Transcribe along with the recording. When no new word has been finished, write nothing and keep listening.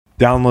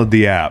Download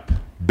the app.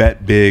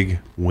 Bet big,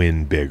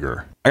 win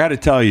bigger. I got to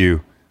tell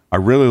you, I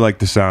really like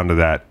the sound of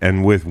that.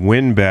 And with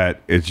WynnBET,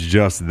 it's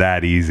just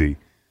that easy.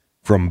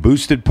 From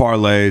boosted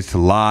parlays to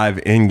live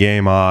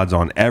in-game odds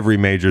on every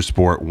major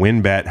sport,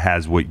 WynnBET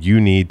has what you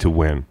need to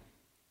win.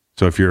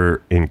 So if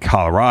you're in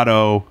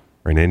Colorado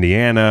or in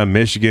Indiana,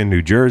 Michigan,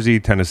 New Jersey,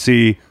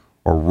 Tennessee,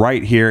 or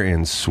right here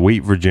in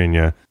sweet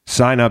Virginia,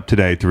 sign up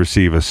today to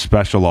receive a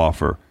special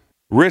offer.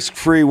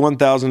 Risk-free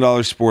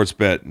 $1,000 sports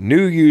bet.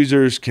 New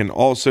users can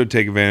also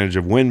take advantage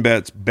of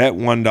WynnBET's Bet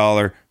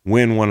 $1,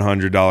 win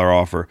 $100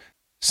 offer.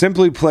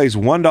 Simply place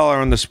 $1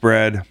 on the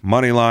spread,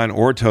 money line,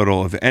 or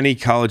total of any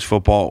college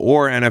football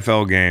or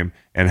NFL game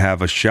and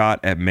have a shot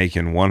at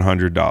making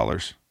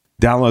 $100.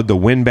 Download the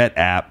WynnBET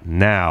app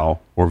now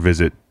or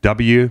visit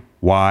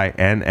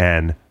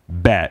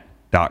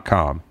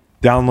WYNNBet.com.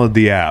 Download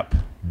the app.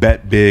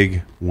 Bet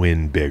big,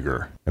 win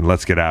bigger. And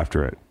let's get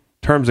after it.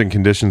 Terms and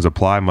conditions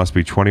apply. Must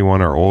be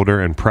 21 or older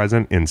and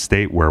present in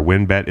state where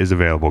WynnBET is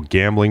available.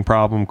 Gambling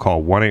problem?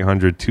 Call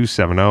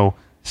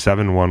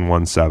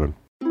 1-800-270-7117.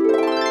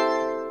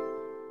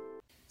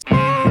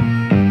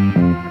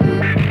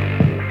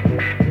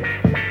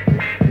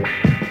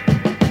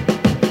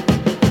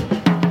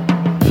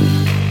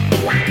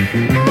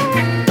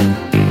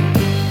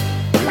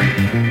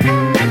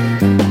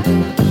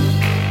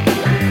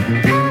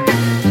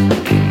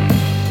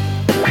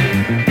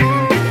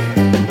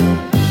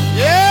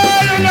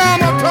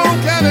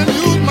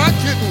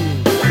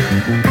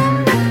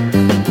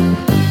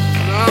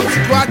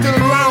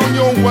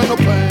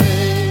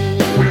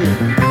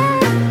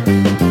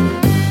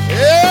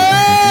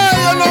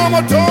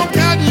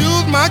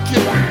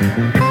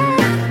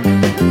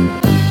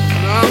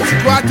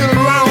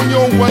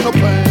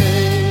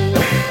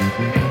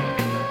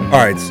 All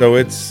right, so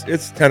it's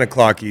 10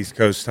 o'clock East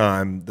Coast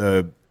time.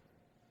 The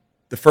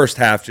first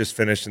half just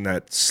finished in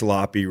that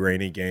sloppy,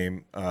 rainy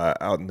game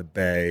out in the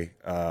Bay.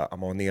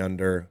 I'm on the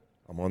under.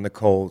 I'm on the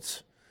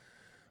Colts.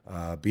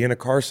 Being a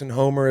Carson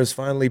homer is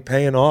finally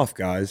paying off,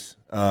 guys.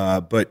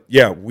 But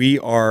yeah, we're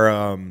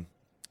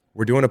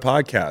doing a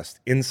podcast,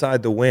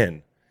 Inside the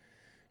Win,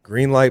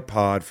 Green Light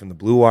Pod from the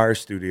Blue Wire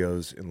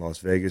Studios in Las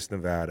Vegas,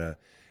 Nevada.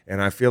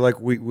 And I feel like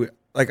we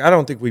I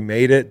don't think we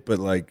made it, but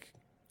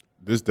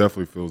this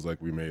definitely feels like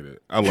we made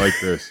it. I like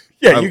this.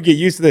 Yeah, you get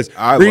used to this.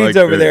 Reed's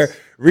over there.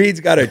 Reed's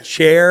got a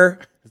chair.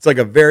 It's like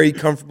a very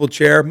comfortable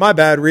chair. My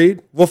bad,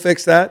 Reed. We'll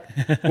fix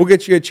that. We'll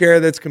get you a chair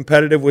that's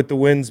competitive with the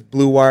Wynn's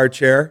Blue Wire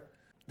chair.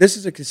 This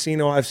is a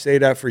casino I've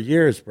stayed at for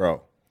years,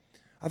 bro.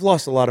 I've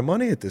lost a lot of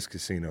money at this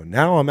casino.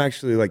 Now I'm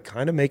actually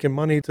kind of making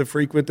money to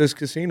frequent this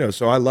casino.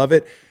 So I love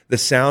it. The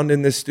sound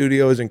in this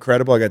studio is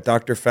incredible. I got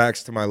Dr.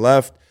 Fax to my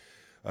left,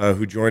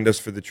 who joined us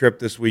for the trip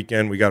this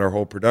weekend. We got our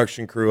whole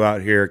production crew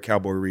out here.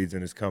 Cowboy Reed's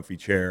in his comfy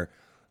chair.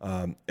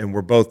 And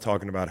we're both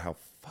talking about how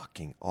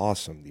fucking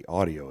awesome the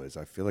audio is.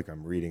 I feel like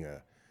I'm reading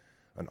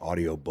an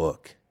audio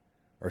book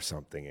or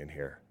something in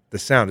here. The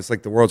sound, it's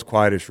like the world's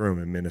quietest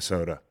room in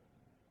Minnesota.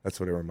 That's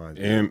what it reminds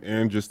me of.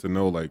 And just to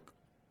know,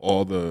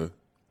 all the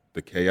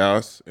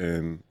chaos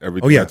and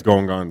everything that's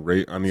going on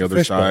right on the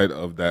other side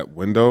of that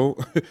window,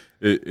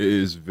 it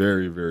is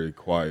very, very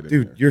quiet.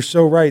 Dude, you're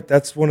so right.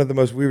 That's one of the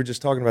most, we were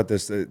just talking about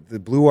this.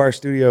 The Blue Wire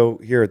studio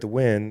here at the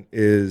Wynn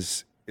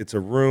it's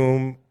a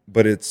room,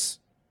 but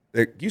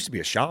there used to be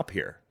a shop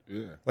here.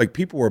 Yeah.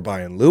 People were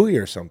buying Louis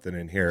or something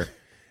in here,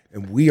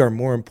 and we are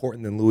more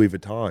important than Louis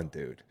Vuitton,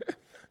 dude.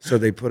 So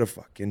they put a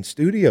fucking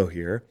studio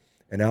here,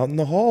 and out in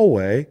the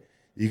hallway,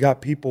 you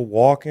got people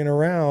walking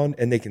around,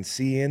 and they can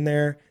see in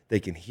there. They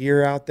can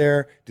hear out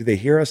there. Do they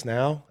hear us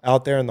now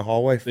out there in the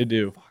hallway? They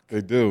do.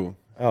 They do.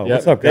 Oh,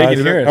 what's up, guys? They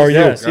can hear us. How are you?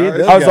 Yeah, see,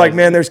 I was like,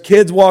 man, there's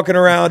kids walking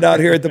around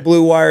out here at the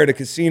Blue Wire at a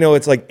casino.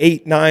 It's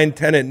 8, 9,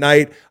 10 at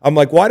night. I'm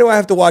like, why do I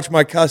have to watch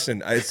my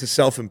cousin? It's a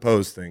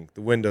self-imposed thing.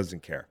 The Wynn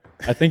doesn't care.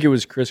 I think it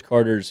was Chris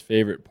Carter's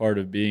favorite part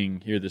of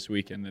being here this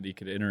weekend that he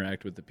could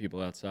interact with the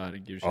people outside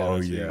and give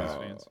shout-outs to Eagles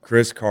fans.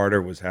 Chris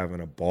Carter was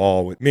having a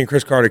ball with me and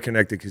Chris Carter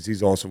connected because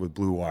he's also with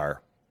Blue Wire,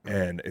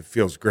 and it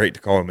feels great to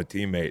call him a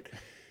teammate.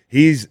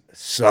 He's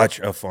such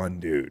a fun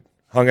dude.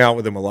 Hung out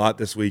with him a lot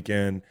this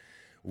weekend.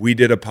 We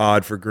did a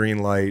pod for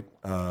Greenlight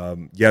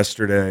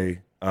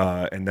yesterday,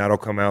 and that'll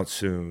come out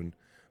soon.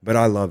 But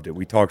I loved it.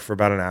 We talked for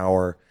about an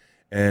hour,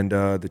 and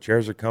the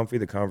chairs are comfy.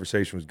 The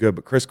conversation was good.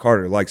 But Chris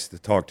Carter likes to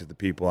talk to the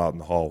people out in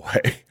the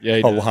hallway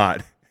a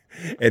lot.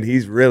 And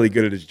he's really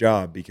good at his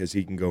job because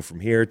he can go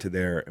from here to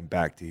there and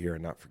back to here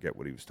and not forget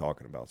what he was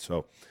talking about.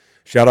 So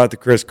shout out to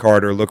Chris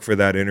Carter. Look for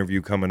that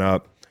interview coming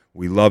up.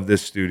 We love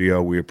this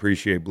studio. We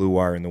appreciate Blue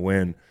Wire and the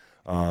Wynn.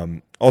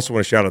 Also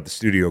want to shout out the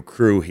studio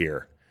crew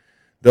here.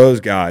 Those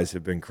guys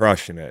have been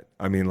crushing it.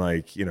 I mean,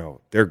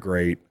 they're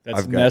great.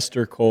 That's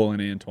Nestor, Cole,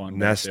 and Antoine.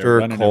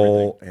 Nestor,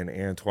 Cole, and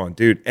Antoine.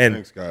 Dude, and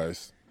thanks,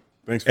 guys.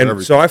 Thanks for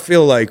everything. So I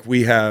feel like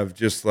we have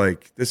just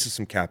this is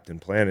some Captain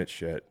Planet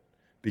shit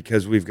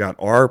because we've got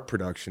our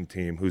production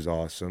team who's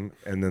awesome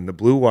and then the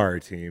Blue Wire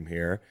team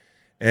here.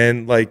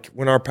 And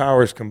when our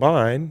powers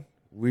combine,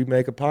 we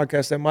make a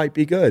podcast that might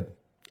be good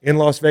in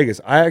Las Vegas.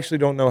 I actually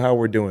don't know how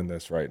we're doing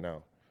this right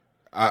now.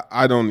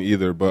 I don't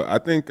either, but I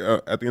think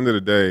at the end of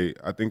the day,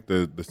 I think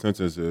the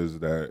census is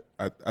that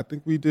I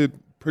think we did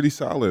pretty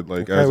solid.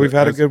 Like we've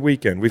had a good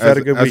weekend. We've had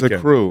a good weekend as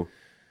a crew.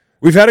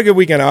 We've had a good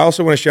weekend. I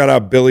also want to shout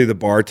out Billy the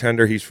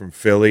bartender. He's from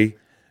Philly,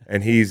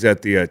 and he's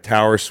at the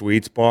Tower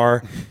Suites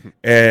bar.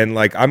 And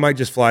like, I might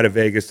just fly to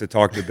Vegas to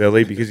talk to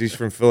Billy because he's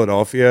from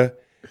Philadelphia.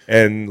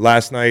 And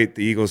last night,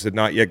 the Eagles had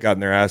not yet gotten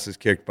their asses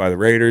kicked by the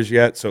Raiders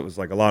yet, so it was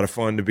like a lot of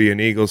fun to be an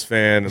Eagles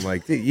fan. And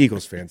like, the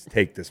Eagles fans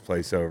take this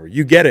place over.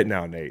 You get it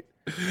now, Nate.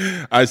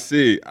 I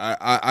see.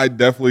 I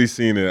definitely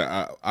seen it.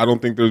 I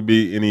don't think there'd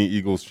be any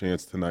Eagles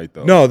chance tonight,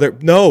 though. No,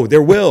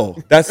 there will.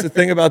 That's the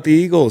thing about the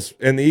Eagles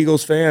and the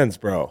Eagles fans,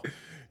 bro.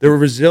 They're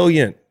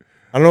resilient.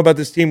 I don't know about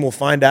this team. We'll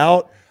find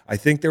out. I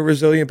think they're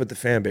resilient, but the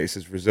fan base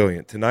is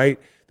resilient. Tonight,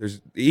 the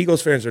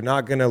Eagles fans are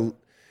not going to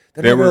 –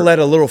 they're not going to let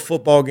a little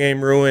football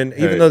game ruin,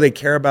 even though they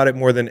care about it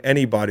more than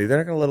anybody. They're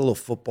not going to let a little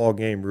football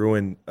game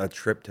ruin a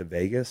trip to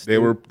Vegas. They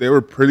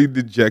were pretty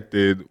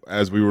dejected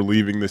as we were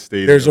leaving the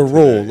stadium. There's a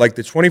rule, like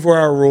the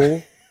 24-hour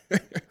rule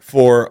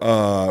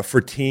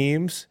for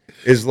teams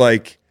is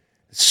like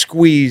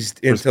squeezed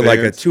into like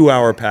a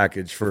 2-hour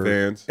package for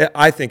fans.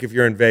 I think if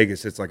you're in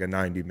Vegas, it's like a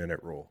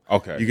 90-minute rule.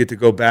 Okay, you get to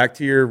go back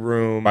to your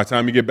room. By the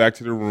time you get back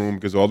to the room,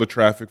 because all the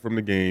traffic from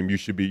the game, you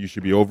should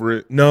be over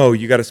it. No,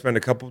 you got to spend a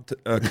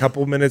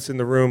couple minutes in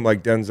the room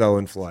like Denzel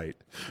in Flight.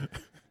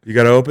 You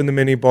got to open the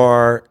mini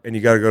bar and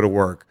you got to go to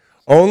work.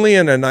 Only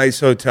in a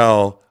nice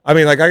hotel. I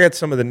mean, like I got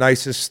some of the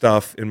nicest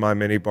stuff in my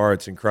mini bar.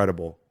 It's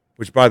incredible.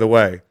 Which, by the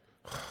way,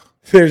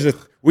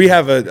 we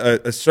have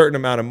a certain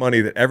amount of money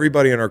that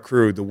everybody in our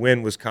crew, the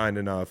Win was kind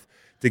enough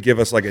to give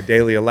us like a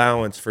daily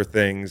allowance for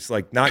things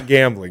like not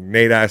gambling.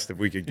 Nate asked if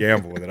we could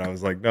gamble with it. I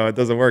was like, no, it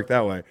doesn't work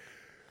that way.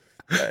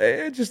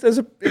 It just as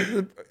a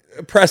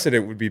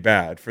precedent would be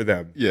bad for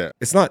them. Yeah.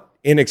 It's not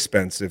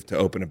inexpensive to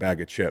open a bag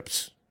of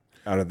chips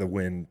out of the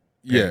Win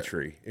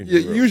pantry. Yeah,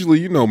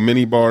 usually,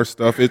 mini bar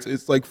stuff.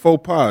 It's like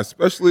faux pas,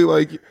 especially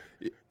like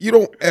you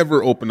don't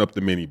ever open up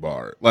the mini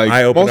bar. Like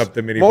I open up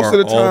the mini bar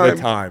all the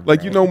time.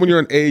 Like, when you're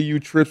on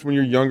AAU trips, when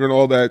you're younger and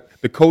all that,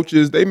 the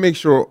coaches, they make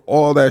sure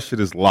all that shit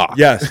is locked.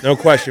 Yes, no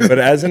question. But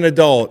as an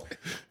adult,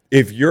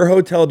 if your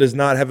hotel does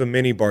not have a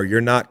mini bar,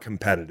 you're not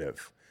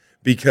competitive.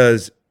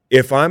 Because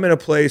if I'm in a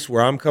place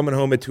where I'm coming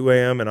home at 2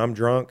 a.m. and I'm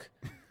drunk,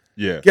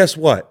 guess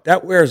what?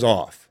 That wears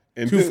off.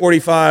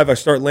 2:45, I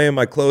start laying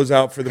my clothes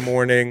out for the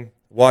morning,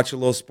 watch a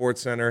little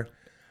Sports Center.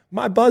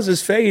 My buzz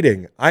is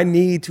fading. I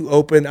need to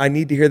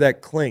hear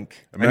that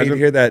clink. I need to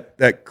hear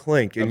that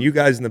clink. And you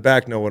guys in the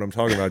back know what I'm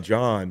talking about.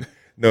 John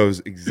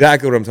knows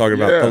exactly what I'm talking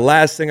about. The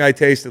last thing I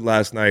tasted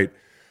last night,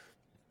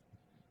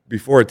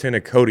 before a tin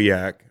of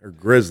Kodiak or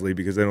Grizzly,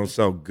 because they don't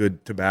sell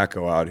good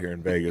tobacco out here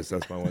in Vegas.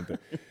 That's my one thing.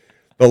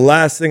 The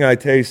last thing I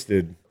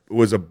tasted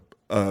was a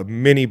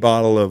mini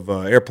bottle of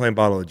airplane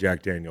bottle of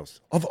Jack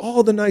Daniels. Of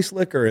all the nice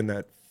liquor in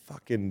that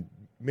fucking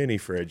mini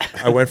fridge,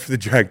 I went for the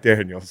Jack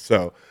Daniels.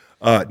 So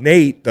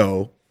Nate,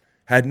 though,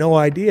 had no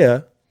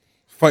idea.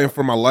 Fighting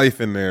for my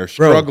life in there,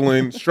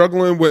 struggling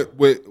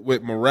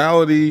with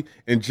morality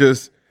and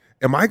just,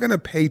 am I going to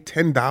pay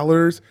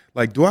 $10?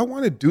 Like, do I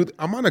want to do,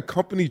 I'm on a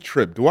company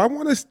trip. Do I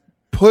want to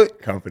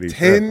put company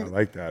 10? Trip. I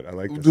like that. I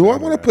like. Do I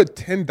want to put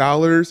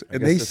 $10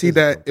 and they see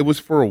that it was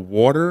for a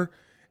water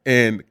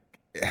and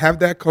have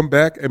that come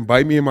back and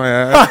bite me in my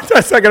ass?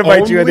 That's not going to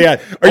bite you in the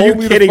ass. Are you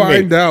kidding me? To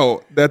find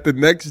out that the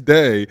next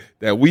day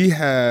that we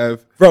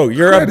have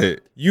you're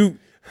credit.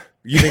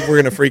 You think we're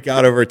going to freak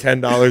out over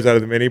 $10 out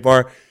of the mini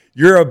bar?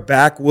 You're a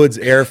backwoods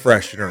air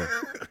freshener.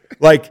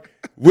 Like,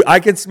 I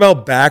can smell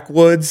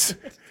backwoods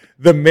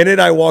the minute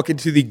I walk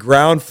into the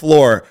ground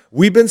floor.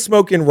 We've been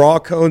smoking raw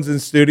cones in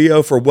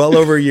studio for well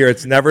over a year.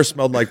 It's never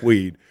smelled like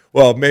weed.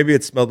 Well, maybe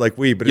it smelled like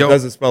weed, but it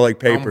doesn't smell like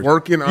papers. I'm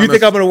working on you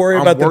think I'm going to worry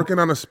about I'm working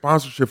on a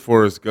sponsorship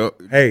for us.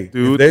 Hey,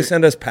 dude, if they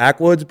send us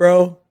Packwoods,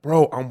 bro,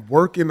 I'm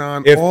working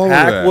on if all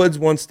Packwoods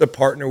of that. wants to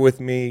partner with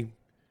me,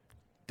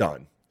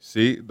 done.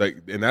 See,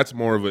 and that's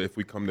more of if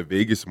we come to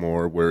Vegas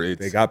more, where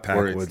it's they got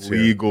Packwoods it's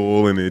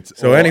legal and it's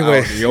so.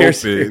 Anyway,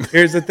 here's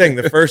the thing: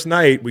 the first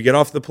night we get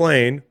off the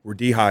plane, we're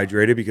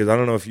dehydrated because I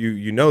don't know if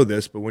you know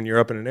this, but when you're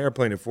up in an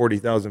airplane at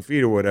 40,000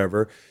 feet or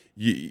whatever,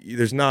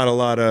 there's not a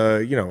lot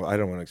of I don't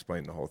want to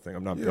explain the whole thing.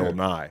 I'm not Bill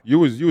Nye. You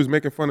was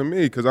making fun of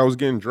me because I was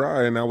getting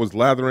dry and I was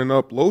lathering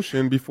up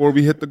lotion before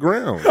we hit the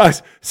ground.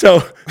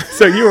 So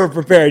you were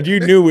prepared. You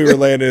knew we were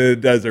landing in the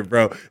desert,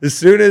 bro. As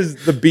soon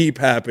as the beep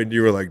happened,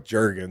 you were like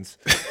Jergens.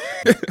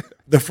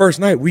 The first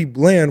night we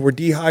land, we're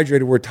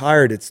dehydrated, we're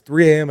tired. It's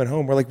 3 a.m. at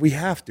home. We're like, we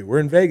have to. We're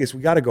in Vegas.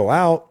 We got to go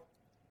out.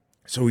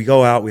 So we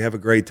go out. We have a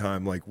great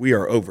time. Like, we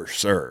are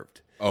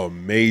overserved. Oh,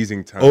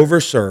 amazing time.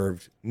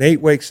 Overserved. Nate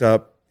wakes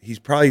up. He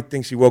probably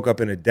thinks he woke up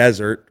in a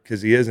desert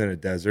because he is in a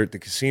desert. The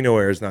casino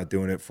air is not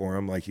doing it for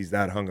him. Like, he's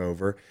that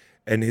hungover.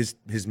 And his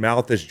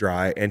mouth is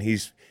dry. And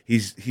he's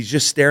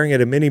just staring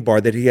at a mini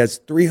bar that he has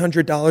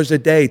 $300 a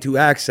day to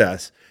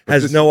access.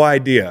 No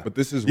idea. But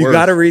this is you worse.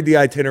 got to read the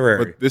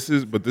itinerary.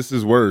 But this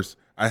is worse.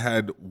 I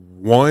had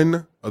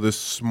one of the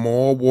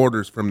small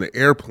waters from the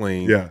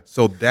airplane. Yeah.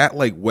 So that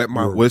like wet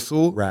my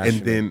whistle,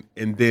 rationing.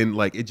 and then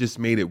like it just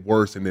made it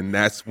worse. And then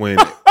that's when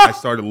I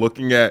started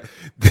looking at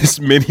this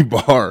mini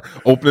bar,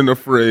 opening the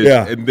fridge,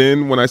 and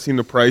then when I seen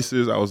the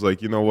prices, I was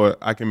like, you know what,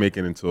 I can make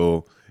it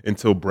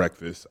until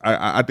breakfast.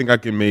 I think I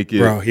can make it.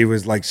 Bro, he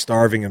was like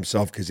starving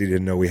himself because he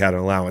didn't know we had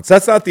an allowance.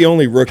 That's not the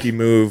only rookie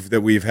move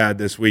that we've had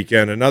this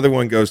weekend. Another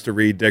one goes to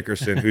Reed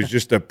Dickerson, who's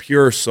just a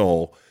pure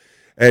soul.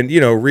 And,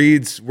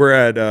 Reed's, we're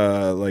at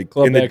like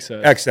Club in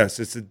the Excess.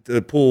 It's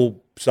the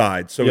pool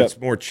side, so it's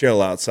more chill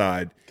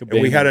outside. Cabanas.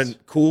 And we had a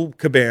cool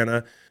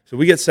cabana. So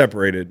we get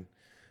separated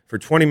for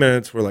 20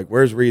 minutes. We're like,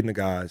 where's Reed and the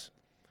guys?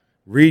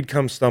 Reed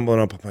comes stumbling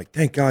up. I'm like,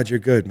 thank God you're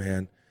good,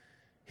 man.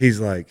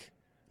 He's like,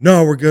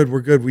 no, we're good.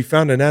 We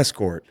found an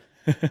escort.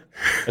 I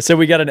said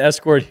we got an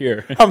escort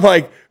here. I'm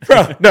like,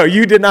 bro, no,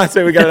 you did not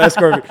say we got an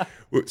escort.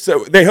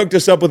 So they hooked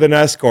us up with an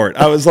escort.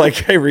 I was like,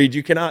 hey, Reed,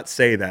 you cannot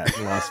say that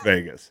in Las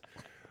Vegas.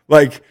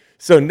 Like,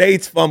 so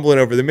Nate's fumbling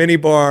over the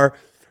minibar.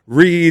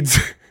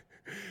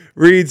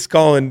 Reed's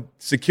calling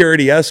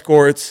security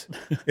escorts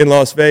in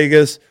Las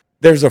Vegas.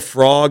 There's a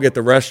frog at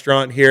the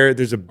restaurant here.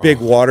 There's a big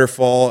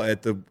waterfall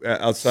at the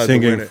outside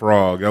Singing the window.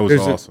 frog. That was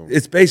awesome.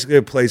 It's basically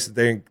a place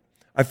that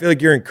I feel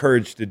like you're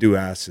encouraged to do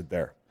acid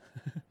there.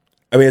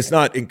 I mean, it's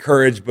not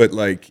encouraged, but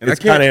like it's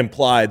kind of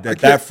implied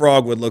that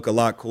frog would look a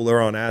lot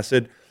cooler on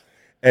acid.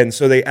 And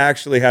so they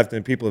actually have to,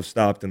 and people have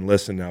stopped and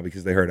listened now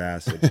because they heard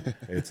acid.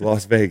 It's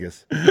Las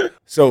Vegas.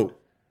 So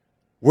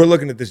we're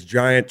looking at this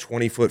giant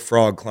 20-foot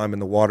frog climbing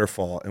the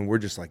waterfall, and we're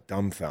just like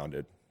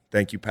dumbfounded.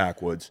 Thank you,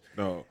 Packwoods.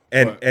 No.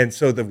 And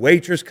so the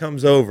waitress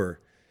comes over,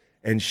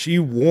 and she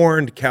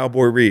warned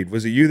Cowboy Reed.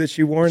 Was it you that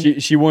she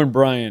warned? She warned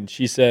Brian.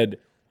 She said,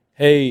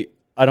 hey,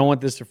 I don't want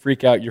this to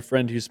freak out your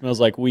friend who smells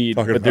like weed,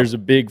 but there's a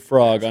big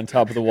frog on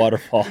top of the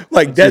waterfall.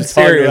 Like dead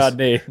serious. About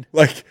Nate.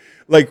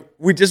 Like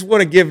we just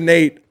want to give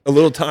Nate a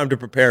little time to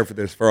prepare for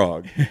this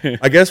frog.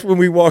 I guess when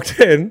we walked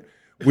in,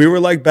 we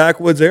were like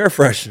backwoods air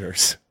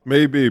fresheners.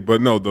 Maybe,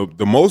 but no,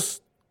 the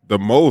most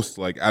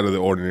like out of the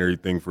ordinary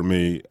thing for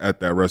me at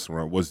that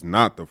restaurant was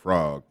not the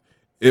frog.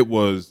 It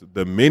was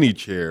the mini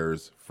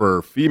chairs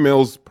for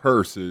females'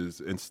 purses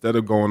instead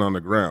of going on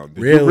the ground.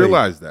 Did you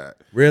realize that?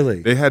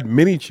 Really? They had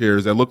mini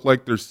chairs that looked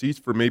like they're seats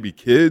for maybe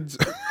kids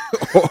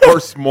or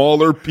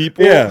smaller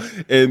people. Yeah.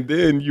 And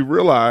then you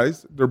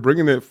realize they're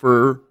bringing it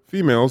for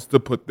females to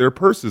put their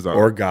purses on.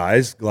 Or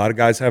guys. A lot of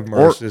guys have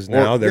purses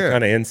now. They're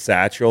kind of in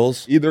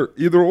satchels. Either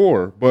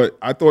or. But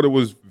I thought it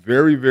was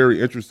very,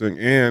 very interesting.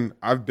 And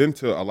I've been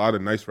to a lot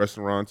of nice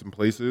restaurants and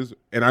places,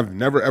 and I've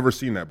never, ever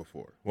seen that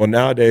before. Well,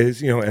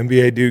 nowadays,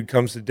 NBA dude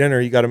comes to dinner,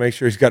 you got to make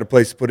sure he's got a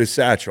place to put his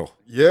satchel.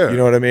 Yeah. You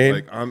know what I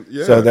mean?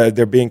 Yeah. So that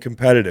they're being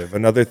competitive.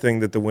 Another thing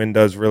that the Wynn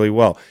does really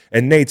well.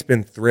 And Nate's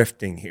been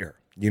thrifting here.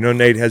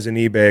 Nate has an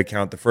eBay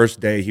account. The first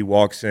day he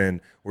walks in,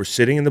 we're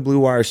sitting in the Blue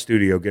Wire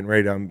studio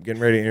I'm getting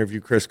ready to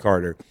interview Chris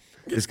Carter.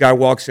 This guy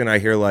walks in, I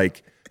hear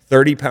like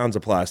 30 pounds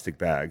of plastic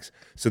bags.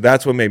 So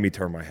that's what made me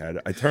turn my head.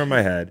 I turn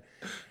my head,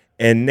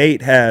 and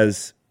Nate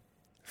has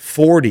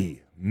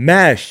 40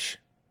 mesh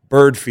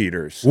bird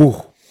feeders.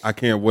 Ooh, I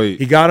can't wait.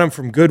 He got them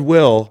from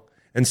Goodwill,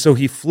 and so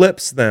he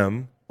flips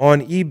them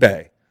on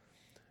eBay.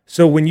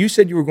 So when you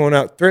said you were going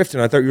out thrifting,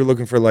 I thought you were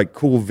looking for like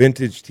cool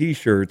vintage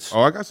T-shirts.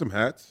 Oh, I got some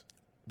hats.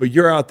 But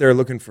you're out there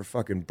looking for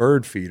fucking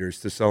bird feeders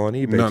to sell on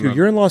eBay too. No,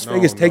 you're in Las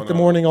Vegas. Take the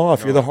morning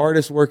off. You're the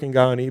hardest working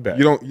guy on eBay.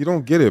 You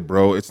don't get it,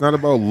 bro. It's not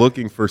about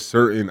looking for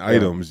certain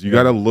items. You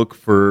got to look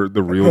for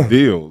the real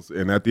deals.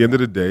 And at the end of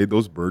the day,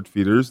 those bird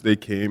feeders,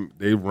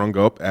 they rung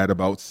up at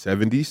about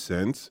 70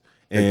 cents.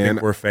 And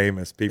think we're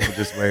famous. People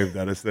just waved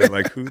at us. They're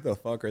like, who the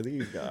fuck are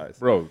these guys?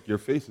 Bro, your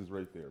face is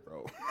right there,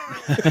 bro.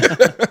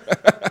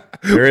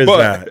 There is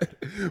that.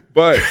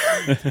 But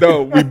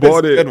no, we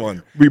bought it. Good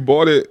one. We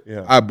bought it.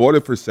 Yeah. I bought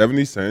it for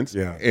 70 cents.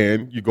 Yeah.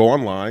 And you go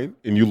online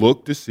and you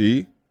look to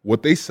see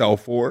what they sell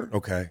for.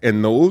 Okay.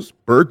 And those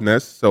bird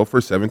nests sell for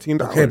 $17.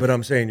 Okay, but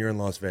I'm saying you're in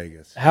Las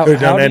Vegas. How- Could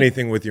have how done do you-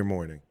 anything with your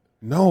morning.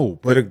 No,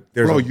 but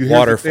there's bro, a here's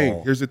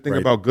waterfall. Here's the thing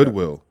right about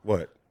Goodwill.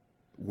 What?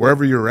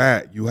 Wherever you're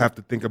at, you have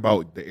to think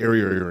about the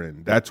area you're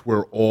in. That's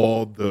where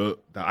all the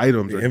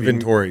items The are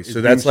inventory. being,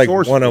 So that's like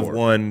sourced one of for.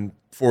 one,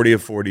 40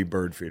 of 40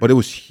 bird feeder. But it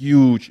was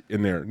huge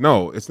in there.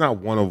 No, it's not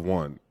one of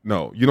one.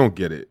 No, you don't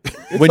get it.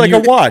 It's When like you-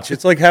 a watch.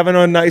 It's like having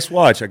a nice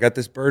watch. I got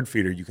this bird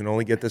feeder. You can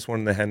only get this one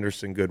in the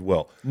Henderson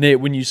Goodwill. Nate,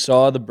 when you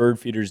saw the bird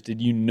feeders, did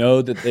you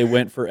know that they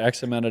went for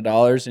X amount of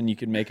dollars and you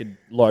could make a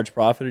large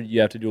profit, or do you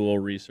have to do a little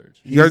research?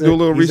 You got to do a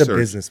little he's research. a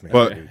businessman,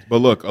 But dude. but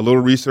look, a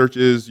little research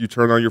is you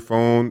turn on your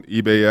phone,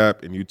 eBay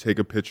app, and you take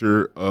a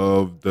picture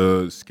of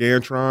the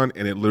Scantron,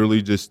 and it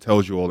literally just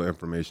tells you all the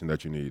information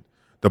that you need.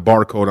 The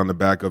barcode on the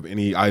back of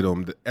any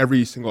item,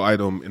 every single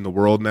item in the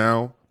world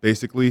now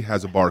basically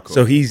has a barcode.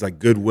 So he's like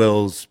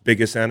Goodwill's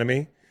biggest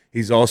enemy.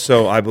 He's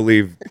also, I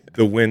believe,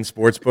 the Wynn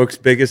Sportsbook's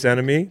biggest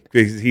enemy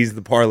because he's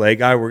the parlay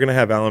guy. We're going to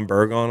have Alan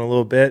Berg on a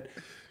little bit,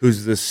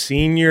 who's the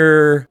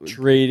senior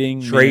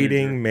Trading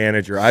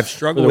manager. I've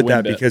struggled For with the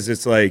that WynnBET. because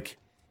it's like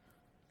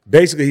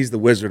Basically, he's the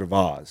Wizard of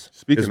Oz.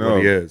 Speaking is what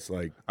of, he is.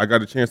 Like, I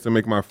got a chance to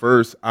make my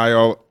first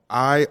IRL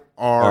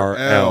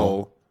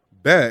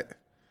bet,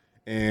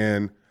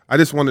 and I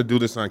just want to do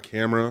this on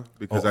camera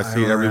because I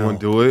see everyone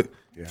do it.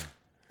 yeah.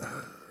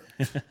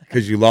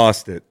 Because you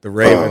lost it. The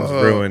Ravens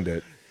ruined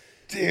it.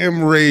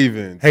 Damn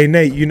Ravens. Hey,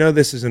 Nate, you know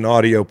this is an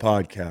audio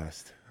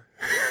podcast.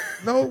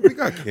 No, we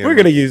got camera. We're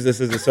going to use this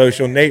as a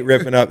social. Nate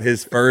ripping up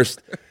his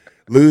first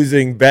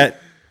losing bet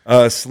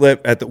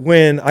slip at the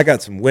Win. I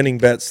got some winning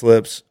bet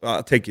slips.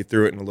 I'll take you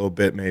through it in a little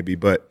bit maybe.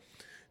 But,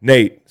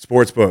 Nate,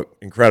 Sportsbook,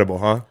 incredible,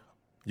 huh?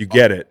 You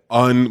get it.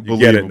 Unbelievable.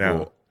 You get it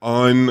now.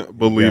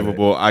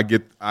 Unbelievable. I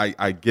get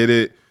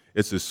it.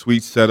 It's a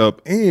sweet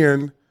setup.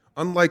 And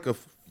unlike a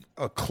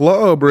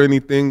club or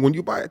anything, when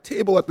you buy a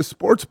table at the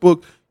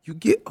Sportsbook, you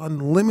get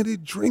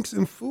unlimited drinks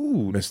and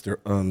food. Mr.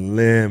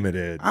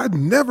 Unlimited. I'd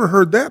never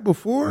heard that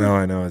before. No,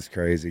 I know. It's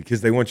crazy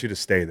because they want you to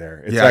stay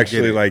there. It's Yeah, I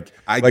actually get it. like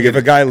I if get a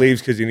it. guy leaves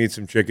because he needs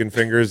some chicken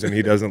fingers and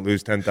he doesn't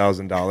lose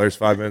 $10,000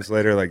 5 minutes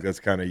later, like that's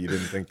kind of, you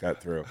didn't think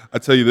that through. I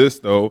tell you this,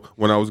 though,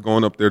 when I was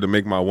going up there to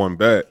make my one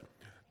bet,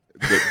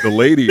 the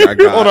lady I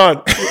got. Hold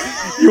on.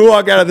 You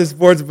walk out of the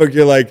sports book,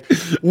 you're like,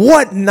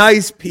 what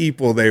nice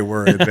people they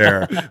were in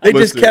there. They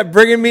just Listen. kept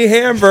bringing me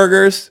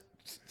hamburgers.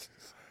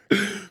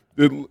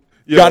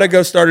 Got to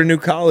go start a new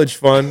college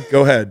fund.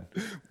 Go ahead.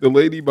 The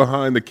lady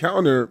behind the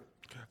counter,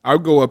 I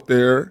go up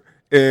there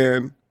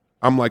and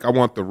I'm like, I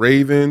want the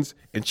Ravens.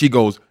 And she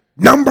goes,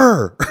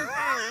 number.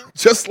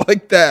 Just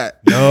like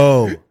that.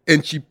 No.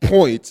 And she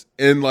points.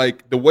 And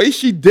like the way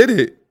she did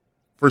it,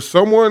 for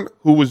someone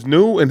who was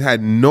new and had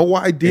no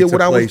idea It's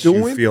what a I was place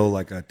doing. You feel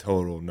like a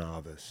total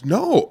novice.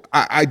 No,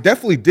 I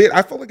definitely did.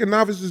 I felt like a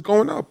novice is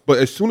going up. But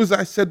as soon as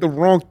I said the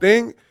wrong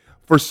thing,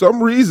 for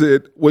some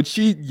reason, when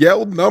she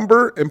yelled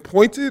number and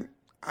pointed,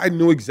 I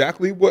knew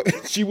exactly what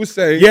she was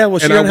saying. Yeah, well,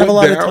 she and I doesn't have a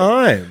lot went of down,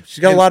 time.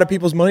 She's got a lot of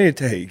people's money to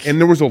take. and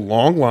there was a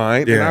long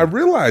line, and Yeah. I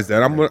realized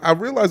that. I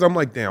realized I'm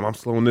like, damn, I'm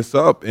slowing this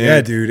up. And, Yeah,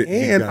 dude, you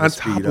And gotta on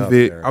speed top up of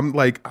it, there. I'm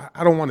like,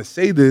 I don't want to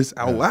say this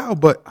out loud,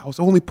 but I was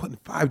only putting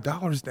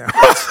 $5 down,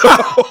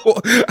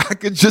 so I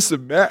could just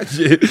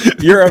imagine.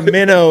 You're a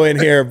minnow in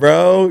here,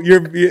 bro.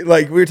 You're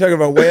like, we were talking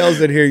about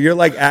whales in here. You're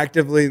like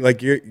actively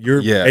like you're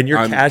Yeah, and you're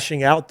I'm-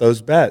 cashing out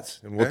those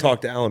bets. And we'll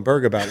talk to Alan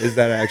Berg about, is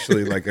that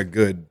actually like a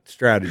good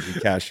strategy,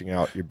 cashing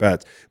out your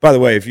bets? By the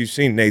way, if you've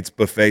seen Nate's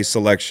buffet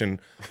selection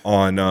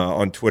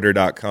on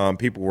Twitter.com,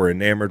 people were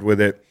enamored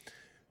with it.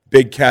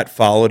 Big Cat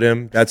followed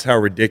him. That's how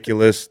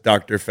ridiculous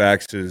Dr.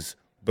 Fax's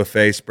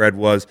buffet spread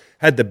was.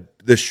 Had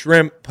the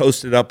shrimp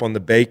posted up on the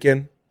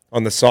bacon,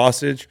 on the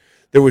sausage.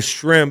 There was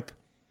shrimp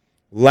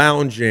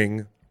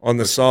lounging on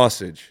the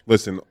sausage.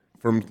 Listen,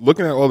 from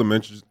looking at all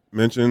the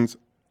mentions,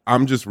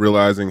 I'm just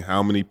realizing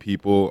how many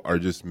people are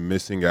just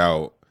missing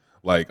out,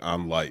 like,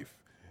 on life.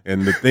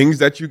 And the things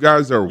that you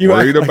guys are worried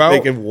act like about. they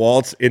can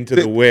waltz into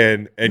the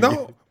win. And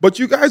No, but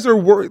you guys are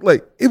worried.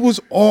 Like, it was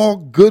all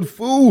good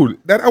food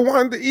that I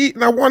wanted to eat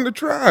and I wanted to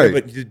try.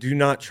 but you do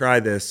not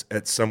try this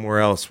at somewhere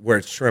else where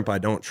it's shrimp I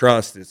don't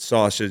trust. It's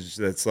sausage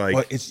that's like,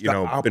 But it's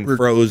been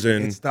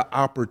frozen. It's the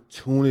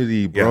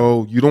opportunity,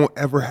 bro. You don't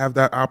ever have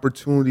that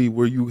opportunity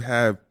where you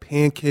have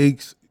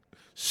pancakes,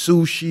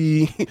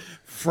 sushi,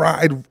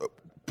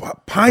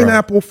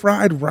 pineapple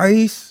fried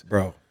rice,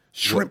 Bro,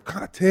 shrimp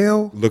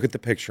cocktail. look at the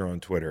picture on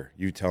Twitter.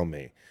 You tell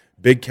me.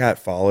 Big Cat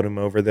followed him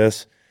over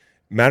this.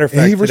 Matter of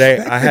And fact, he today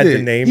I had respected to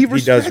it. name. He He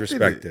does respected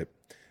respect it. it.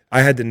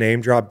 I had to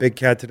name drop Big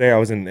Cat today. I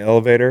was in an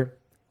elevator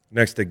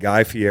next to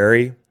Guy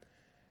Fieri,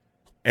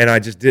 and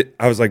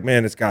I was like,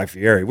 man, it's Guy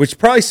Fieri, which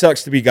probably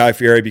sucks to be Guy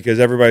Fieri because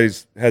everybody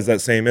has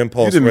that same You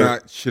impulse. did where-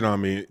 not shit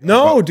on me.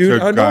 No, about- dude.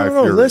 to No, Guy no,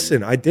 no. Fieri.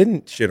 Listen, I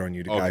didn't shit on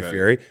you to Guy Okay.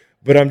 Fieri,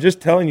 but I'm just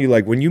telling you,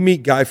 like, when you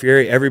meet Guy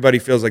Fieri, everybody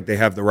feels like they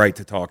have the right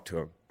to talk to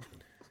him.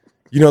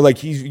 You know,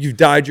 like you've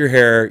dyed your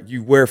hair,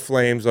 you wear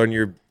flames on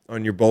your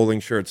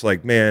bowling shirts.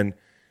 Like, man,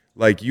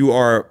 like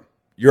you're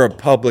a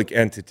public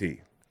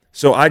entity.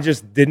 So I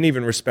just didn't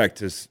even respect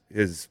his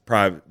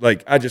private.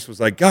 Like, I just was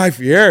like, Guy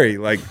Fieri,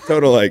 like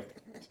total like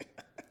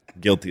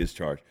guilty as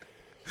charged.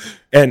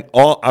 And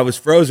I was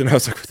frozen. I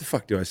was like, what the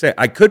fuck do I say?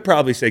 I could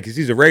probably say, because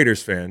he's a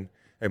Raiders fan.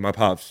 Hey, my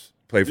pops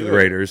played for the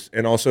Raiders.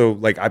 And also,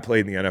 like, I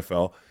played in the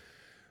NFL.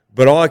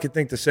 But all I could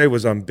think to say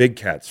was, I'm Big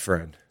Cat's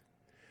friend.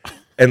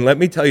 And let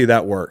me tell you,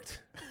 that worked.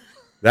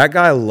 That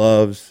guy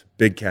loves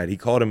Big Cat. He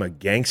called him a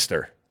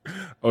gangster.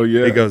 Oh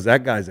yeah. He goes,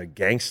 that guy's a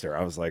gangster.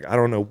 I was like, I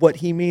don't know what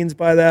he means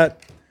by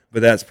that,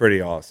 but that's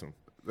pretty awesome.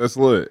 That's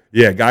lit.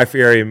 Yeah, Guy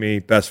Fieri and me,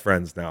 best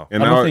friends now.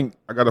 And I don't now think-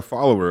 I got a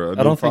follower.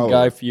 I don't think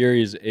Guy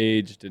Fieri is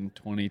aged in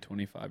 20,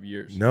 25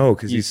 years. No,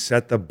 because he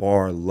set the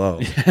bar low.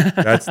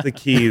 That's the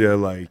key to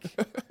like.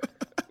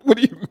 What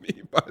do you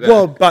mean by that?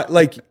 Well, but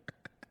like,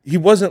 he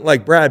wasn't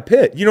like Brad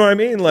Pitt. You know what I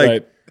mean? Like,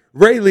 Right.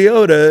 Ray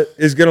Liotta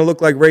is going to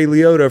look like Ray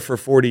Liotta for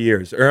 40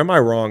 years. Or am I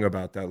wrong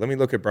about that? Let me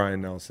look at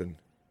Brian Nelson.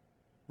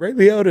 Ray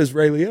Liotta is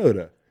Ray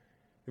Liotta.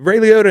 Ray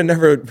Liotta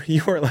never,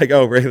 you weren't like,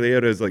 oh, Ray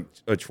Liotta is like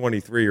a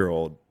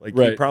 23-year-old. Like, he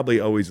Right.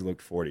 probably always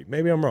looked 40.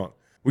 Maybe I'm wrong.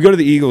 We go to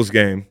the Eagles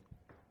game,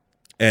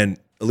 and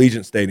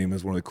Allegiant Stadium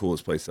is one of the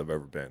coolest places I've ever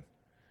been.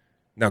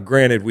 Now,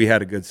 granted, we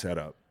had a good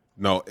setup.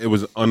 No, it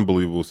was an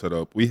unbelievable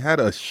setup. We had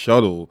a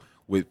shuttle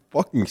with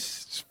fucking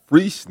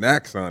free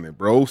snacks on it,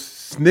 bro.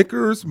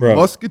 Snickers,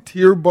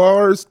 Musketeer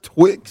bars,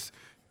 Twix,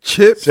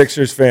 chips.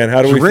 Sixers fan,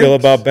 how do we feel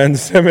about Ben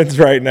Simmons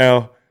right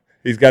now?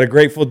 He's got a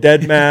Grateful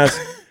Dead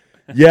mask.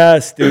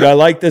 Yes, dude, I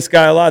like this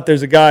guy a lot.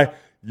 There's a guy.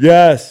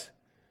 Yes.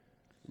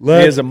 He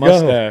has a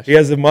mustache. He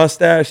has a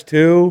mustache,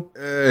 too.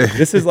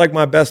 This is like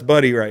my best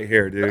buddy right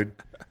here, dude.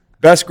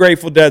 Best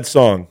Grateful Dead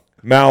song.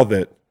 Mouth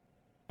it.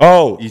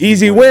 Oh,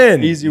 Easy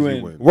Win. Easy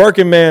Win.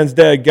 Working Man's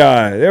Dead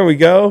Guy. There we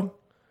go.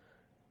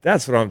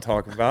 That's what I'm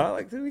talking about.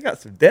 Like, dude, we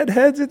got some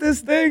deadheads at this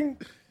thing.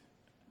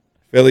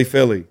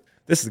 Philly.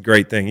 This is a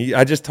great thing.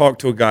 I just talked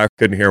to a guy who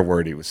couldn't hear a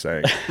word he was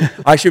saying.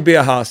 I should be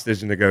a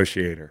hostage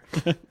negotiator.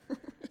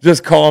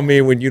 Just call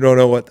me when you don't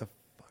know what the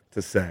fuck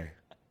to say.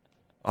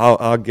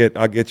 I'll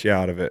get you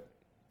out of it.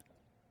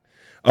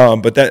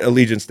 But that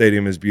Allegiant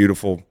Stadium is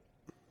beautiful.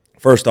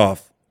 First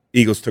off,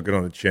 Eagles took it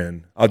on the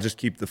chin. I'll just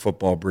keep the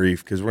football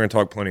brief because we're going to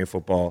talk plenty of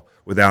football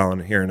with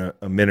Alan here in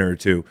a minute or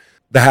two.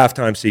 The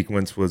halftime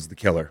sequence was the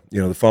killer.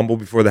 You know, the fumble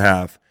before the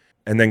half,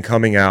 and then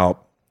coming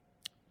out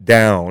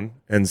down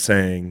and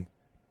saying,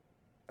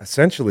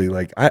 essentially,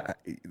 like,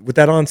 with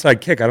that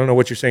onside kick, I don't know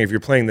what you're saying. If you're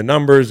playing the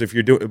numbers, if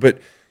you're doing, but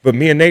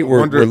me and Nate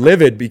were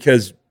livid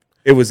because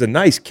it was a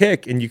nice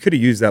kick, and you could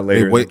have used that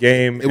later in the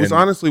game. It was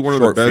honestly one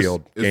of the best.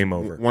 Field, game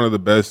over. One of the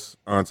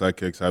best onside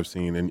kicks I've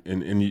seen,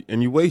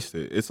 and you waste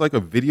it. It's like a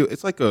video.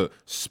 It's like a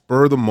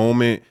spur of the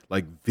moment,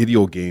 like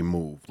video game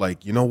move.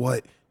 Like, you know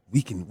what?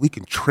 We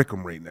can trick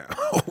them right now.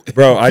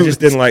 Bro, I just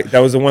didn't like. That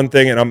was the one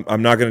thing, and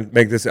I'm not going to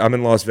make this. I'm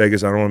in Las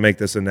Vegas. I don't want to make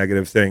this a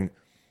negative thing,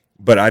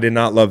 but I did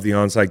not love the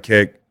onside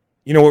kick.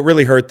 You know what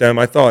really hurt them?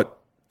 I thought,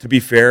 to be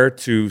fair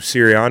to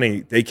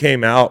Sirianni, they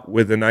came out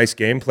with a nice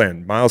game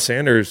plan. Miles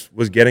Sanders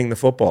was getting the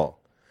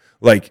football.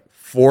 Like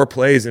 4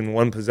 plays in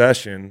one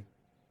possession.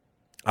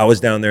 I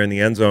was down there in the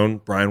end zone.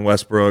 Brian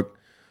Westbrook,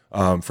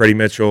 Freddie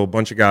Mitchell, a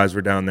bunch of guys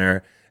were down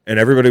there. And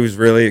everybody was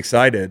really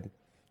excited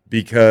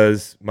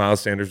because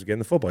Miles Sanders was getting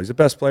the football. He's the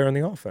best player on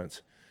the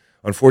offense.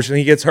 Unfortunately,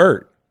 he gets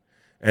hurt.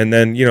 And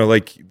then, you know,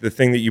 like the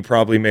thing that you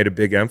probably made a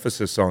big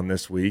emphasis on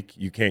this week,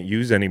 you can't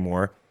use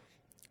anymore.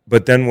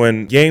 But then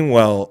when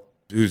Gainwell,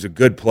 who's a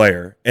good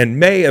player, and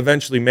may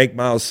eventually make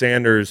Miles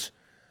Sanders,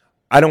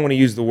 I don't want to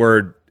use the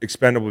word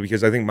expendable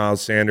because I think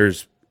Miles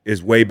Sanders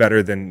is way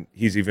better than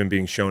he's even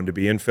being shown to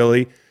be in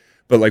Philly.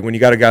 But like when you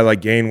got a guy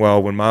like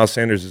Gainwell, when Miles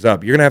Sanders is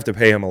up, you're going to have to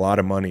pay him a lot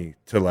of money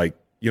to, like,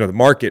 you know, the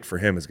market for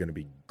him is going to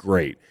be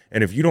great.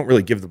 And if you don't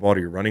really give the ball to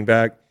your running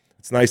back,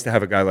 it's nice to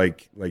have a guy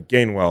like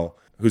Gainwell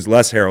who's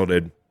less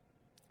heralded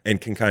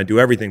and can kind of do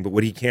everything. But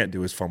what he can't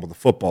do is fumble the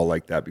football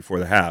like that before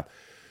the half.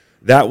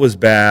 That was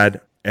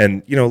bad.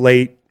 And, you know,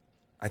 late,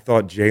 I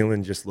thought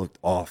Jalen just looked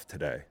off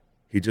today.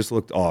 He just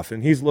looked off.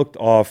 And he's looked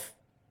off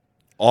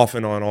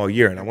and on all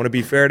year. And I want to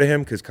be fair to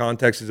him because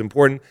context is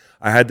important.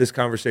 I had this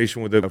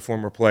conversation with a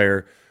former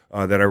player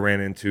that I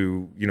ran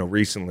into, you know,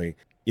 recently.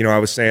 You know, I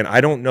was saying, I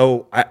don't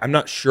know. I'm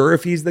not sure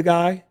if he's the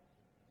guy.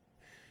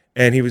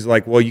 And he was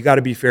like, well, you got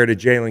to be fair to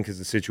Jalen because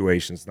the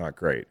situation's not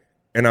great.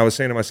 And I was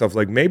saying to myself,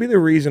 like, maybe the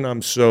reason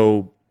I'm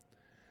so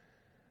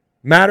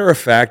matter of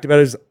fact about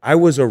it is I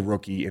was a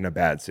rookie in a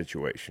bad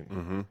situation.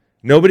 Mm-hmm.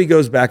 Nobody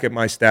goes back at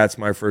my stats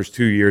my first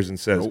 2 years and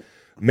says,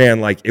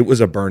 man, like, it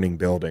was a burning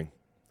building.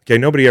 Okay,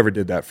 nobody ever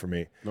did that for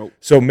me. Nope.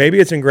 So maybe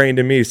it's ingrained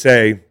in me to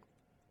say,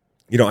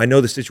 you know, I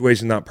know the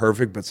situation's not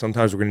perfect, but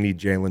sometimes we're going to need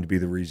Jalen to be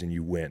the reason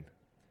you win.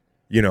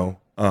 You know,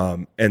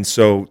 and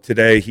so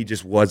today he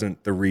just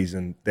wasn't the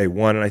reason they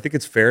won. And I think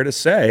it's fair to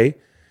say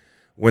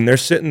when they're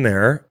sitting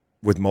there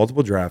with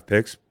multiple draft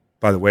picks,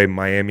 by the way,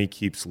 Miami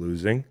keeps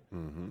losing.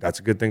 Mm-hmm. That's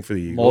a good thing for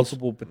the Eagles.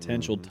 Multiple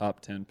potential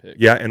top 10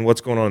 picks. Yeah, and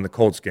what's going on in the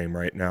Colts game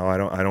right now? I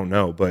don't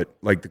know, but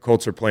like the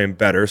Colts are playing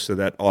better, so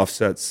that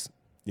offsets,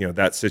 you know,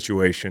 that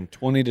situation.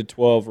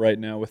 20-12 right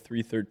now with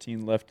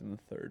 3:13 left in the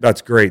third.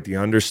 That's great. The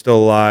under's still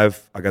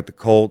alive. I got the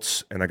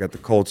Colts, and I got the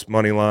Colts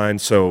money line.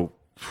 So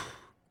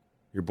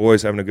your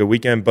boy's having a good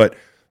weekend. But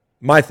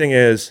my thing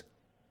is,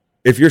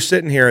 if you're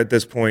sitting here at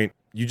this point,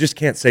 you just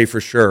can't say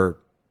for sure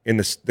in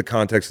the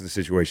context of the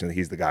situation that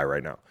he's the guy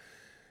right now.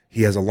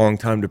 He has a long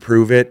time to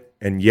prove it.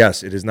 And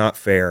yes, it is not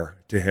fair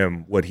to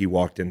him what he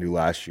walked into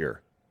last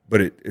year.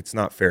 But it's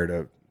not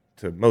fair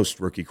to most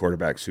rookie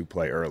quarterbacks who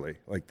play early.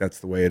 Like, that's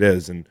the way it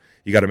is. And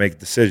you got to make a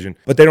decision.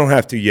 But they don't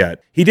have to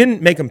yet. He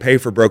didn't make him pay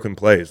for broken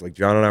plays. Like,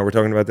 John and I were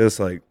talking about this.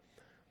 Like,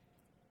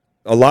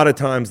 a lot of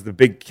times the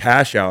big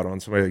cash out on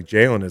somebody like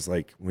Jalen is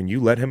like when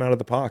you let him out of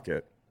the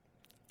pocket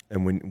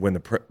and when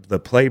the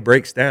play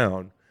breaks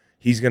down,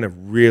 he's going to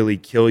really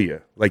kill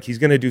you. Like, he's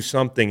going to do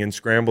something in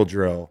scramble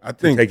drill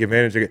to take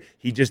advantage of it.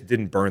 He just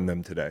didn't burn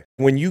them today.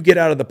 When you get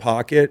out of the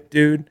pocket,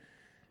 dude,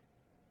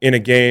 in a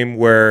game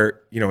where,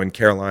 you know, in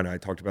Carolina, I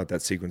talked about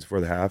that sequence before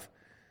the half,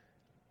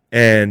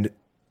 and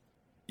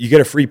you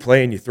get a free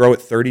play and you throw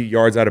it 30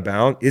 yards out of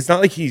bounds, it's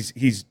not like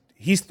he's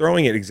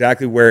throwing it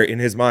exactly where in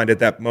his mind at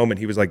that moment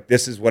he was like,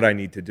 this is what I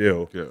need to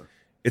do. Yeah.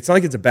 It's not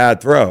like it's a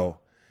bad throw.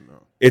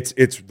 No. It's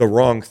the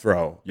wrong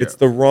throw. Yeah. It's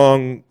the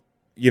wrong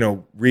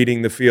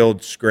reading the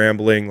field,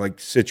 scrambling, like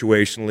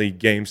situationally,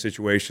 game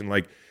situation,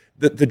 like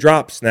the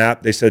drop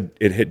snap, they said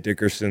it hit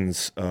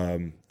Dickerson's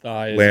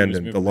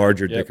Landon, the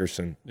larger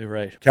Dickerson. You're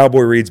right.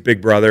 Cowboy Reed's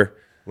big brother,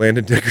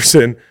 Landon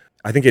Dickerson.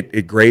 I think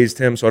it grazed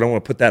him, so I don't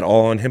want to put that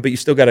all on him, but you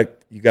still got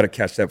to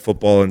catch that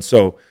football. And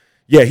so,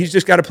 yeah, he's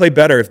just got to play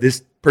better if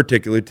this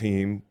particular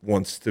team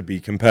wants to be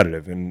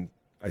competitive. And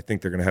I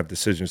think they're going to have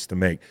decisions to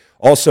make.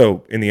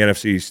 Also, in the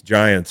NFC East,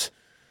 Giants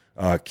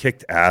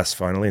kicked ass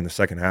finally in the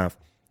second half.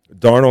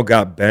 Darnold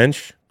got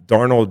benched.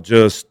 Darnold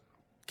just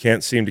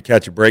can't seem to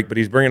catch a break, but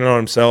he's bringing it on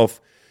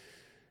himself.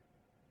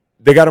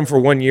 They got him for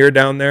 1 year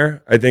down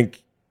there. I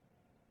think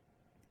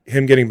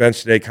him getting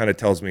benched today kind of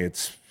tells me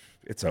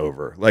it's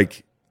over.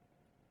 Like,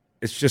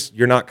 it's just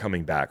you're not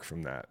coming back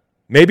from that.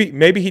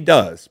 Maybe he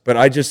does, but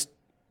I just,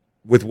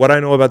 with what I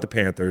know about the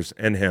Panthers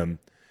and him,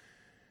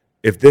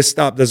 if this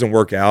stop doesn't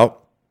work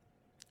out,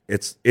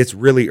 it's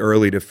really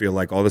early to feel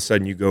like all of a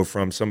sudden you go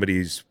from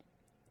somebody's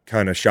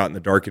kind of shot in the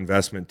dark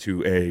investment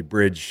to a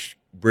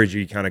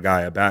bridgey kind of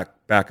guy, a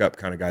backup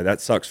kind of guy.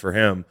 That sucks for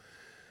him.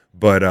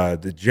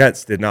 But the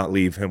Jets did not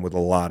leave him with a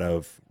lot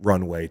of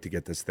runway to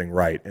get this thing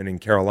right. And in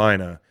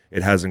Carolina,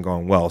 it hasn't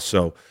gone well.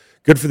 So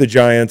good for the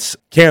Giants.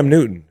 Cam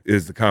Newton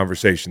is the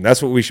conversation.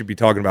 That's what we should be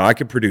talking about. I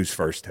could produce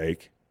First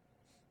Take.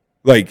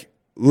 Like,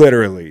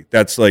 literally,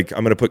 that's like, I'm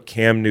going to put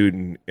Cam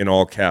Newton in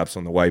all caps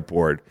on the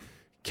whiteboard,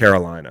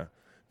 Carolina,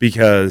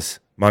 because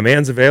my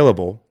man's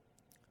available.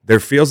 There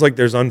feels like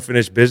there's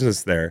unfinished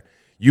business there.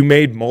 You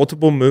made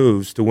multiple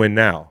moves to win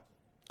now.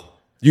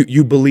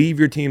 You believe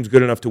your team's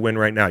good enough to win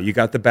right now. You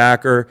got the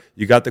backer,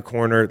 you got the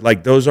corner.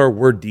 Like, those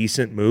were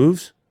decent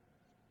moves.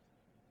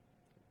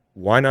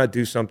 Why not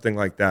do something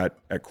like that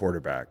at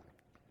quarterback?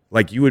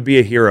 Like, you would be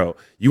a hero.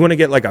 You want to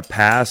get like a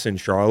pass in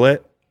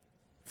Charlotte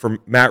from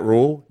Matt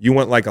Rule? You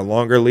want like a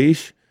longer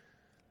leash?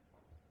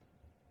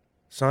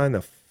 Sign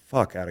the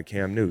fuck out of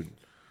Cam Newton.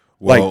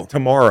 Well, like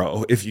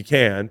tomorrow, if you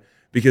can,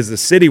 because the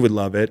city would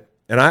love it.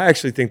 And I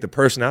actually think the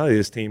personality of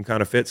this team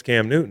kind of fits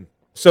Cam Newton.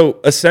 So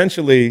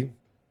essentially,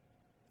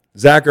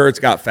 Zach Ertz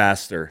got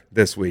faster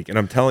this week, and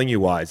I'm telling you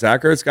why.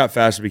 Zach Ertz got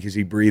faster because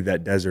he breathed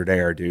that desert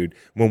air, dude.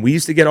 When we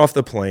used to get off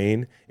the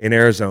plane in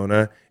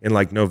Arizona in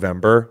like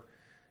November,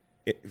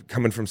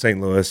 coming from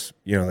St. Louis,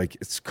 like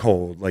it's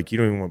cold. Like you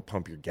don't even want to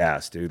pump your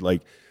gas, dude.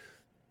 Like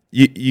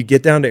you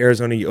get down to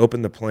Arizona, you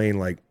open the plane,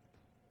 like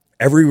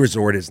every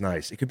resort is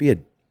nice. It could be a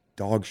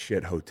dog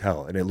shit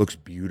hotel, and it looks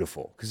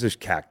beautiful because there's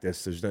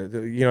cactus. There's, what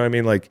I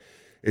mean? Like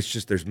it's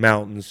just there's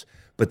mountains,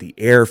 but the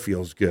air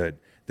feels good.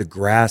 The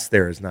grass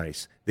there is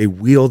nice. They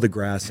wheel the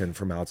grass in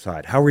from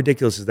outside. How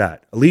ridiculous is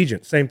that?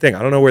 Allegiant, same thing.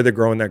 I don't know where they're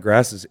growing that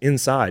grass. Is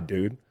inside,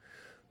 dude.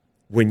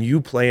 When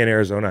you play in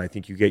Arizona, I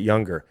think you get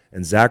younger.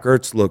 And Zach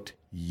Ertz looked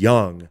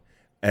young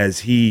as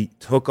he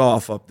took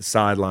off up the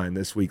sideline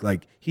this week.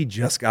 Like, he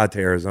just got to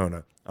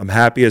Arizona. I'm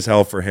happy as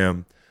hell for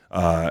him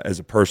as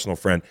a personal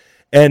friend.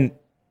 And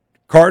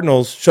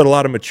Cardinals showed a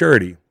lot of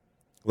maturity.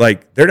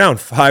 Like, they're down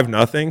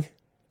 5-0.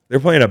 They're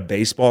playing a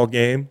baseball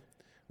game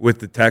with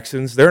the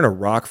Texans. They're in a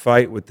rock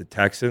fight with the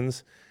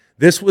Texans.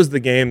 This was the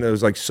game that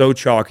was like so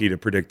chalky to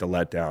predict a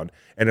letdown.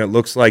 And it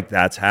looks like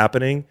that's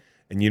happening.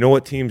 And you know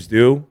what teams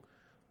do?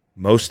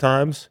 Most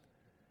times,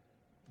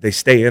 they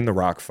stay in the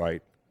rock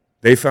fight.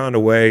 They found a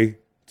way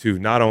to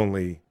not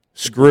only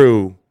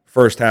screw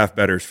first half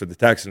bettors for the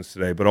Texans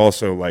today, but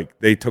also like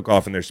they took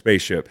off in their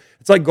spaceship.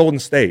 It's like Golden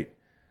State.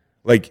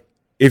 Like,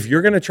 if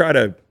you're going to try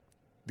to,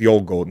 the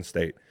old Golden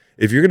State,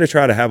 if you're going to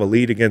try to have a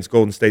lead against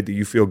Golden State that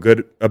you feel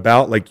good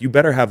about, like, you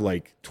better have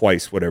like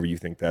twice whatever you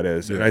think that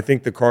is. Yeah. And I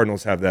think the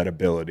Cardinals have that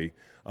ability.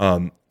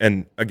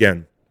 And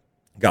again,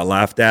 got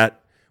laughed at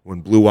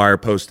when Blue Wire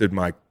posted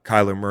my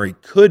Kyler Murray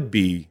could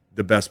be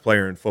the best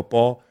player in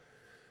football.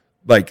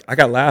 Like, I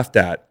got laughed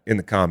at in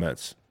the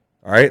comments.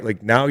 All right?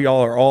 Like, now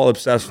y'all are all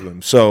obsessed with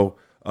him. So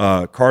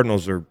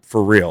Cardinals are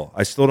for real.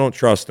 I still don't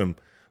trust them.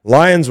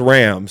 Lions,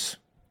 Rams,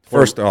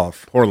 first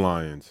off. Poor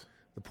Lions.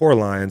 The poor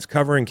Lions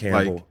covering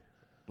Campbell.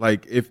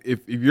 Like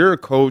if you're a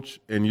coach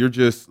and you're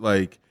just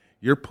like,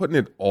 you're putting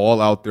it all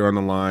out there on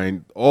the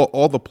line,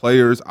 all the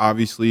players,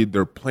 obviously,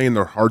 they're playing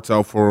their hearts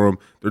out for them.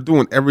 They're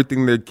doing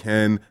everything they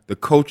can. The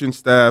coaching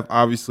staff,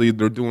 obviously,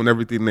 they're doing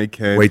everything they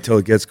can. Wait till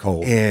it gets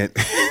cold. And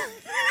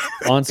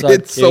onside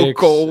it's so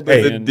cold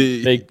and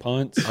fake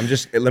punts. I'm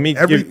just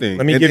everything.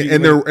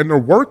 And they're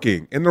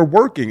working.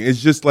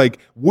 It's just like,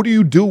 what do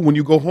you do when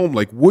you go home?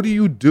 Like, what do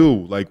you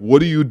do? Like, what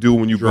do you do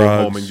when you go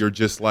home and you're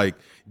just like,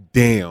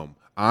 damn,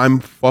 I'm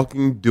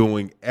fucking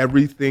doing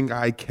everything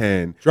I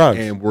can,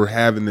 and we're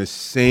having the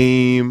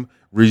same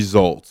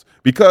results.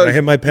 Because I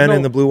hit my pen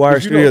in the Blue Wire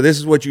studio. This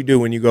is what you do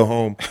when you go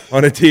home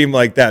on a team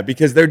like that,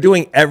 because they're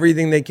doing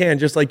everything they can.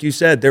 Just like you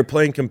said, they're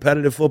playing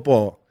competitive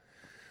football.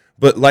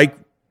 But like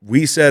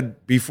we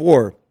said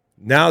before,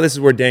 now this is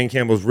where Dan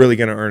Campbell's really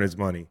going to earn his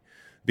money,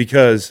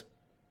 because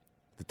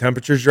the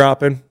temperature's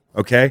dropping.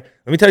 Okay,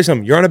 let me tell you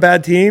something. You're on a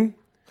bad team,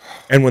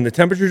 and when the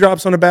temperature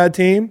drops on a bad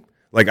team,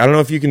 like, I don't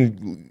know if you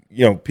can,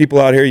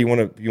 people out here, you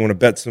want to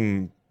bet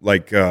some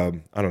like I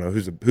don't know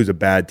who's a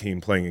bad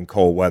team playing in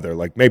cold weather,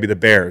 like maybe the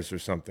Bears or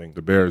something.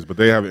 The Bears, but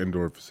they have an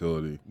indoor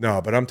facility.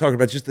 No, but I'm talking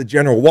about just the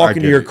general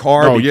walking to your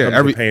car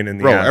becomes a pain in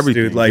the ass,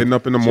 everything. dude. Like getting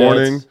up in the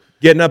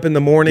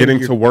morning, getting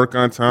to work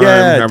on time,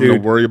 Yeah, having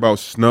dude. to worry about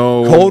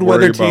snow, cold worry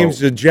weather about- teams,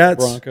 the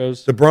Jets,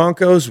 the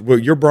Broncos. Well,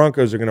 your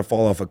Broncos are going to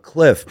fall off a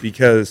cliff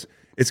because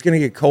it's going to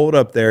get cold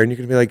up there, and you're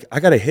going to be like,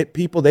 I got to hit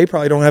people. They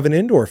probably don't have an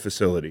indoor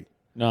facility.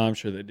 No, I'm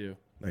sure they do.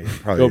 No, you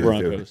probably Go do.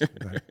 Broncos.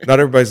 Not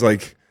everybody's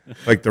like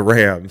the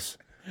Rams.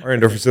 Our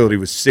indoor facility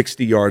was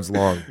 60 yards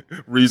long.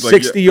 Reed's like,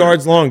 60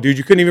 yards long, dude.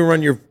 You couldn't even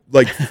run your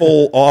like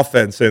full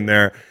offense in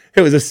there.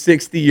 It was a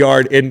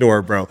 60-yard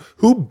indoor, bro.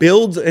 Who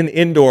builds an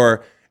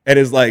indoor and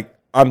is like,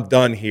 I'm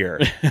done here?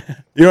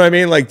 You know what I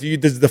mean? Like,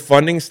 does the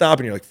funding stop?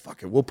 And you're like,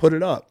 fuck it, we'll put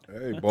it up.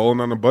 Hey,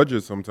 balling on a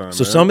budget sometimes.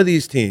 So man. some of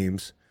these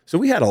teams, so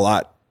we had a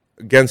lot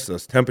against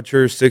us.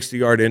 Temperatures,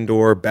 60-yard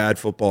indoor, bad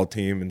football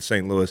team in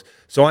St. Louis.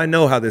 So I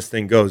know how this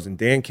thing goes. And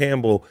Dan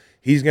Campbell,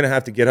 he's going to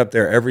have to get up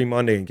there every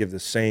Monday and give the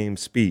same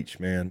speech,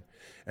 man.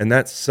 And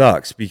that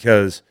sucks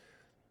because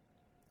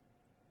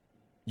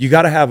you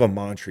got to have a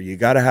mantra. You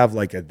got to have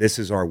like a this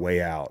is our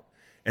way out.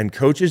 And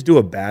coaches do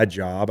a bad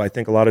job. I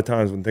think a lot of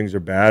times when things are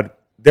bad,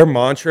 your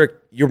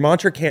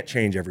mantra can't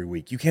change every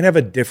week. You can't have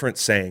a different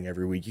saying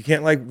every week. You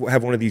can't like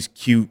have one of these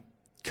cute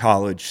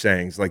college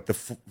sayings like the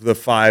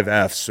 5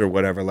 F's or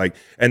whatever, like,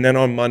 and then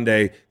on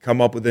Monday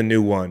come up with a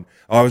new one.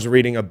 Oh, I was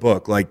reading a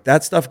book. Like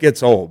that stuff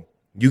gets old.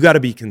 You got to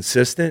be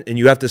consistent, and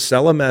you have to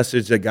sell a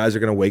message that guys are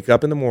going to wake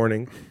up in the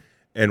morning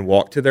and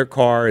walk to their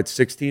car. It's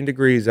 16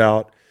 degrees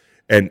out,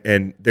 and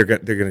they're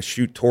going to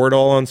shoot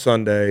Toradol on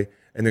Sunday,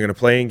 and they're going to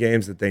play in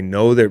games that they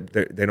know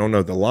they don't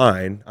know the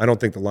line. I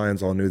don't think the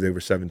Lions all knew they were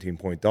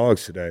 17-point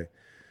dogs today,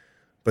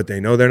 but they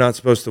know they're not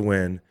supposed to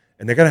win,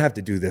 and they're going to have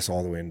to do this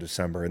all the way in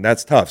December, and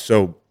that's tough.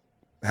 So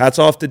hats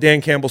off to Dan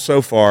Campbell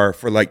so far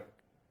for like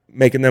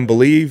making them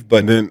believe,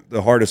 but then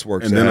the hardest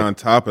work's and then on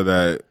top of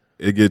that,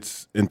 it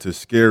gets into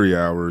scary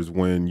hours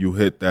when you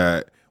hit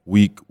that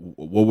week.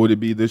 What would it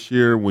be this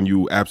year when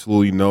you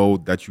absolutely know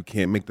that you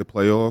can't make the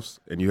playoffs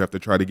and you have to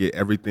try to get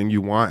everything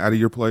you want out of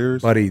your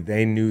players? Buddy,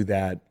 they knew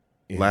that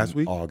in last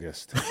week,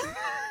 August.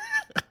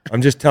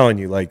 I'm just telling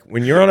you, like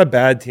when you're on a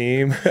bad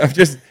team,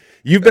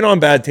 you've been on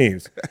bad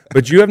teams,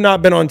 but you have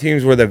not been on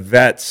teams where the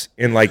vets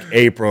in like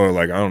April are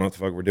like, I don't know what the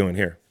fuck we're doing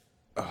here.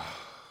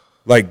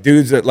 Like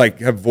dudes that like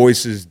have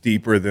voices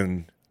deeper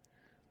than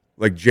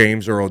like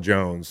James Earl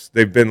Jones.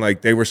 They've been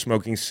like, they were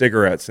smoking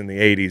cigarettes in the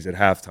 80s at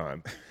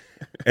halftime,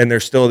 and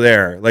they're still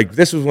there. Like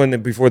this was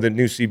before the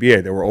new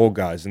CBA, there were old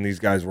guys, and these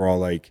guys were all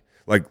like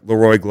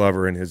Leroy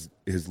Glover and his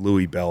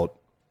Louis belt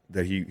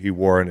that he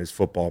wore in his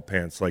football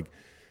pants, like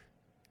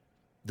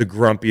the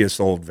grumpiest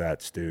old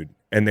vets, dude.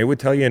 And they would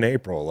tell you in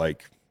April,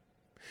 like,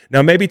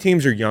 now maybe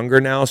teams are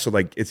younger now, so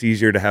like it's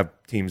easier to have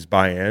teams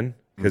buy in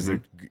because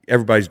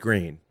everybody's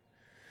green.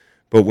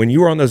 But when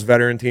you were on those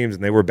veteran teams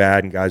and they were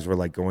bad and guys were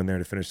like going there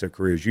to finish their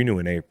careers, you knew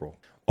in April.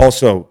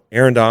 Also,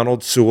 Aaron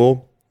Donald,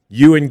 Sewell,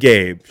 you and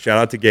Gabe, shout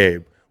out to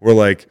Gabe, were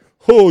like,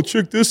 oh,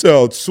 check this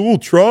out. Sewell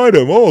tried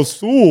him. Oh,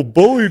 Sewell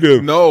bullied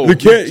him. No, you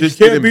can't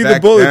be the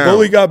bully. Down.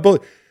 Bully got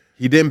bullied.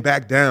 He didn't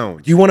back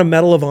down. Do you want a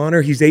Medal of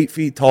Honor? He's 8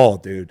 feet tall,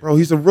 dude. Bro,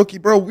 he's a rookie.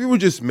 Bro, we were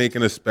just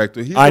making a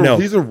spectacle. I know,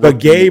 he's a rookie. But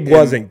Gabe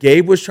wasn't.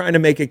 Gabe was trying to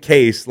make a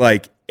case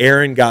like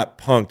Aaron got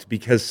punked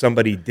because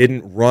somebody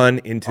didn't run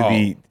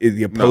into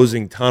the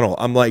opposing tunnel.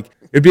 I'm like,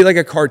 it'd be like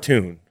a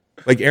cartoon.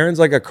 Like Aaron's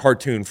like a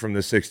cartoon from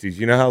the 60s.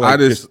 You know how like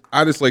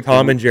I just like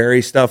Tom and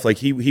Jerry stuff. Like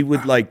he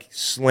would like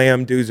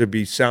slam dudes. There'd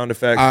be sound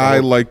effects. I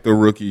like the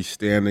rookie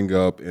standing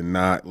up and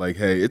not like,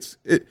 hey, it's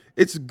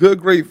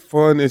good, great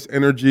fun. It's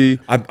energy.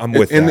 I'm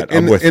with that.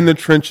 In the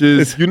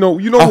trenches. You know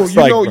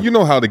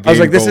how the game I was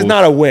like, this goes. is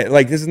not a win.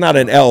 Like this is not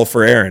an L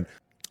for Aaron.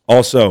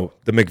 Also,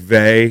 the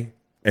McVay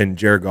and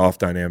Jared Goff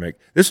dynamic.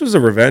 This was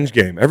a revenge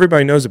game.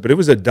 Everybody knows it, but it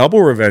was a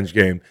double revenge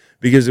game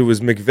because it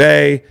was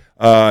McVay.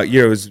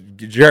 It was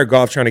Jared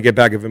Goff trying to get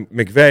back at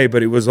McVay,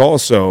 but it was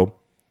also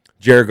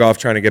Jared Goff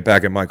trying to get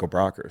back at Michael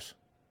Brockers,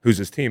 who's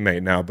his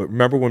teammate now. But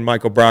remember when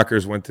Michael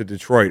Brockers went to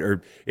Detroit,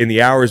 or in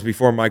the hours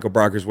before Michael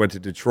Brockers went to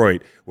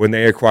Detroit, when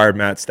they acquired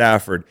Matt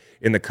Stafford,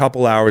 in the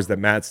couple hours that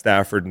Matt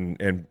Stafford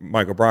and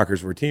Michael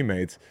Brockers were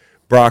teammates,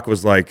 Brock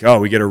was like, oh,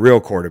 we get a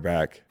real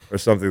quarterback or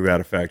something to that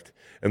effect.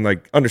 And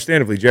like,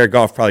 understandably, Jared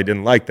Goff probably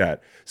didn't like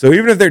that. So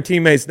even if they're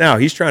teammates now,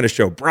 he's trying to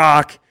show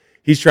Brock,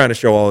 he's trying to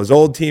show all his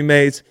old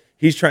teammates.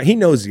 He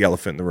knows the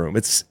elephant in the room.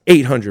 It's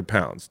 800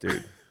 pounds,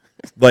 dude.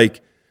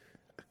 Like,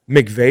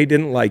 McVay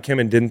didn't like him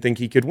and didn't think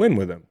he could win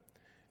with him.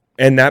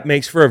 And that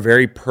makes for a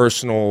very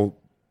personal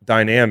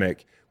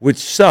dynamic, which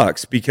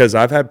sucks because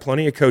I've had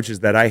plenty of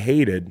coaches that I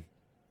hated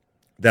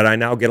that I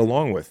now get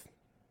along with.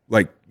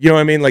 Like, you know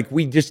what I mean? Like,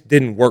 we just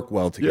didn't work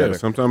well together. Yeah,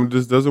 sometimes it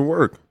just doesn't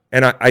work.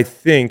 And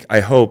I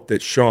hope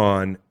that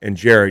Sean and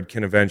Jared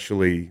can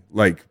eventually,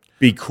 like,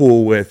 be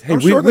cool with, hey,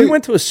 we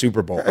went to a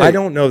Super Bowl. I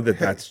don't know that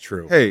that's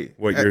true. Hey,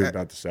 what you're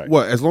about to say.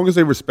 What? As long as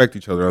they respect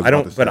each other. I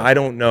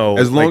don't know.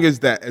 As long as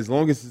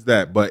it's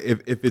that. But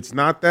if it's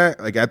not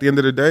that, like at the end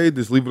of the day,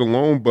 just leave it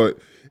alone. But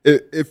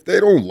if they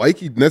don't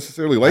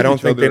necessarily like each other. I don't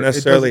think they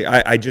necessarily.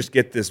 I just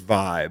get this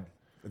vibe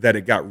that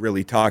it got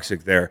really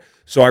toxic there.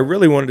 So I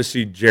really wanted to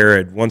see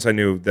Jared. Once I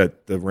knew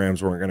that the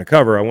Rams weren't going to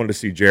cover, I wanted to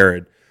see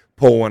Jared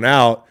pull one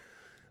out.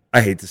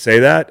 I hate to say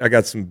that. I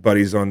got some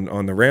buddies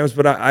on the Rams,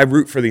 but I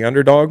root for the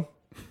underdog.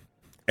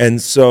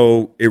 And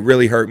so it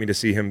really hurt me to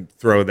see him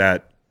throw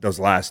those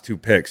last 2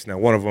 picks. Now,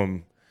 one of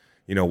them,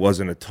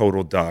 wasn't a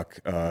total duck,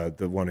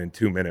 the one in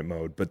 2-minute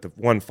mode, but the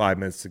one 5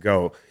 minutes to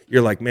go,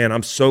 you're like, man,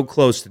 I'm so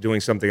close to doing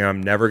something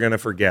I'm never going to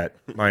forget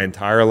my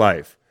entire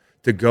life,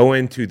 to go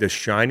into the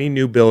shiny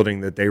new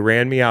building that they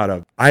ran me out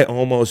of. I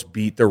almost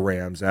beat the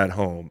Rams at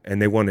home,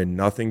 and they wanted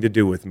nothing to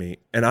do with me.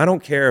 And I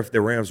don't care if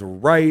the Rams were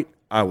right,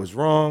 I was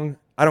wrong.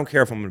 I don't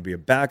care if I'm going to be a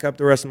backup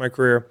the rest of my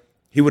career.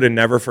 He would have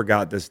never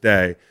forgot this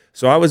day.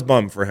 So I was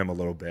bummed for him a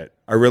little bit.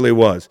 I really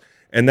was.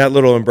 And that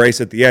little embrace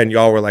at the end,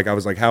 y'all were like, I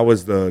was like, how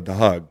was the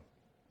hug?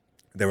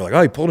 They were like,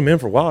 oh, he pulled him in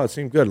for a while. It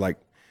seemed good. Like,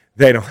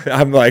 they don't.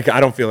 I'm like, I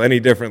don't feel any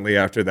differently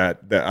after that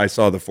I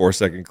saw the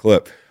 4-second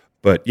clip.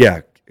 But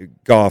yeah,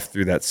 Goff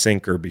threw that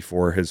sinker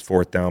before his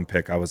 4th down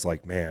pick. I was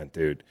like, man,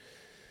 dude.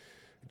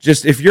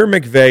 Just if you're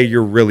McVay,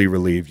 you're really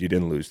relieved you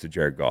didn't lose to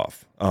Jared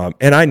Goff.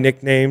 And I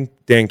nicknamed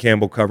Dan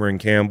Campbell covering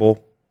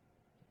Campbell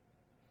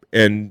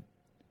and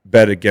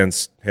bet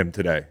against him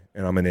today.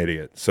 And I'm an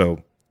idiot.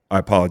 So I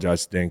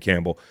apologize to Dan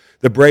Campbell.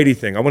 The Brady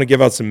thing, I want to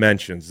give out some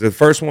mentions. The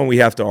first one we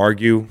have to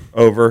argue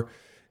over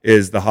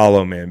is the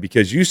Hollow Man,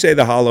 because you say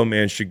the Hollow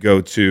Man should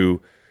go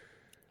to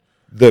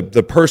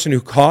the person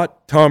who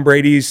caught Tom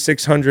Brady's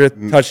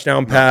 600th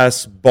touchdown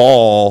pass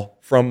ball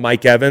from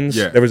Mike Evans.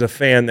 Yeah. There was a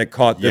fan that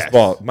caught this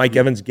ball. Mike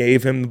Evans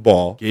gave him the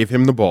ball. Gave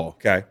him the ball.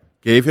 Okay.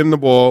 Gave him the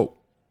ball,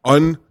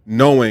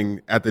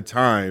 unknowing at the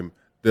time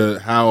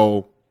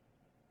how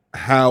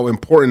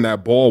important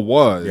that ball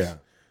was. Yeah.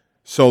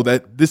 So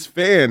that this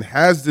fan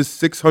has this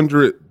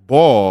 600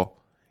 ball,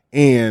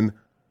 and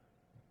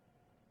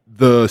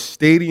the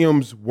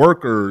stadium's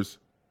workers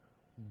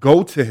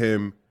go to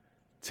him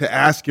to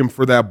ask him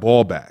for that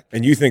ball back.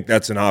 And you think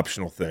that's an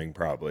optional thing,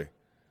 probably?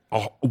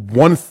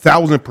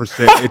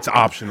 1,000% it's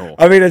optional.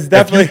 I mean, it's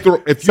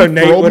definitely.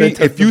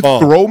 If you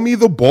throw me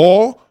the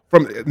ball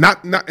from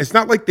it's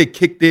not like they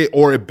kicked it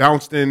or it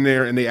bounced in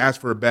there and they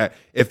asked for a bat.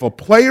 If a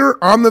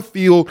player on the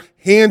field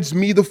hands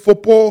me the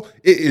football,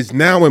 it is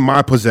now in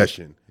my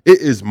possession. It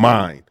is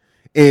mine.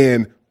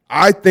 And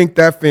I think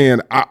that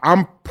fan,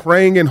 I'm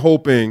praying and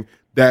hoping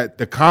that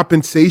the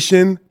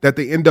compensation that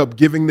they end up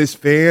giving this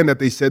fan that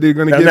they said they're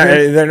going to give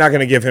him. They're not going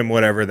to give him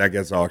whatever that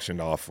gets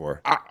auctioned off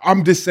for.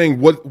 I'm just saying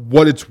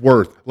what it's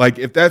worth. Like,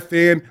 if that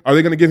fan, are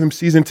they going to give him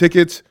season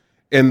tickets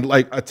and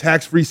like a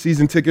tax-free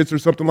season tickets or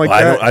something like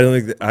that? I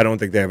don't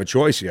think they have a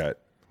choice yet.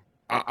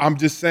 I'm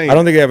just saying. I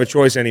don't think they have a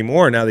choice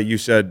anymore now that you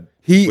said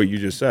what you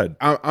just said.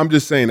 I'm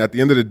just saying, at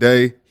the end of the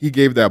day, he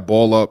gave that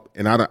ball up,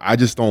 and I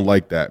just don't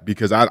like that,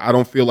 because I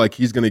don't feel like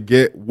he's going to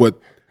get what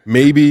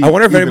maybe. I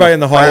wonder if anybody in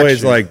the hallway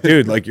is like,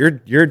 dude, like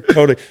you're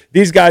totally.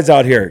 These guys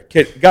out here,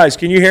 guys,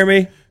 can you hear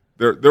me?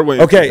 They're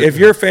waiting. Okay, if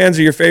you're fans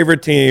of your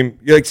favorite team,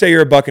 like say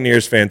you're a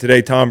Buccaneers fan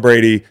today, Tom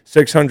Brady,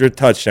 600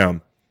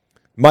 touchdown.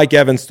 Mike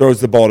Evans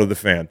throws the ball to the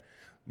fan.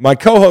 My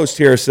co-host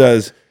here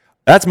says,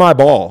 that's my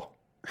ball.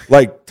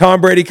 Like,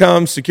 Tom Brady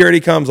comes, security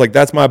comes, like,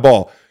 that's my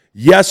ball.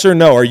 Yes or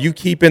no, are you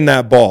keeping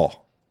that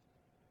ball?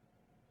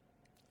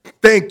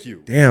 Thank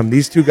you. Damn,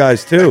 these two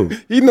guys too.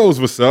 He knows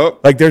what's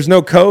up. Like, there's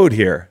no code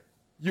here.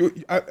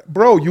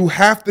 Bro, you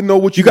have to know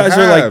what you guys have.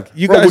 are like.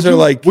 You guys are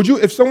like. Would you,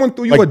 if someone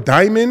threw you a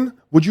diamond,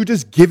 would you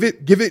just give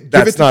it?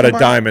 That's not a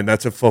diamond.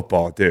 That's a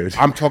football, dude.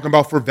 I'm talking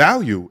about for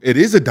value. It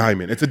is a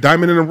diamond. It's a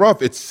diamond in the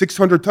rough. It's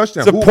 600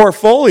 touchdowns. It's a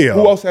portfolio.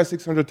 Who else has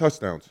 600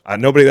 touchdowns?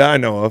 Nobody that I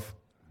know of.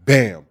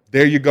 Bam.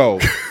 There you go.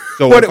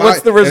 So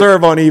what's the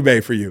reserve on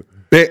eBay for you?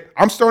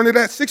 I'm starting it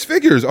at 6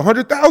 figures,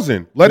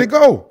 100,000. Let it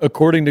go.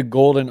 According to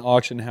Golden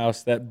Auction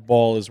House, that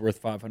ball is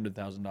worth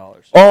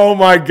 $500,000. Oh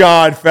my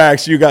God,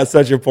 Fax! You got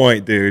such a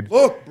point, dude.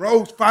 Look,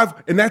 bro,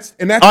 and that's.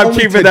 I'm only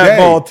keeping today. that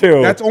ball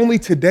too. That's only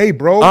today,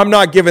 bro. I'm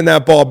not giving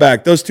that ball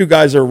back. Those two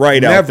guys are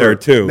right out there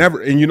too. Never.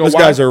 And you know those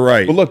why? guys are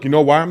right. But look, you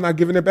know why I'm not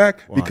giving it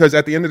back? Why? Because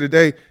at the end of the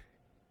day,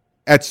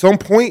 at some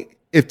point,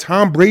 if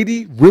Tom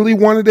Brady really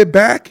wanted it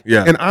back,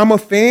 and I'm a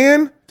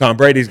fan. Tom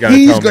Brady's got.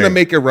 He's going to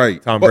make it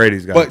right. Tom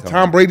Brady's got. But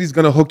Tom Brady's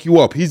going to hook you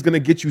up. He's going to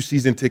get you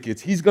season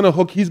tickets. He's going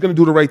to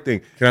do the right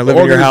thing. Can I live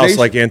in your house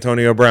like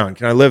Antonio Brown?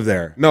 Can I live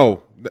there?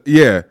 No.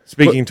 Yeah.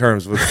 Speaking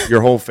terms with your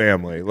whole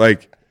family,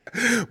 like.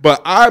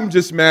 But I'm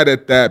just mad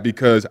at that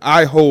because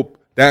I hope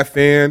at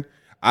the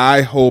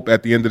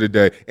end of the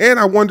day, and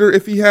I wonder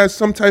if he has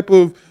some type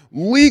of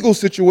legal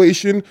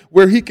situation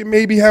where he can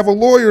maybe have a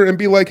lawyer and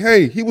be like,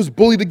 hey, he was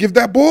bullied to give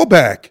that ball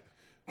back.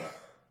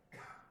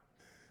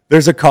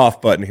 There's a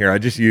cough button here. I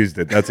just used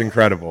it. That's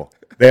incredible.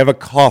 They have a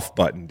cough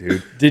button,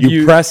 dude. Did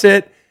you press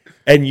it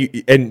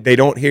and they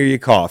don't hear you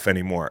cough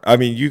anymore. I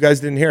mean, you guys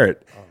didn't hear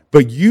it.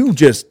 But you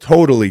just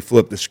totally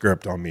flipped the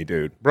script on me,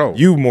 dude. Bro.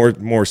 You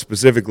more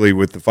specifically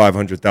with the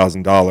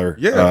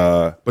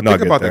 $500,000 but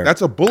think about that.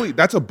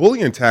 That's a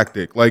bullying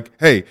tactic. Like,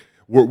 hey,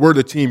 we're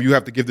the team. You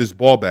have to give this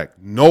ball back.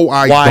 No,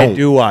 I Why don't.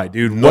 do I,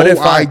 dude? No, What if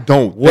I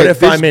don't. What if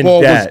this I'm in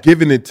ball debt? was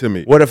giving it to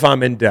me. What if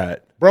I'm in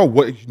debt? Bro,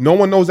 what? No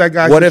one knows that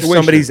guy's What if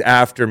situation. somebody's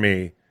after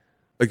me,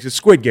 like the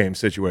Squid Game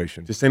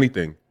situation? Just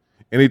anything,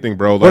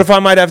 bro. What if I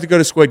might have to go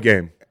to Squid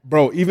Game?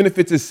 Bro, even if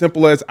it's as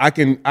simple as I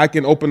can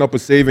open up a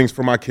savings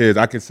for my kids.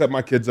 I can set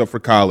my kids up for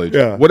college.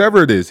 Yeah.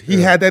 Whatever it is.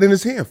 He had that in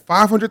his hand.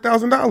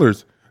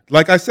 $500,000.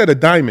 Like I said, a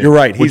diamond. You're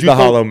right. Would He's you the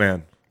throw- hollow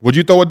man. Would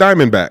you throw a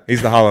diamond back?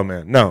 He's the hollow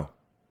man. No,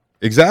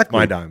 Exactly.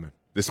 my diamond.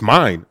 It's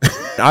mine.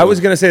 I was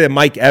going to say that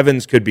Mike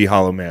Evans could be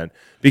hollow man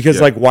because,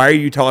 Yeah. like, why are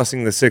you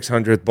tossing the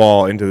 600th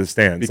ball into the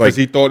stands? Because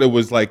like, he thought it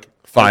was like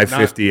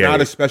 558.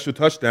 not a special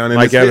touchdown. And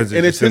Mike it's Evans his, is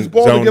and it's just his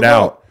ball to zoned give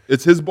out. up.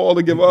 It's his ball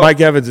to give up.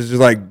 Mike Evans is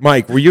just like,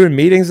 Mike, were you in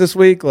meetings this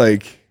week?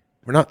 Like,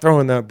 we're not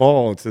throwing that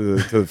ball to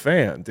the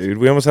fan, dude.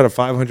 We almost had a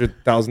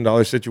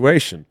 $500,000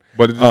 situation.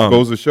 But it just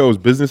goes to show it's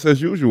business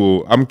as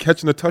usual. I'm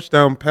catching a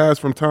touchdown pass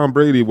from Tom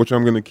Brady, which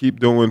I'm going to keep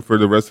doing for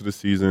the rest of the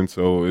season.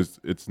 So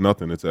it's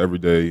nothing. It's an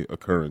everyday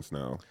occurrence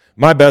now.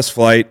 My best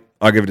flight,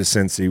 I'll give it to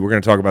Cincy. We're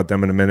going to talk about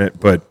them in a minute,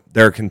 but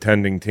they're a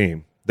contending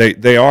team.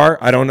 They are.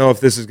 I don't know if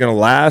this is going to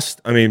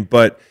last. I mean,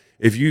 but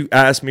if you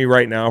ask me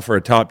right now for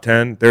a top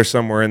 10, they're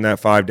somewhere in that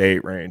 5 to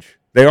 8 range.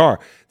 They are.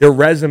 Their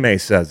resume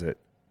says it.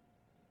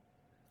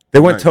 They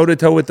went Nice.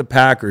 toe-to-toe with the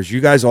Packers.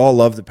 You guys all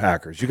love the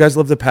Packers. You guys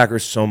love the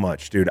Packers so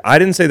much, dude. I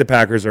didn't say the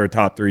Packers are a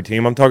top 3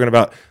 team. I'm talking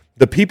about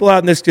the people out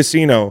in this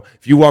casino.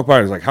 If you walk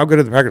by, it's like, how good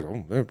are the Packers?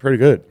 Oh, they're pretty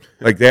good.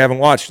 Like, they haven't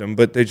watched them,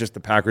 but the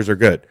Packers are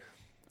good.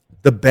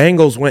 The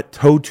Bengals went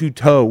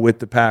toe-to-toe with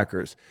the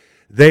Packers.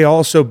 They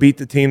also beat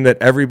the team that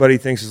everybody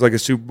thinks is like a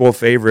Super Bowl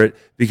favorite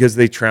because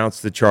they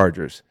trounced the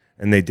Chargers.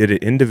 And they did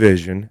it in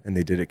division, and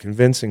they did it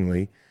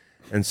convincingly.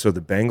 And so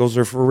the Bengals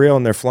are for real,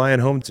 and they're flying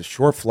home. It's a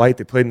short flight.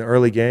 They played in the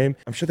early game.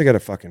 I'm sure they got a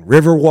fucking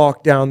river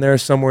walk down there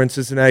somewhere in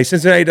Cincinnati.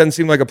 Cincinnati doesn't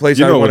seem like a place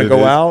I what want to it go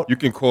is? out. You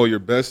can call your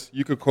best.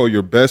 You could call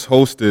your best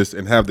hostess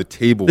and have the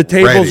table. The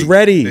table's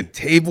ready. The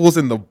tables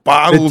and the The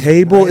bottles.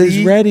 table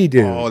is ready,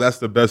 dude. Oh, that's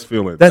the best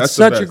feeling. That's the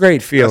such a best.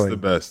 great feeling. That's the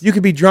best. You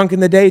could be drunk in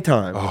the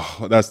daytime.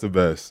 Oh, that's the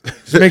best.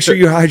 Just make sure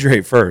you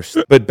hydrate first.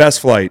 But best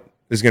flight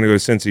is going to go to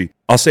Cincy.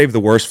 I'll save the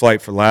worst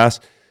flight for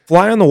last.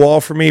 Fly on the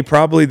wall for me,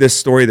 probably this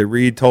story that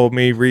Reed told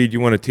me. Reed,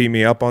 you want to tee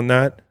me up on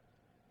that?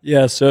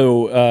 Yeah,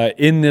 so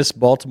in this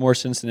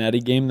Baltimore-Cincinnati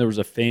game, there was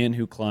a fan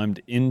who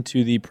climbed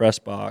into the press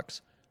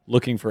box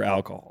looking for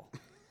alcohol.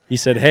 He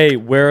said, "Hey,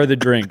 where are the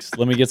drinks?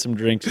 Let me get some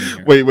drinks in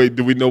here." Wait.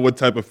 Do we know what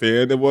type of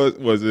fan it was?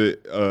 Was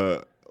it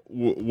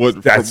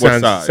what That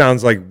what side?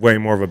 sounds like way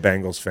more of a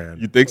Bengals fan.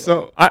 You think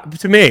so?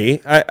 To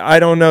me, I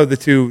don't know the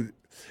two.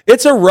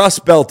 It's a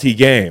Rust Belty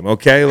game,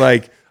 okay?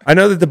 Like, I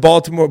know that the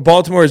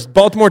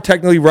Baltimore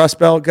technically Rust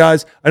Belt,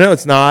 guys. I know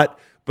it's not,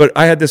 but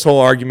I had this whole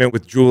argument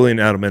with Julian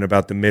Edelman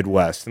about the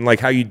Midwest and like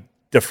how you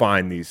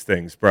define these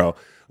things, bro.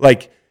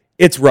 Like,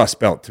 it's Rust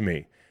Belt to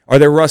me. Are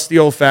there rusty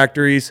old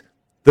factories?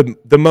 The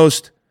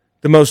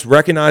most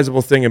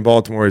recognizable thing in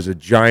Baltimore is a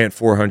giant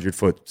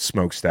 400-foot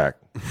smokestack.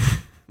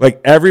 Like,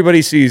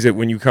 everybody sees it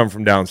when you come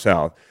from down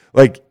south.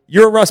 Like,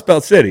 you're a Rust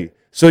Belt city,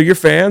 so your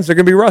fans, they're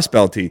going to be Rust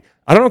Belty.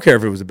 I don't care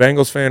if it was a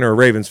Bengals fan or a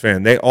Ravens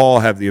fan. They all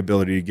have the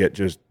ability to get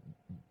just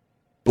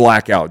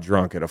blackout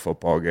drunk at a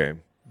football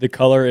game. The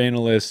color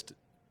analyst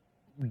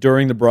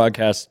during the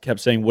broadcast kept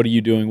saying, "What are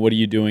you doing? What are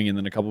you doing?" And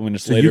then a couple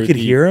minutes So later, you could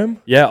hear him?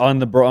 Yeah, on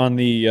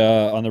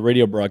the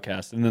radio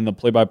broadcast. And then the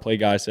play-by-play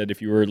guy said,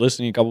 "If you were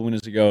listening a couple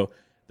minutes ago,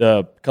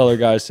 the color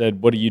guy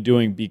said, 'What are you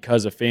doing?'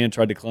 because a fan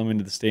tried to climb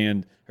into the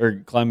stand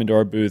or climb into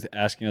our booth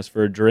asking us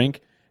for a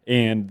drink."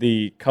 And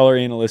the color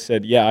analyst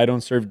said, "Yeah, I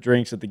don't serve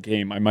drinks at the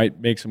game. I might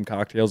make some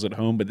cocktails at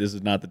home, but this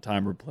is not the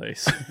time or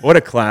place." What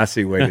a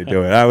classy way to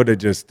do it. I would have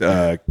just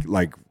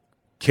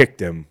kicked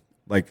him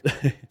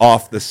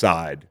off the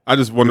side. I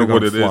just wonder You're what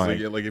going it is.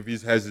 flying. Like if he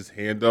has his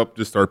hand up,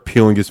 just start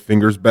peeling his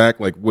fingers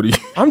back. Like, what are you?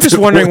 I'm just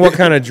wondering what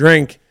kind of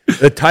drink,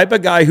 the type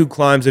of guy who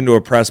climbs into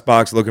a press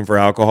box looking for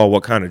alcohol,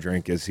 what kind of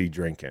drink is he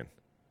drinking?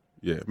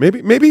 Yeah,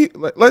 maybe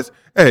let's.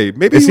 Hey,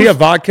 maybe Is he a was-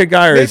 vodka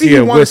guy or is maybe he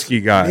a wanted-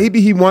 whiskey guy? Maybe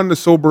he wanted to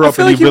sober I up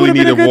feel and like he he really would've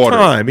been a needed good water.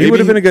 time. He Maybe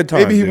would've been a good time,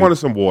 Maybe he dude. wanted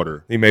some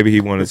water. Maybe he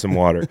wanted some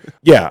water.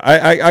 Yeah,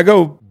 I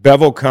go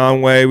Bevel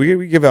Conway.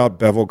 We give out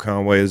Bevel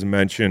Conway as a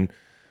mention.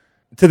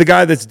 To the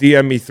guy that's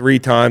DM'd me 3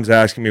 times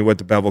asking me what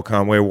the Bevel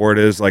Conway Award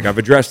is, like, I've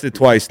addressed it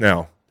twice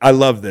now. I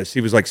love this.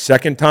 He was like,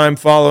 second time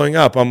following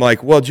up. I'm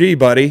like, well, gee,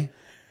 buddy,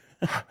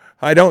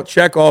 I don't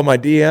check all my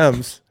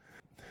DMs,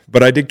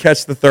 but I did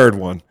catch the third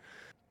one.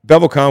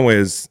 Bevel Conway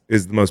is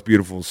the most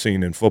beautiful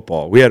scene in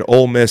football. We had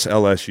Ole Miss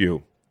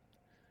LSU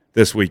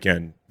this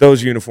weekend.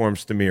 Those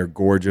uniforms to me are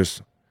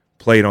gorgeous.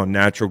 Played on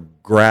natural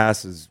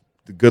grass as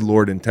the good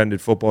Lord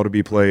intended football to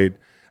be played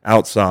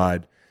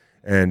outside,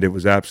 and it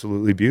was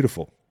absolutely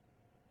beautiful.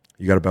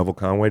 You got a Bevel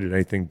Conway? Did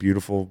anything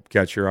beautiful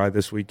catch your eye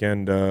this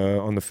weekend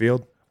on the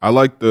field? I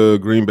like the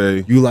Green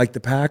Bay. You like the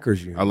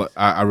Packers uniforms.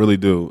 I really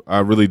do. I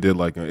really did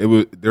like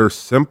them. They're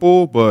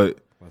simple, but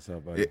What's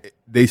up, buddy?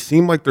 They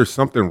seem like there's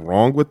something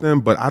wrong with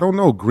them, but I don't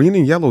know. Green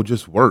and yellow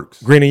just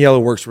works. Green and yellow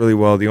works really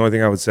well. The only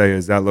thing I would say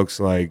is that looks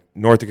like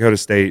North Dakota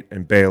State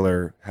and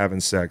Baylor having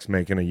sex,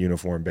 making a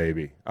uniform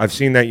baby. I've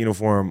seen that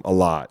uniform a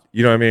lot.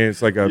 You know what I mean?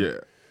 It's like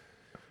that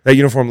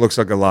uniform looks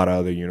like a lot of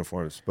other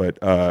uniforms. But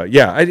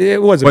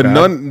it wasn't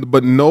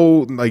bad.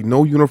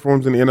 No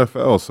uniforms in the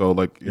NFL. So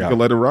you can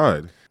let it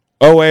ride.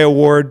 OA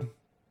award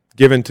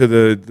given to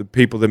the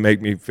people that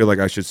make me feel like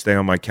I should stay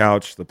on my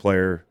couch, the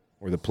player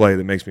or the play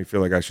that makes me feel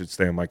like I should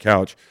stay on my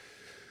couch.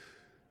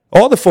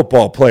 All the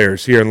football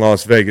players here in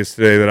Las Vegas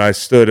today that I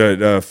stood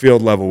at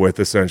field level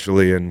with,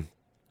 essentially, and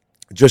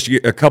just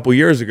a couple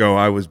years ago,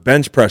 I was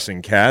bench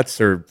pressing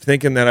cats or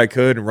thinking that I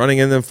could and running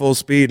in them full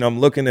speed, and I'm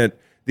looking at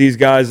these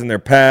guys in their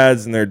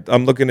pads, and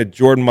I'm looking at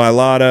Jordan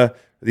Mailata,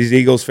 these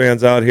Eagles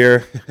fans out here,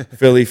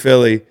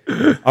 Philly.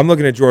 I'm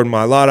looking at Jordan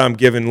Mailata. I'm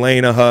giving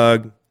Lane a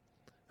hug,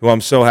 who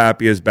I'm so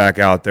happy is back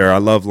out there. I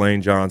love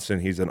Lane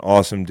Johnson. He's an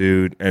awesome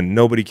dude, and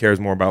nobody cares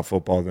more about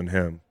football than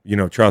him.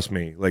 Trust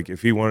me.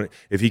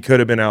 If he could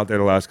have been out there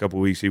the last couple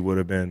of weeks, he would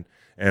have been.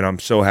 And I'm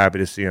so happy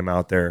to see him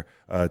out there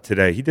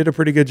today. He did a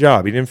pretty good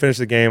job. He didn't finish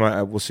the game.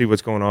 We'll see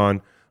what's going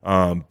on,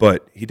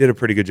 but he did a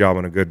pretty good job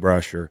on a good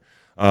rusher.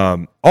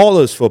 All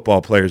those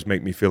football players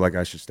make me feel like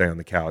I should stay on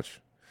the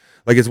couch.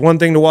 It's one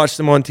thing to watch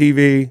them on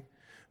TV,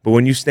 but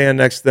when you stand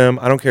next to them,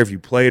 I don't care if you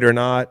played or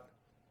not.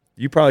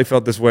 You probably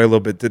felt this way a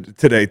little bit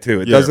today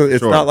too.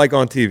 It's not like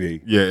on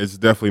TV. Yeah, it's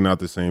definitely not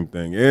the same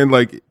thing. And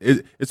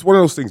it's one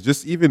of those things,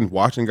 just even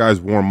watching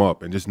guys warm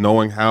up and just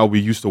knowing how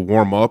we used to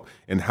warm up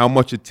and how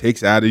much it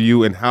takes out of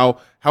you and how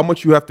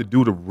much you have to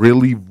do to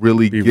really,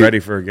 really be ready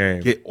for a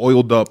game. Get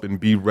oiled up and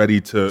be ready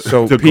to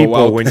people, go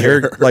out when there.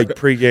 you're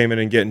pre-gaming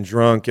and getting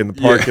drunk in the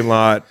parking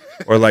lot,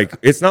 or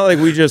it's not like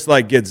we just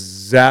get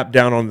zapped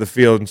down onto the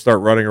field and start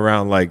running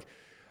around.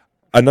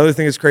 Another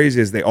thing that's crazy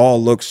is they all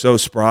look so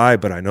spry,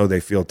 but I know they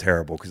feel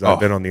terrible because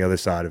I've been on the other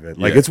side of it.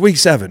 It's week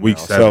 7 Week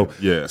now.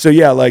 7, So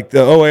the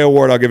OA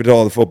award, I'll give it to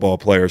all the football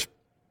players.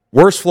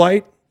 Worst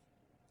flight,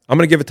 I'm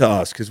going to give it to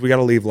us because we got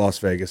to leave Las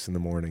Vegas in the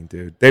morning,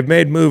 dude. They've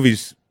made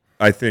movies,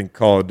 I think,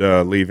 called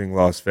Leaving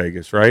Las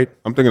Vegas, right?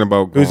 I'm thinking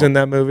about who's in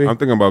that movie? I'm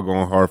thinking about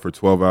going hard for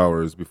 12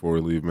 hours before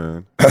we leave,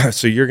 man.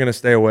 So you're going to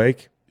stay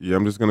awake? Yeah,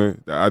 I'm just going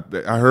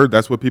to – I heard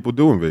that's what people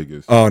do in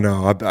Vegas. Oh,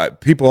 no.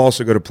 People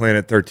also go to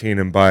Planet 13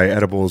 and buy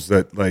edibles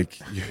that,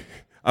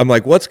 I'm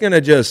like, what's going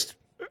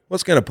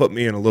to put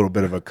me in a little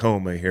bit of a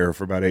coma here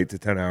for about 8 to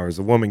 10 hours?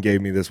 The woman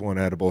gave me this one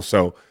edible,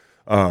 so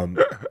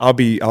I'll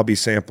be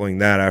sampling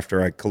that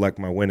after I collect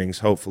my winnings,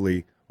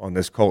 hopefully, on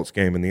this Colts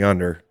game in the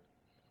under.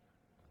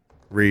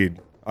 Reed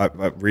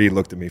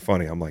looked at me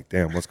funny. I'm like,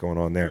 damn, what's going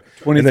on there?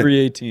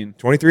 23-18.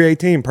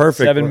 23-18,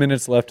 perfect. 7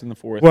 minutes left in the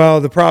fourth. Well,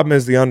 the problem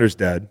is the under's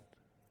dead.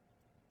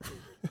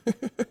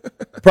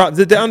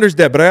 The under's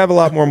dead, but I have a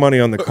lot more money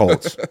on the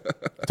Colts.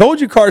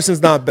 Told you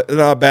Carson's not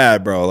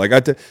bad, bro.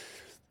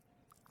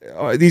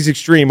 These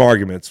extreme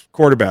arguments,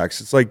 quarterbacks.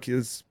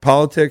 It's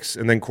politics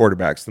and then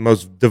quarterbacks, the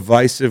most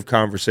divisive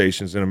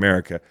conversations in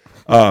America.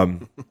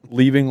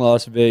 Leaving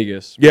Las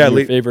Vegas. Yeah,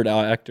 Your favorite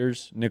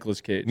actors?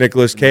 Nicolas Cage.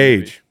 Nicolas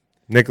Cage.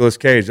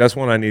 That's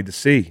one I need to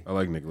see. I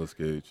like Nicolas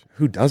Cage.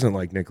 Who doesn't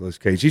like Nicolas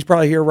Cage? He's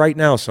probably here right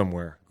now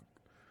somewhere.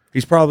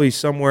 He's probably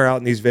somewhere out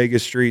in these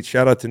Vegas streets.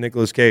 Shout out to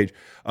Nicolas Cage.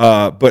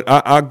 But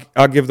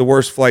I'll give the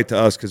worst flight to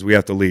us because we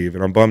have to leave,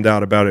 and I'm bummed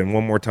out about it. And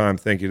one more time,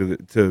 thank you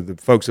to the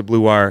folks at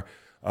Blue Wire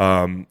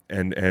and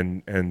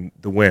the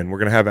Win. We're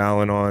gonna have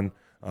Alan on.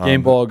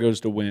 Game ball goes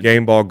to Win.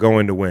 Game ball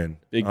going to Win.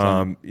 Big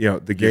time.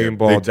 The game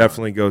ball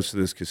definitely goes to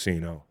this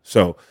casino.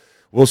 So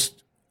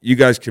you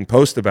guys can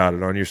post about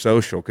it on your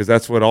social because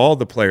that's what all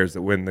the players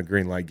that win the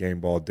Green Light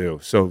Game Ball do.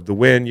 So the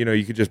Win,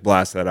 you could just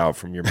blast that out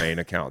from your main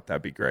account.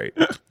 That'd be great.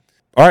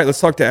 All right,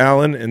 let's talk to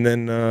Alan, and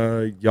then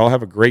y'all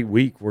have a great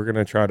week. We're going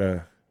to try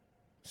to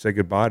say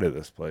goodbye to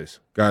this place.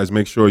 Guys,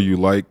 make sure you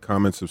like,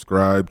 comment,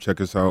 subscribe.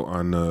 Check us out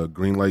on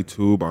Greenlight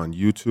Tube on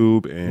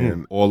YouTube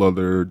and all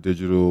other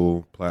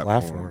digital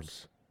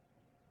platforms.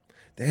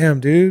 Damn,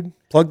 dude.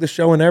 Plug the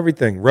show and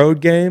everything. Road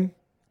game.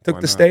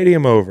 Took the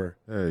stadium over.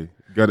 Hey,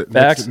 got it.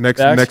 Facts Next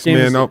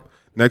man up.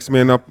 Next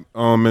man up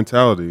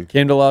mentality.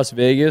 Came to Las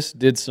Vegas,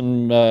 did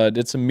some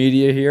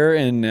media here,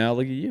 and now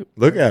look at you.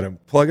 Look at him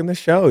plugging the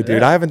show,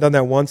 dude. Yeah. I haven't done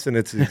that once in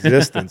its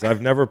existence.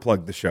 I've never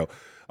plugged the show.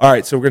 All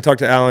right, so we're going to talk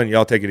to Alan.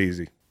 Y'all take it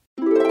easy.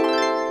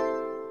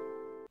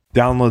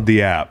 Download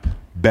the app.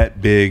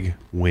 Bet big,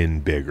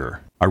 win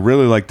bigger. I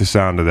really like the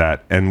sound of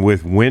that. And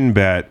with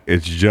WynnBET,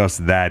 it's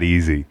just that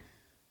easy.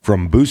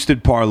 From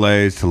boosted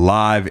parlays to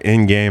live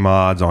in-game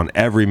odds on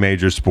every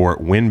major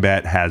sport,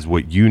 WynnBET has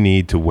what you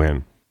need to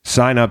win.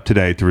 Sign up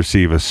today to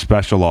receive a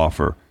special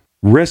offer.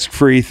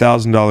 Risk-free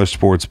 $1,000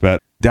 sports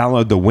bet.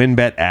 Download the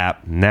WynnBET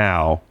app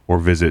now or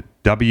visit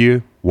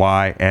wynnbet.com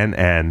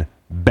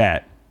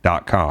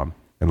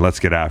and let's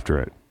get after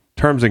it.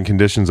 Terms and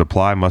conditions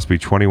apply. Must be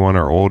 21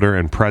 or older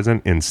and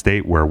present in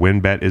state where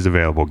WynnBET is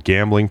available.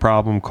 Gambling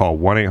problem? Call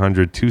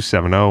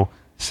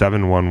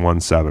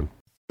 1-800-270-7117.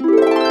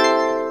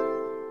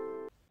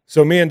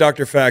 So me and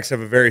Dr. Fax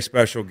have a very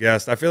special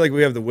guest. I feel like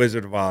we have the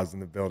Wizard of Oz in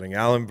the building,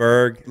 Alan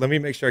Berg. Let me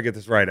make sure I get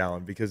this right,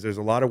 Alan, because there's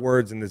a lot of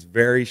words in this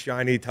very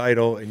shiny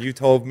title, and you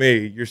told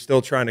me you're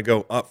still trying to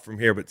go up from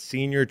here, but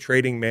Senior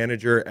Trading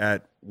Manager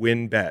at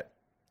WynnBET.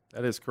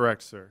 That is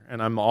correct, sir.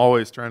 And I'm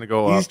always trying to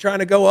go up. He's trying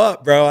to go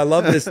up, bro. I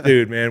love this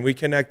dude, man. We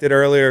connected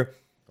earlier,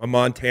 a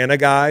Montana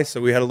guy,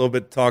 so we had a little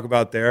bit to talk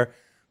about there.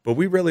 But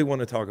we really want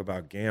to talk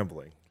about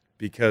gambling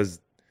because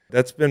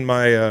that's been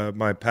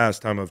my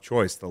pastime of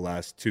choice the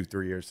last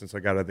 2-3 years since I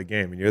got out of the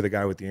game, and you're the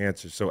guy with the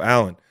answers. So,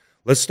 Alan,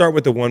 let's start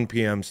with the 1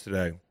 p.m.s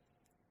today.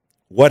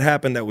 What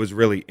happened that was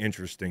really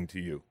interesting to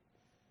you?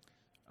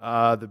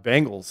 The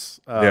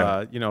Bengals,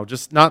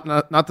 just not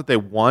that they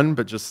won,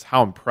 but just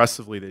how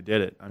impressively they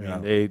did it. I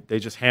mean, they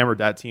just hammered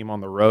that team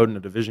on the road in a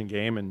division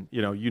game, and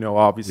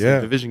obviously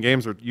division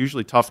games are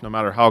usually tough no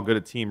matter how good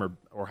a team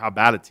or how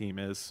bad a team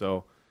is.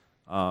 So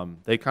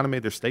they kind of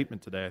made their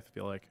statement today, I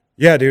feel like.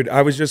 Yeah, dude,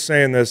 I was just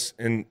saying this,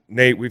 and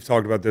Nate, we've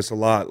talked about this a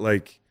lot.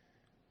 Like,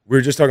 we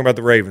were just talking about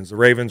the Ravens. The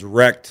Ravens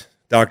wrecked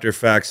Dr.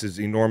 Fax's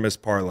enormous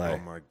parlay. Oh,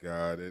 my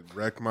God. It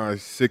wrecked my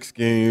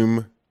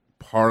 6-game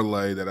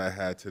parlay that I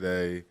had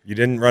today. You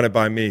didn't run it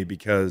by me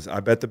because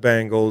I bet the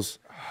Bengals,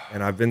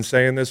 and I've been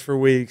saying this for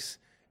weeks,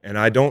 and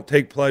I don't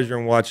take pleasure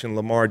in watching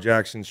Lamar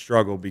Jackson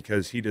struggle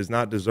because he does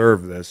not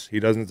deserve this. He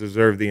doesn't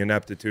deserve the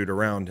ineptitude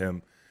around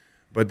him.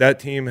 But that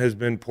team has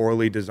been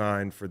poorly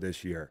designed for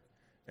this year.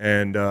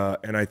 And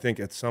I think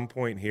at some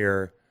point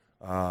here,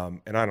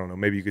 and I don't know,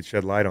 maybe you could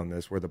shed light on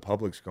this, where the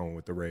public's going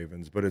with the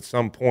Ravens, but at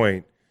some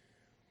point,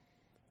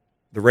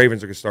 the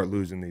Ravens are going to start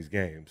losing these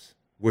games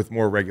with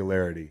more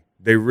regularity.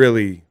 They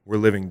really were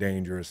living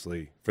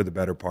dangerously for the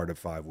better part of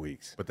 5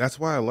 weeks. But that's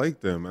why I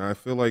like them. And I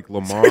feel like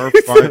Lamar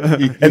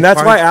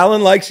finds why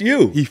Alan likes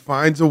you. He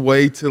finds a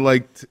way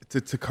to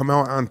to come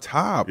out on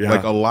top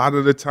like a lot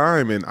of the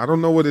time. And I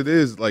don't know what it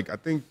is. Like, I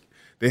think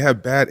they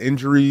have bad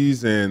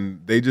injuries and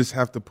they just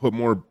have to put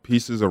more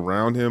pieces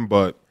around him.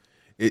 But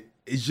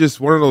it's just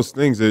one of those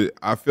things that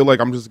I feel like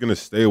I'm just going to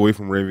stay away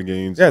from Raven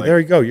games. Yeah, there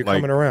you go. You're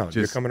coming around.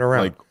 You're coming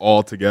around. Like,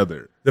 all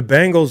together. The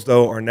Bengals,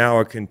 though, are now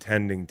a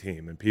contending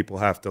team, and people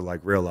have to,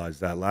 realize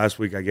that. Last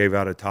week I gave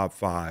out a top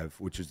 5,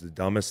 which is the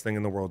dumbest thing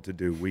in the world to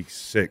do, week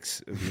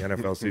 6 of the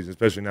NFL season,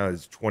 especially now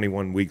it's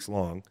 21 weeks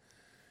long.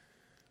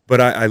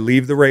 But I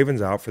leave the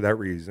Ravens out for that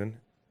reason,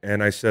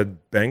 and I said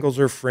Bengals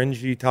are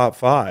fringy top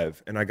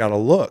 5, and I got a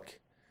look.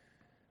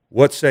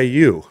 What say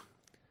you?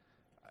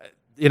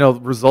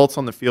 Results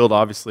on the field,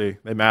 obviously,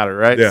 they matter,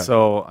 right? Yeah.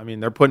 So, I mean,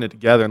 they're putting it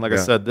together. And like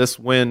I said, this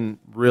win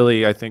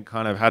really, I think,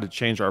 kind of had to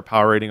change our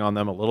power rating on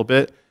them a little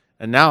bit.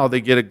 And now they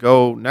get to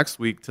go next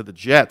week to the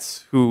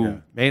Jets,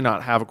 who may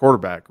not have a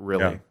quarterback,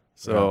 really. Yeah.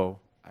 So,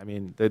 I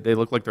mean, they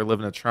look like they're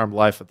living a charmed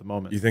life at the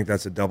moment. You think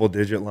that's a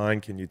double-digit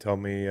line? Can you tell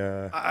me?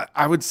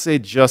 I would say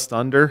just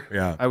under.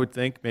 Yeah. I would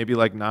think maybe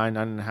like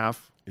 9.5.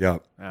 Yeah,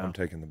 I'm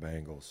taking the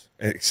Bengals.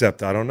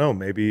 Except I don't know.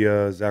 Maybe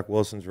Zach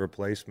Wilson's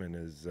replacement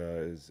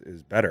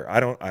is better. I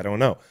don't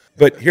know.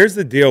 But here's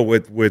the deal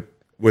with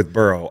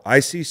Burrow. I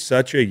see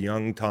such a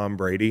young Tom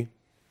Brady.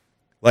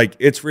 Like,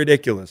 it's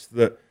ridiculous.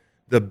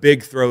 The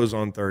big throws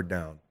on third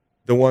down,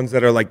 the ones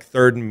that are like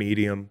third and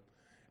medium,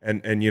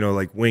 and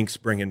like Winks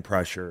bringing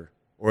pressure,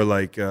 or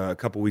like a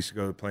couple weeks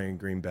ago playing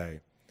Green Bay,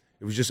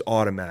 it was just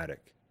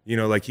automatic.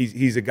 Like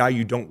he's a guy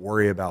you don't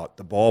worry about.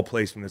 The ball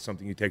placement is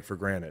something you take for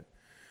granted.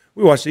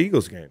 We watched the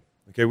Eagles game.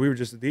 Okay, we were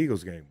just at the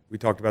Eagles game. We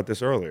talked about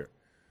this earlier.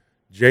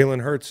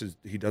 Jalen Hurts,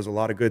 he does a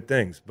lot of good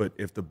things, but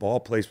if the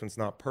ball placement's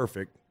not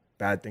perfect,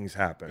 bad things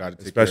happen,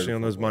 especially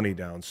on those money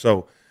downs.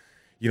 So,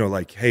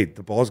 hey,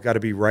 the ball's got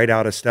to be right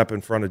out a step in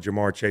front of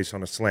Jamar Chase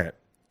on a slant.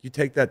 You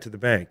take that to the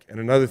bank. And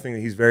another thing that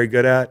he's very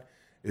good at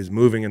is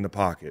moving in the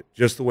pocket,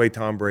 just the way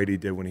Tom Brady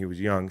did when he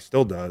was young,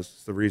 still does.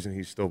 It's the reason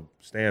he's still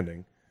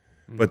standing.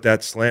 Mm-hmm. But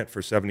that slant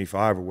for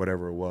 75 or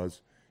whatever it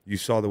was, you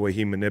saw the way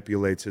he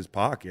manipulates his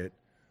pocket.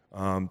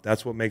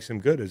 That's what makes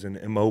him good as an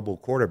immobile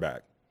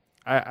quarterback.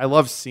 I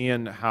love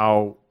seeing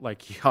how,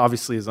 he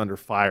obviously is under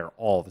fire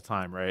all the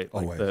time, right?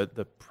 Like, always.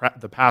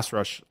 the pass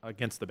rush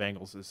against the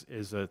Bengals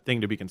is a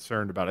thing to be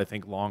concerned about, I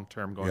think, long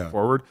term going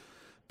forward.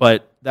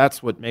 But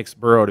that's what makes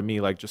Burrow, to me,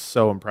 just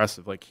so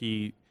impressive. Like,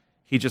 he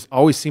just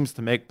always seems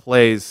to make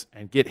plays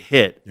and get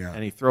hit,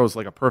 and he throws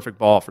a perfect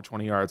ball for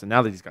 20 yards. And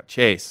now that he's got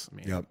Chase,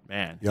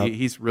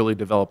 he's really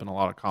developing a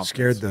lot of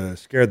confidence.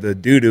 Scared the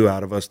doo-doo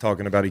out of us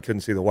talking about he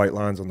couldn't see the white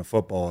lines on the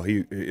football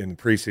in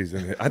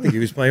preseason. I think he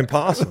was playing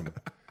possum.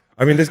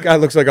 I mean, this guy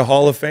looks like a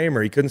Hall of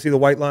Famer. He couldn't see the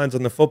white lines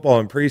on the football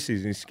in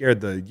preseason. He scared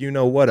the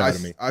you-know-what out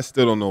of me. I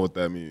still don't know what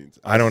that means.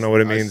 I don't know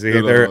what it means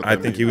either. I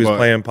think he was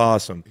playing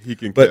possum. He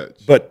can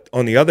catch. But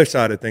on the other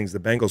side of things, the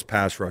Bengals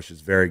pass rush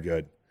is very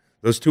good.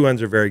 Those two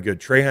ends are very good.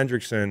 Trey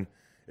Hendrickson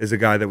is a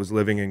guy that was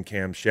living in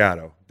Cam's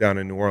shadow down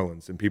in New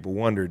Orleans, and people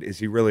wondered, is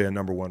he really a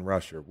number one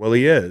rusher? Well,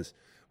 he is.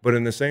 But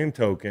in the same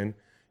token,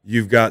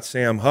 you've got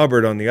Sam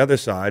Hubbard on the other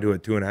side, who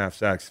had 2.5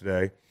 sacks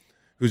today,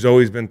 who's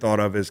always been thought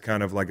of as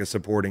kind of like a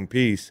supporting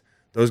piece.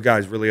 Those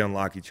guys really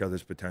unlock each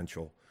other's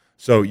potential.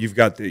 So you've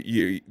got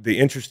the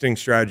interesting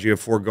strategy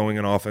of foregoing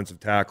an offensive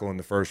tackle in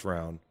the first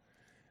round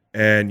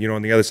And,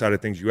 on the other side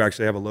of things, you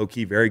actually have a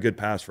low-key, very good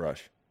pass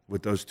rush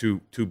with those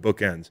two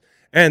bookends.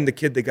 And the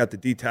kid that got the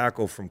D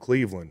tackle from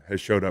Cleveland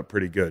has showed up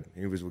pretty good.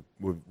 He was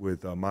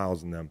with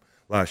Miles and them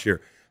last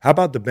year. How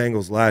about the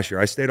Bengals last year?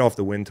 I stayed off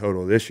the win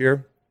total this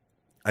year.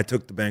 I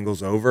took the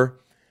Bengals over.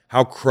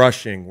 How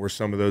crushing were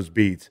some of those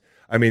beats?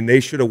 I mean,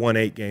 they should have won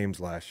 8 games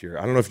last year.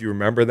 I don't know if you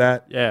remember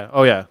that. Yeah.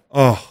 Oh, yeah.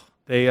 Oh,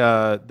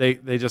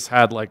 They just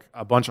had like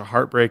a bunch of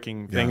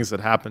heartbreaking things that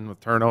happened with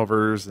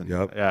turnovers, and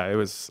it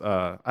was.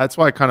 That's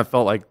why I kind of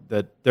felt like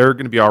that they're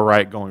going to be all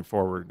right going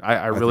forward.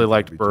 I really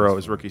liked Burrow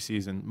his rookie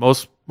season.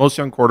 Most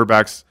young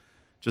quarterbacks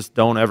just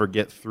don't ever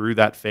get through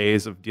that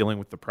phase of dealing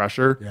with the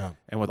pressure. Yeah.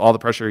 And with all the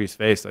pressure he's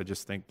faced, I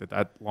just think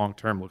that long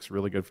term looks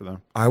really good for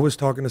them. I was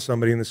talking to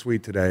somebody in the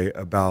suite today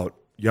about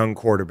young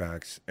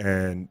quarterbacks,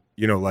 and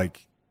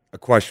like a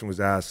question was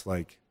asked,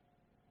 like,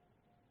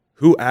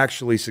 who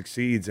actually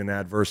succeeds in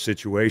adverse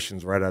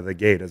situations right out of the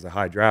gate as a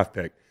high draft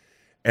pick?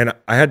 And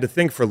I had to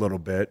think for a little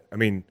bit. I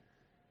mean,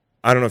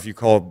 I don't know if you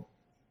call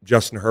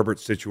Justin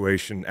Herbert's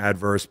situation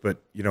adverse,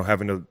 but,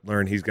 having to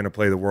learn he's going to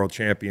play the world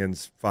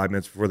champions 5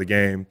 minutes before the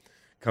game,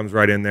 comes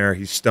right in there.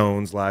 He's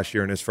Stones last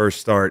year in his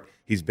first start.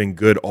 He's been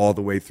good all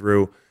the way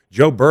through.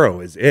 Joe Burrow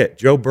is it.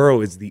 Joe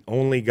Burrow is the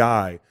only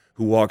guy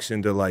who walks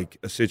into like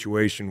a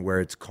situation where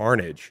it's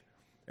carnage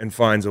and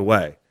finds a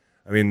way.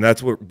 I mean,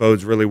 that's what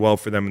bodes really well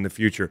for them in the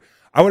future.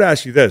 I would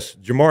ask you this.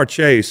 Jamar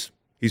Chase,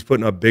 he's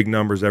putting up big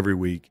numbers every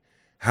week.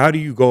 How do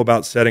you go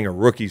about setting a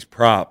rookie's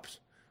props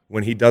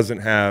when he doesn't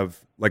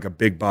have like a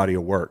big body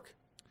of work?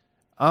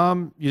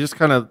 You just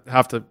kind of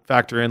have to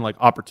factor in like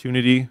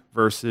opportunity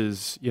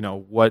versus,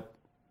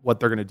 what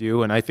they're going to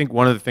do. And I think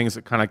one of the things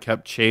that kind of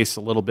kept Chase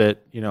a little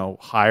bit,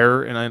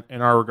 higher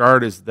in our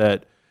regard is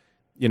that,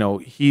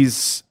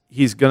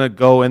 he's going to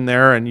go in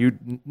there, and you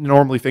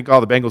normally think,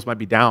 the Bengals might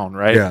be down,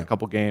 right? Yeah. A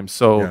couple games.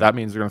 So that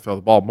means they're going to throw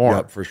the ball more.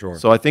 Yeah, for sure.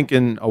 So I think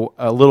in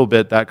a little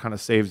bit that kind of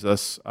saves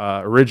us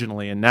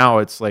originally. And now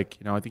it's like,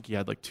 I think he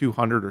had like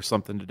 200 or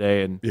something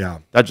today. And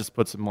that just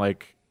puts him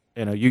like,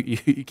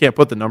 you can't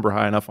put the number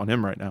high enough on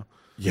him right now.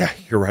 Yeah,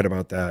 you're right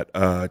about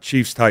that.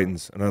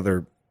 Chiefs-Titans,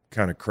 another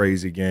kind of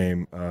crazy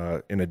game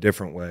in a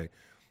different way.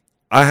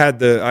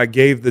 I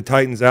gave the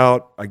Titans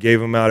out. I gave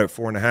them out at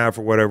 4.5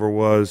 or whatever it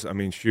was. I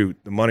mean, shoot,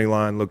 the money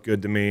line looked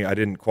good to me. I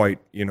didn't quite,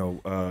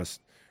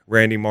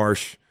 Randy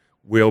Marsh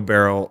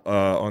wheelbarrow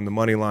on the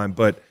money line,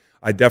 but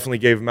I definitely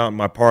gave them out in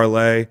my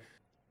parlay.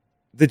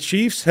 The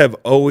Chiefs have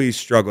always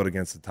struggled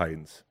against the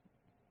Titans.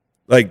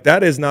 Like,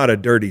 that is not a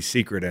dirty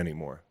secret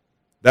anymore.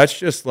 That's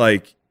just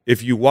like,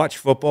 if you watch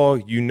football,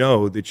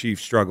 the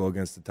Chiefs struggle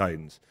against the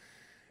Titans.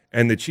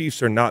 And the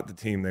Chiefs are not the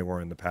team they were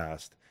in the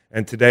past.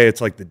 And today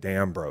it's like the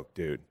dam broke,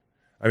 dude.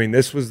 I mean,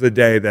 this was the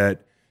day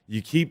that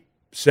you keep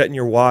setting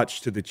your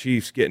watch to the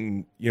Chiefs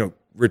getting,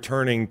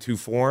 returning to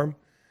form.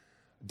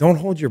 Don't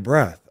hold your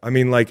breath. I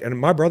mean, and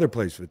my brother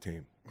plays for the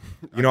team.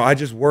 I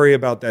just worry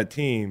about that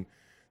team.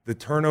 The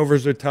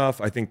turnovers are tough.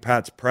 I think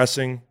Pat's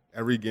pressing.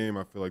 Every game,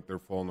 I feel like they're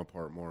falling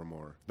apart more and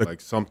more. Like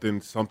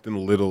something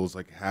little is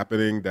like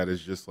happening that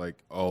is just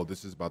like, oh,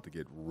 this is about to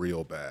get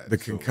real bad.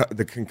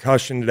 The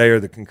concussion today,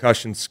 or the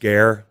concussion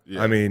scare.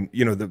 Yeah. I mean,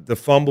 the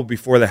fumble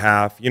before the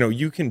half.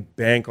 You can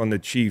bank on the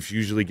Chiefs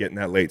usually getting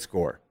that late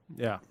score.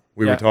 Yeah,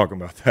 we were talking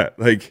about that.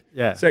 Like,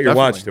 set your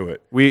watch to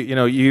it.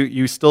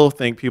 You still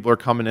think people are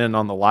coming in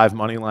on the live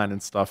money line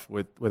and stuff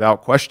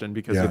without question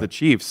because of the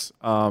Chiefs.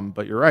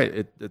 But you're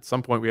right. At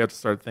some point, we have to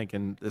start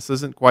thinking this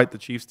isn't quite the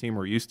Chiefs team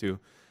we're used to.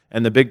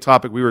 And the big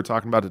topic we were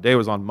talking about today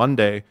was on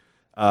Monday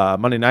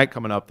night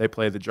coming up. They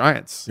play the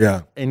Giants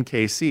in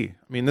KC. I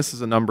mean, this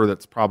is a number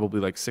that's probably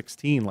like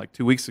 16 like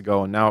 2 weeks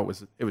ago, and now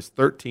it was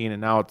 13, and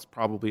now it's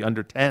probably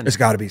under 10. It's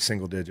got to be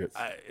single digits.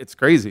 It's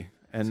crazy,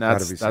 and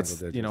that's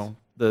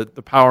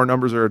the power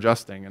numbers are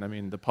adjusting, and I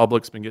mean the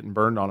public's been getting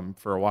burned on them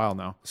for a while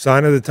now.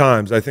 Sign of the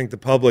times. I think the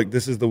public.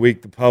 This is the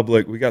week. The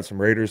public. We got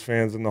some Raiders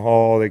fans in the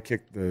hall. They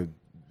kicked the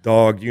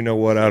dog,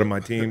 out of my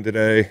team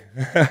today.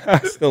 I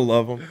still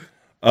love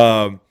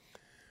them.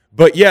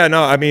 But yeah,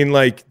 no, I mean,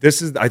 I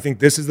think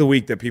this is the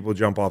week that people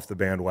jump off the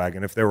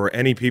bandwagon. If there were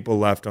any people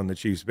left on the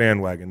Chiefs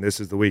bandwagon, this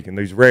is the week. And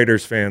these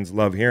Raiders fans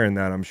love hearing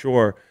that, I'm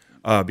sure,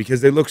 because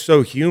they look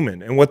so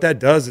human. And what that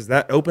does is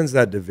that opens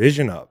that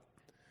division up.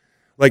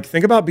 Like,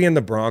 think about being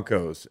the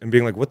Broncos and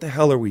being like, what the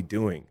hell are we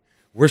doing?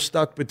 We're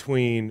stuck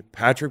between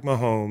Patrick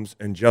Mahomes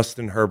and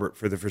Justin Herbert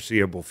for the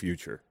foreseeable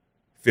future,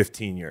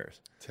 15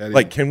 years. Teddy.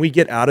 Like, can we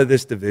get out of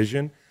this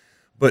division?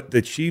 But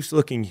the Chiefs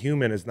looking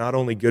human is not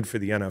only good for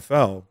the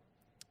NFL,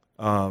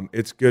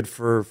 it's good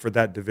for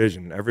that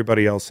division,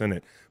 everybody else in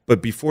it.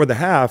 But before the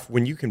half,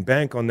 when you can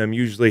bank on them,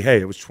 usually,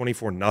 hey, it was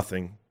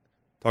 24-0.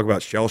 Talk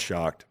about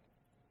shell-shocked.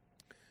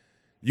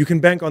 You can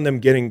bank on them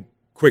getting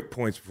quick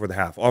points before the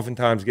half,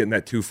 oftentimes getting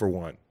that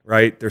 2-for-1,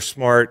 right? They're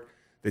smart.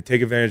 They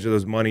take advantage of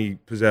those money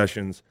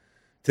possessions.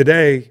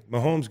 Today,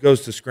 Mahomes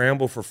goes to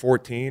scramble for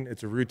 14.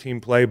 It's a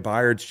routine play.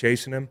 Byard's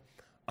chasing him.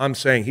 I'm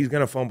saying he's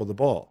going to fumble the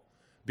ball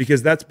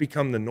because that's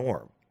become the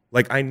norm.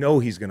 Like, I know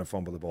he's going to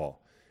fumble the ball.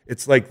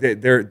 It's like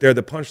they're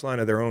the punchline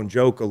of their own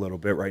joke a little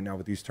bit right now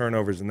with these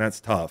turnovers, and that's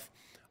tough.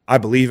 I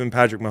believe in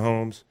Patrick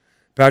Mahomes.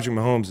 Patrick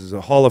Mahomes is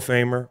a Hall of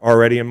Famer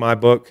already in my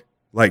book.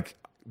 Like,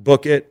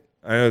 book it.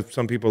 I know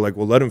some people are like,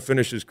 well, let him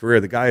finish his career.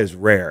 The guy is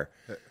rare.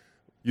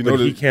 But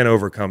he can't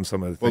overcome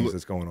some of the things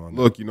that's going on.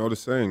 Look, you know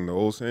the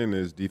old saying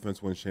is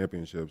defense wins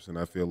championships, and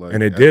I feel like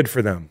and it did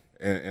for them.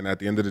 And at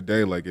the end of the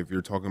day, like if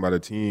you're talking about a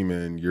team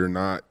and you're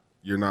not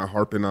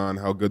harping on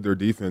how good their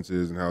defense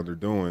is and how they're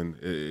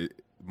doing,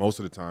 most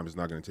of the time it's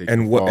not going to take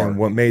you far. And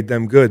what made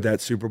them good,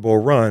 that Super Bowl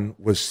run,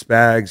 was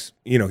Spags.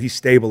 He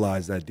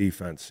stabilized that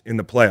defense in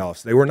the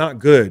playoffs. They were not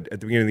good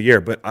at the beginning of the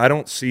year, but I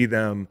don't see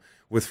them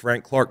with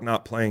Frank Clark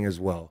not playing as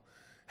well,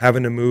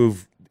 having to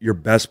move your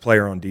best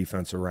player on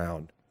defense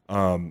around.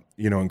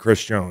 And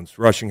Chris Jones,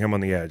 rushing him on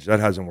the edge. That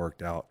hasn't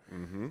worked out.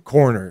 Mm-hmm.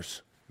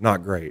 Corners,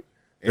 not great.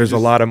 There's a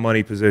lot of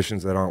money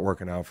positions that aren't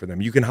working out for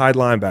them. You can hide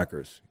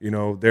linebackers.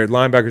 Their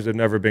linebackers have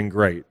never been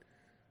great.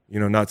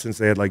 Not since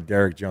they had like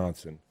Derek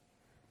Johnson.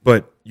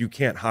 But you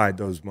can't hide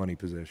those money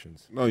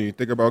positions. No, you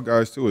think about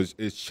guys too.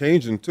 It's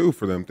changing too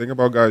for them. Think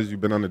about guys you've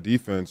been on the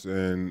defense,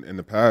 and in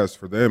the past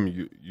for them,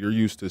 you're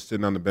used to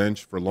sitting on the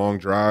bench for long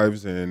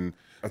drives and.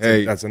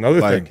 That's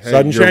another thing.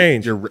 Sudden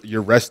change.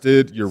 You're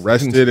rested,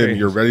 and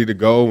you're ready to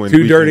go. And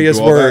two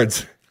dirtiest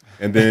words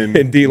and then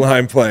in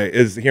D-line play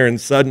is hearing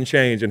sudden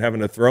change and having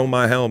to throw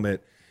my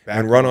helmet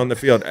and run on the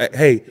field.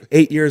 Hey,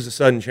 8 years of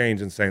sudden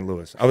change in St.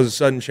 Louis. I was a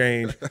sudden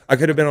change. I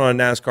could have been on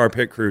a NASCAR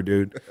pit crew,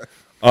 dude.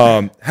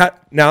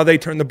 Now they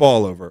turn the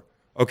ball over.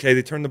 Okay,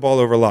 they turn the ball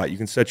over a lot. You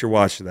can set your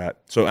watch to that.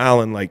 So,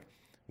 Alan, like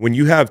when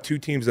you have two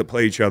teams that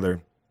play each other,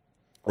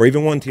 or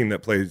even one team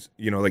that plays,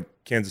 like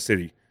Kansas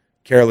City,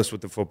 careless with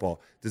the football.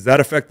 Does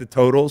that affect the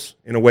totals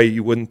in a way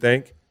you wouldn't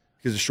think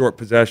because of short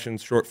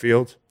possessions, short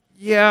fields?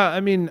 Yeah, I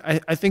mean,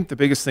 I think the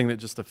biggest thing that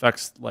just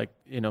affects,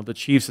 the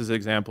Chiefs as an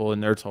example in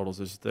their totals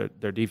is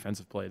their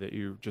defensive play that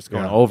you're just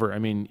going over. I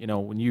mean,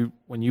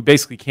 when you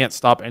basically can't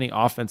stop any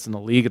offense in the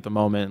league at the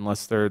moment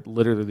unless they're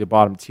literally the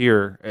bottom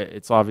tier,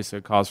 it's obviously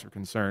a cause for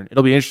concern.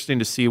 It'll be interesting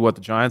to see what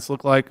the Giants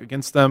look like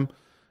against them.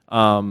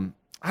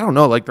 I don't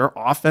know, like their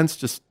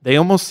offense they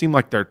almost seem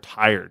like they're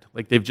tired.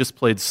 Like they've just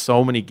played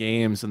so many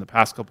games in the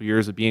past couple of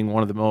years of being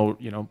one of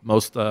the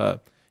most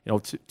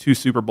two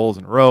Super Bowls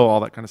in a row, all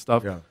that kind of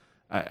stuff. Yeah.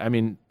 I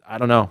mean, I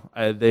don't know.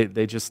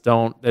 They just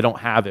don't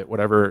have it,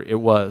 whatever it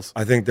was.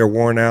 I think they're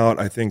worn out.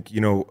 I think,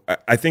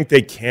 I think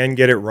they can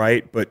get it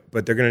right, but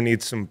they're going to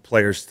need some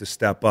players to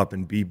step up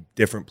and be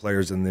different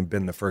players than they've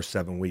been the first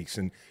 7 weeks.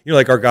 And,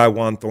 like our guy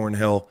Juan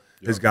Thornhill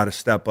has got to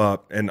step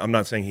up. And I'm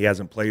not saying he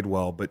hasn't played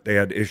well, but they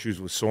had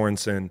issues with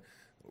Sorensen.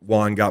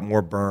 Juan got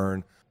more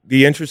burn.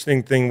 The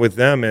interesting thing with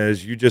them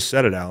is, you just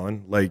said it,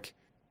 Alan, like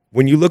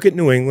when you look at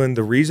New England,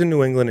 the reason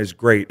New England is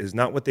great is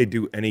not what they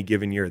do any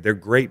given year. They're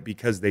great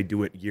because they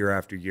do it year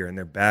after year, and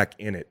they're back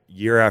in it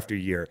year after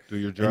year. Do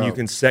your job. And you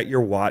can set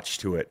your watch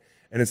to it.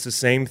 And it's the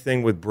same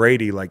thing with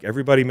Brady. Like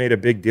everybody made a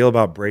big deal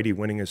about Brady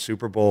winning a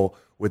Super Bowl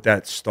with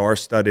that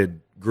star-studded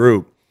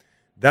group.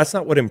 That's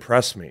not what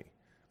impressed me.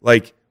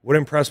 Like, what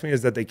impressed me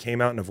is that they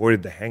came out and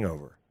avoided the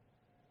hangover.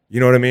 You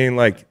know what I mean?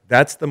 Like,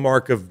 that's the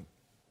mark of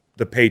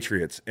the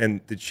Patriots.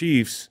 And the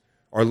Chiefs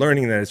are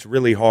learning that it's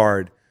really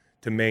hard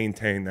to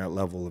maintain that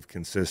level of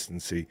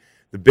consistency.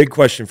 The big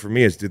question for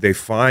me is, do they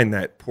find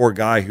that poor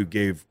guy who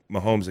gave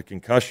Mahomes a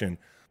concussion?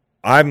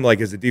 I'm like,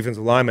 as a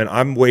defensive lineman,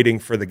 I'm waiting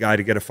for the guy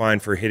to get a fine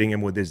for hitting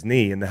him with his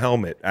knee in the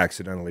helmet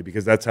accidentally,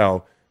 because that's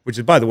how, which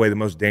is, by the way, the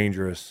most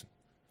dangerous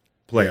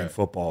play in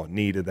football,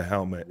 knee to the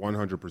helmet.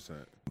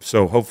 100%.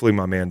 So hopefully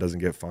my man doesn't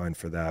get fined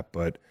for that.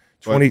 But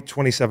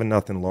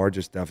 27-0,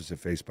 largest deficit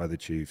faced by the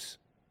Chiefs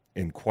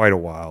in quite a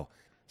while.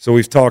 So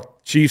we've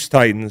talked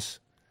Chiefs-Titans.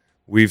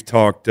 We've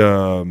talked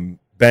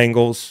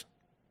Bengals.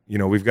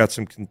 We've got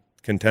some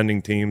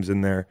contending teams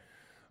in there.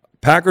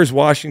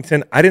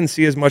 Packers-Washington, I didn't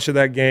see as much of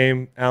that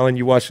game. Alan,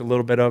 you watched a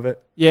little bit of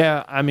it?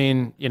 Yeah, I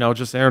mean,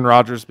 just Aaron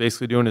Rodgers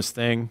basically doing his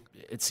thing.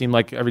 It seemed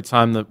like every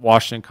time that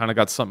Washington kind of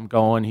got something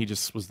going, he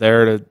just was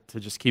there to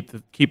just keep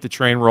the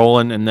train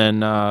rolling. And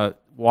then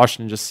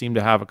Washington just seemed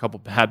to have a couple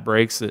bad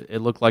breaks.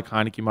 It looked like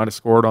Heineke might have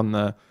scored on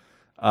the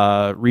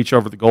reach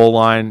over the goal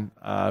line.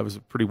 It was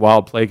a pretty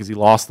wild play because he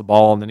lost the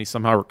ball and then he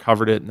somehow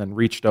recovered it and then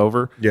reached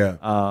over. Yeah.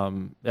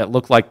 That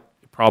looked like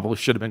it probably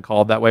should have been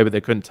called that way, but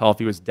they couldn't tell if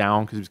he was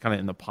down because he was kind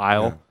of in the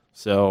pile. Yeah.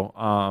 So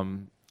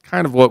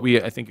kind of what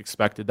I think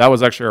expected. That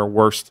was actually our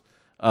worst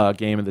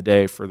game of the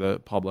day for the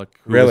public,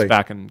 who was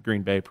back in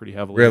Green Bay pretty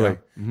heavily. Really? Yeah.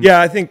 Mm-hmm.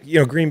 Yeah, I think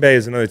Green Bay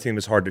is another team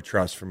that's hard to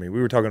trust for me.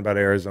 We were talking about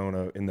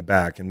Arizona in the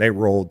back, and they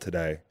rolled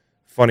today.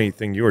 Funny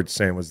thing you were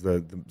saying was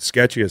the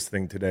sketchiest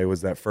thing today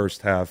was that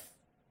first half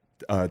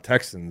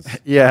Texans.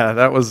 Yeah,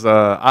 that was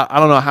I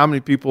don't know how many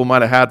people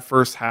might have had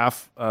first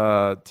half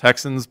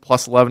Texans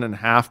plus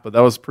 11.5, but that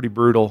was pretty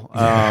brutal.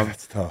 Yeah,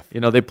 that's tough.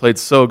 They played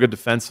so good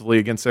defensively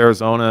against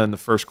Arizona in the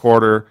first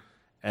quarter,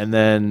 and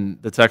then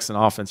the Texan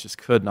offense just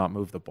could not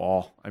move the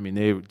ball. I mean,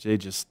 they're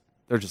just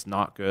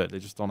not good. They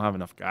just don't have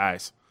enough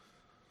guys.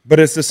 But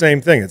it's the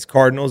same thing. It's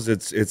Cardinals.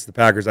 It's the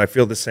Packers. I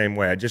feel the same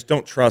way. I just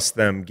don't trust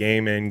them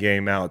game in,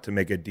 game out to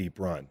make a deep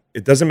run.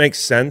 It doesn't make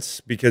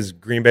sense because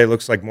Green Bay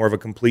looks like more of a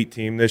complete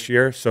team this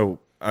year. So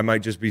I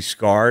might just be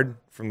scarred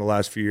from the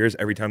last few years.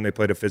 Every time they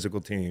played a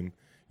physical team,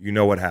 You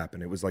know what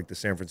happened. It was like the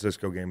San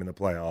Francisco game in the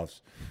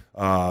playoffs.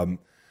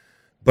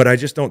 But I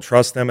just don't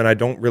trust them, and I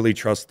don't really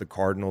trust the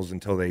Cardinals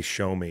until they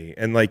show me.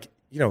 And, like,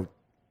 you know,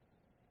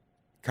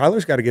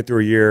 Kyler's got to get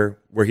through a year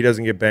where he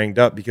doesn't get banged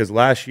up, because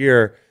last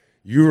year,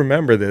 you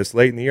remember this,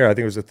 late in the year, I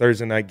think it was a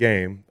Thursday night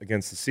game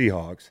against the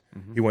Seahawks.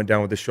 He went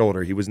down with his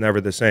shoulder. He was never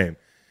the same.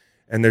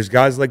 And there's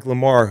guys like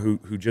Lamar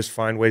who just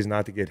find ways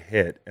not to get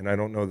hit, and I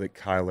don't know that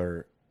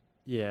Kyler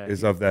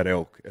is of that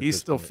ilk. He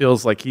still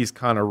feels like he's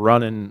kind of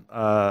running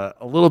a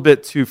little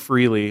bit too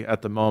freely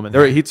at the moment.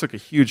 He took a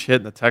huge hit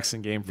in the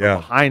Texan game from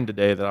behind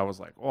today that I was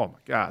like, oh, my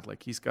God,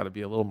 like he's got to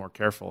be a little more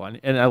careful.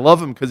 And I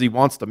love him because he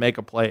wants to make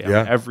a play. I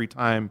mean, every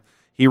time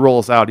he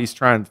rolls out, he's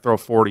trying to throw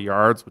 40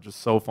 yards, which is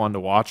so fun to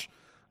watch.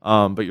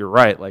 But you're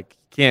right. Like,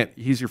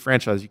 he's your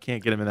franchise. You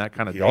can't get him in that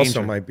kind of danger. He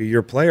also might be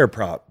your player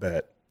prop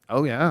bet.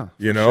 Oh, yeah.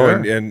 You know,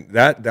 and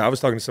that I was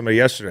talking to somebody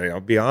yesterday.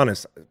 I'll be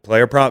honest,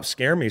 player props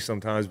scare me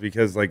sometimes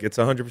because, like, it's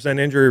 100%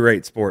 injury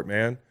rate sport,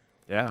 man.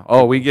 Yeah.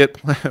 Oh, we get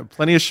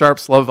plenty of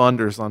sharp love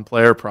unders on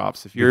player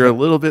props. If you're a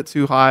little bit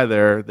too high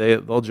there,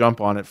 they'll jump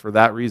on it for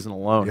that reason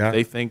alone. Yeah. If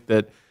they think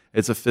that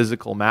it's a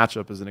physical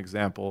matchup, as an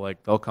example,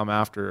 like they'll come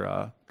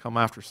after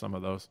some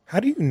of those.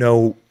 How do you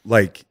know,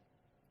 like,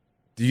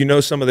 do you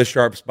know some of the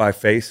sharps by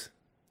face?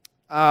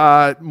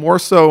 More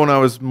so when I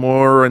was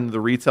more in the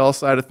retail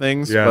side of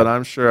things, but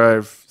I'm sure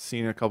I've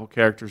seen a couple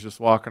characters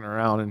just walking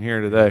around in here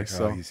today.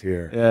 So he's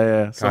here.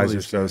 Yeah.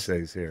 Kaiser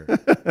Sose's here.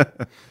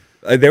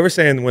 They were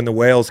saying when the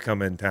whales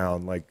come in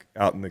town, like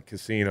out in the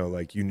casino,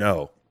 like, you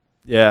know.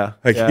 Yeah.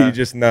 Like, you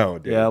just know,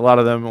 dude. Yeah, a lot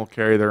of them will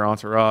carry their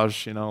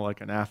entourage, you know, like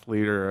an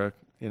athlete or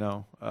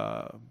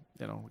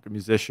like a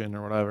musician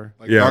or whatever.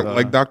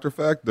 Like Dr.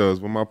 Fact does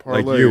with my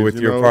parlay. Like you with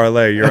your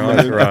parlay, your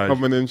entourage.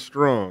 Coming in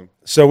strong.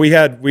 So we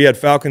had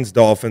Falcons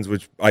Dolphins,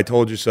 which I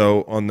told you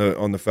so on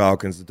the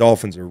Falcons. The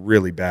Dolphins are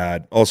really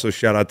bad. Also,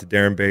 shout out to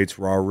Darren Bates,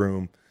 Raw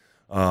Room.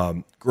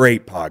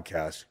 Great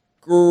podcast.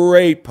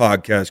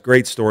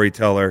 Great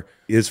storyteller.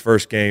 His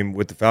first game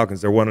with the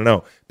Falcons, they're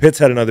 1-0. Pitts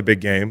had another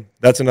big game.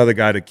 That's another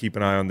guy to keep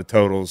an eye on the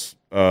totals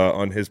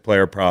on his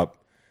player prop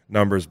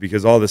numbers,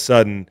 because all of a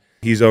sudden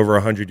he's over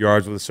 100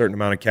 yards with a certain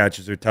amount of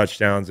catches or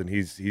touchdowns, and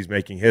he's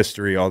making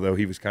history, although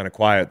he was kind of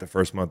quiet the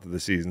first month of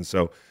the season.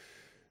 So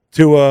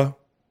Tua,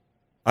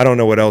 I don't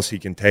know what else he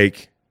can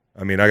take.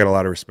 I mean, I got a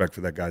lot of respect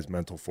for that guy's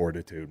mental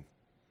fortitude.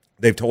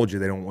 They've told you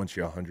they don't want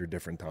you 100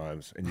 different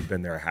times, and you've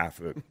been there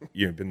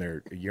you've been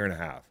there a year and a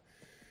half.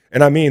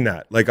 And I mean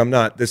that. Like,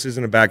 this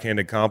isn't a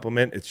backhanded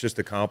compliment. It's just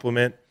a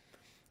compliment.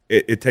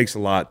 It takes a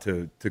lot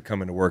to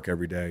come into work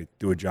every day,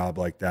 do a job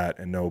like that,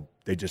 and know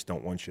they just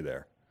don't want you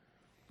there.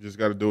 You just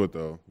got to do it,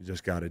 though. You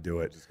just got to do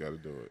it.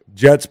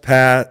 Jets,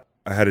 Pat.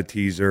 I had a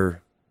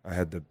teaser. I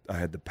had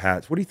the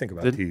Pats. What do you think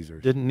about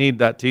teasers? Didn't need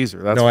that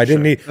teaser. That's I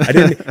didn't.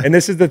 And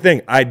this is the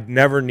thing. I'd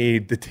never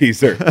need the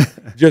teaser.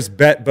 Just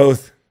bet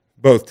both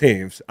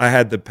teams. I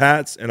had the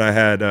Pats and I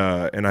had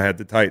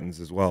the Titans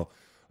as well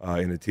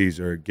in the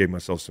teaser. Gave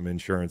myself some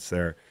insurance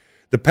there.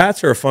 The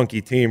Pats are a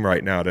funky team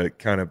right now to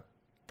kind of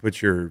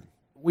put your.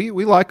 We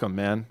like them,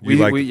 man. We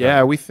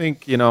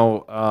think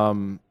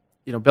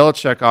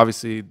Belichick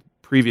obviously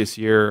previous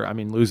year. I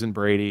mean, losing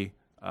Brady.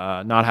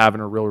 Not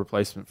having a real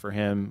replacement for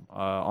him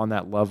on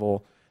that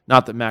level.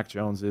 Not that Mac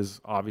Jones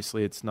is,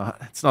 obviously it's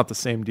not the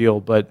same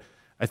deal, but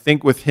I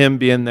think with him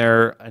being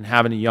there and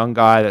having a young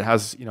guy that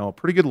has a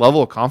pretty good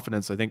level of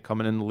confidence, I think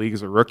coming in the league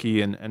as a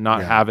rookie and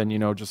not having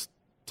just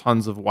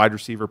tons of wide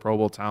receiver Pro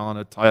Bowl talent,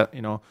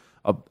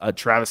 a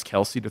Travis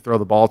Kelce to throw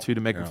the ball to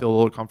make him feel a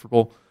little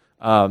comfortable.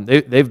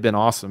 They've been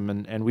awesome,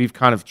 and we've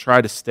kind of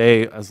tried to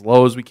stay as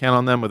low as we can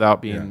on them without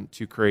being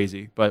too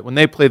crazy. But when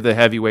they play the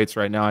heavyweights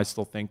right now, I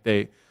still think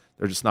they're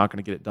just not going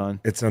to get it done.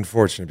 It's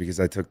unfortunate because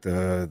I took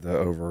the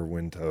over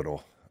win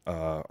total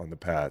on the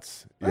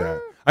Pats. Yeah,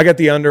 I got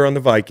the under on the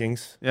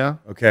Vikings. Yeah.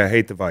 Okay, I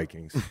hate the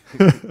Vikings.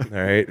 All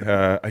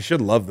right, I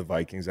should love the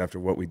Vikings after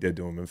what we did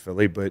to them in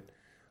Philly, but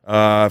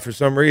for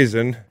some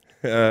reason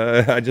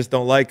I just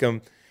don't like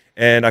them,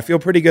 and I feel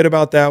pretty good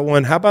about that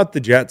one. How about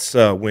the Jets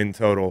win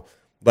total?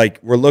 Like,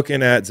 we're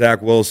looking at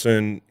Zach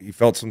Wilson. He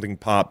felt something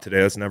pop today.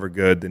 That's never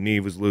good. The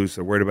knee was loose.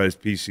 They're worried about his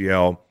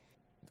PCL.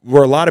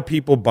 Were a lot of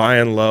people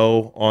buying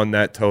low on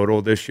that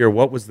total this year?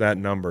 What was that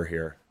number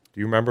here? Do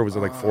you remember? Was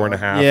it like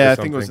 4.5? Yeah, I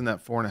think it was in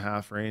that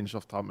 4.5 range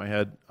off the top of my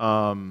head.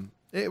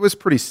 It was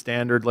pretty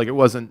standard. Like, it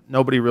wasn't.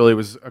 Nobody really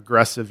was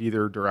aggressive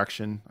either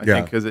direction. I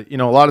think because a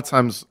lot of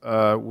times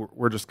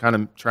we're just kind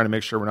of trying to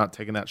make sure we're not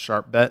taking that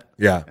sharp bet.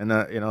 Yeah, and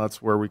that's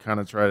where we kind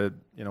of try to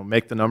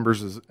make the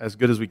numbers as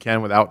good as we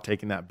can without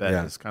taking that bet.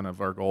 Is kind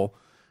of our goal.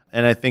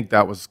 And I think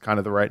that was kind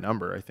of the right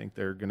number. I think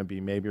they're going to be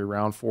maybe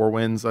around 4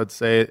 wins, I'd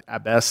say,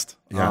 at best.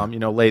 Yeah.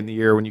 Late in the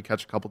year when you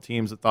catch a couple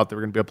teams that thought they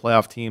were going to be a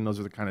playoff team, those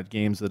are the kind of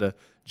games that a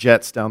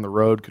Jets down the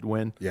road could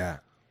win. Yeah.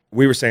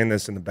 We were saying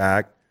this in the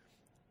back.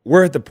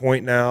 We're at the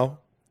point now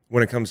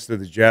when it comes to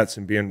the Jets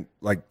and being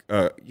like,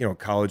 a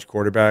college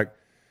quarterback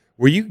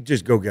where you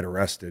just go get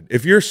arrested.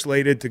 If you're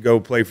slated to go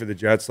play for the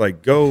Jets,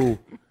 like, go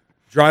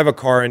drive a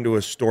car into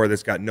a store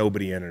that's got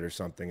nobody in it or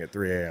something at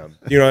 3 a.m.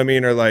 You know what I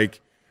mean? Or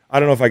like, I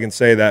don't know if I can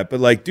say that, but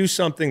like do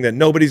something that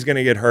nobody's going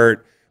to get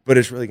hurt, but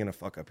it's really going to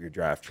fuck up your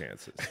draft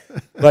chances.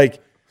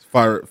 Like,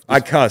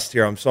 I cussed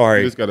here. I'm sorry.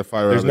 You just got to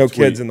fire There's out no a tweet.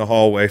 kids in the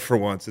hallway for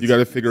once. You got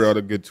to figure out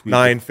a good tweet.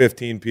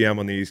 9:15 p.m.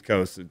 on the East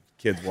Coast.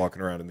 Kids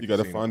walking around in the You got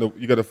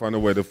to find a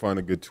way to find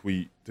a good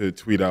tweet to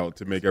tweet out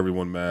to make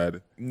everyone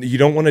mad. You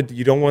don't want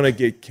to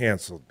get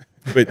canceled,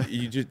 but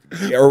you just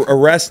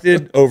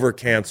arrested over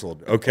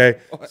canceled. Okay,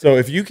 so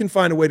if you can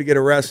find a way to get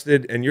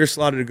arrested and you're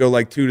slotted to go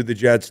like 2 to the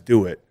Jets,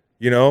 do it.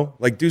 You know,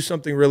 like do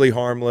something really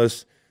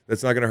harmless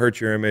that's not going to hurt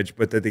your image,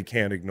 but that they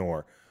can't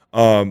ignore.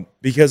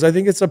 Because I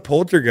think it's a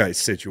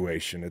poltergeist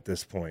situation at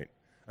this point.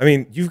 I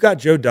mean, you've got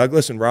Joe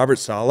Douglas and Robert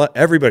Saleh.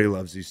 Everybody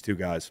loves these two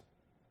guys.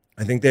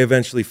 I think they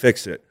eventually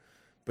fix it,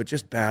 but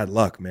just bad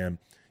luck, man.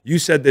 You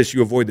said this,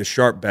 you avoid the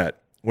sharp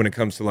bet when it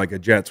comes to like a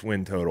Jets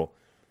win total.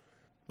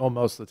 Well,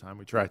 most of the time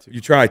we try to.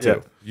 You try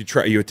to.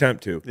 Yeah. You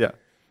attempt to. Yeah.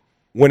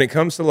 When it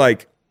comes to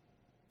like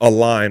a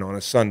line on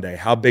a Sunday,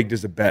 how big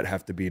does a bet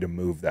have to be to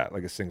move that,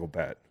 like a single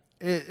bet?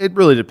 It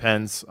really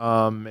depends.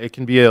 It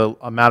can be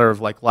a matter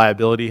of like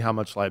liability, how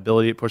much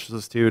liability it pushes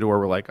us to where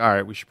we're like, all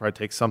right, we should probably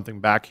take something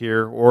back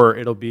here. Or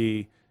it'll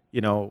be,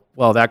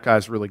 well, that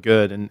guy's really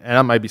good. And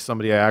that might be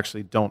somebody I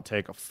actually don't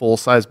take a full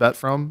size bet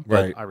from,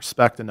 but right. I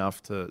respect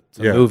enough to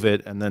move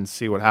it and then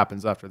see what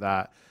happens after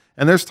that.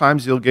 And there's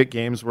times you'll get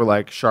games where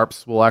like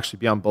sharps will actually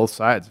be on both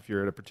sides. If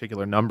you're at a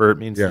particular number, it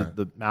means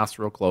the math's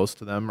real close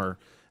to them, or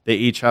they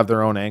each have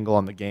their own angle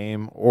on the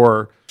game.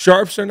 Or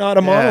sharps are not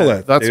a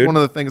monolith. That's dude. one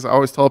of the things I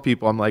always tell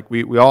people. I'm like,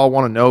 we all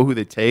want to know who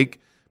they take,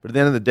 but at the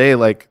end of the day,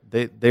 like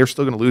they're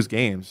still going to lose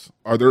games.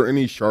 Are there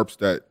any sharps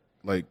that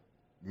like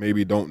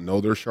maybe don't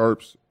know they're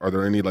sharps? Are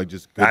there any like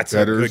just good That's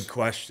bettors? A good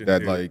question. That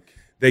dude. like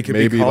they could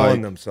maybe be calling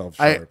like, themselves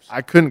sharps.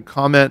 I couldn't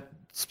comment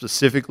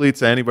specifically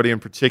to anybody in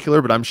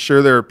particular, but I'm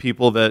sure there are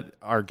people that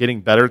are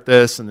getting better at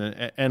this, and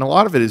a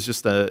lot of it is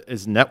just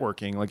is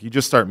networking. Like you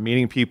just start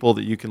meeting people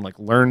that you can like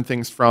learn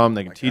things from.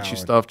 They can teach you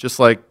stuff, just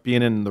like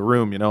being in the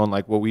room, and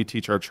like what we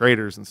teach our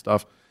traders and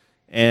stuff.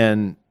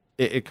 And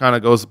it kind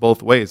of goes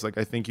both ways. Like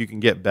I think you can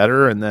get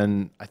better, and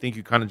then I think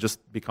you kind of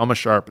just become a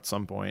sharp at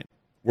some point.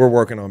 We're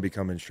working on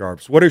becoming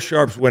sharps. What are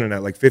sharps winning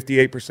at? Like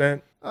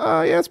 58%?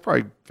 Yeah, it's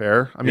probably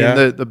fair. I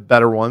mean, the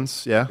better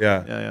ones,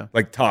 yeah.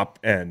 Like top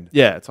end.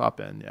 Yeah, top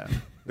end, yeah.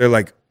 They're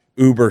like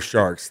uber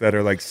sharks that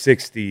are like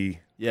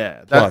 60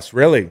 plus.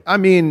 Really? I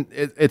mean,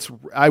 it's.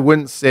 I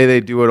wouldn't say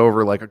they do it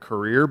over like a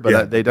career,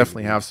 but they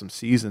definitely have some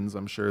seasons.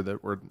 I'm sure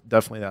that were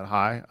definitely that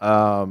high.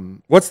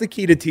 What's the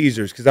key to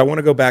teasers? Because I want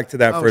to go back to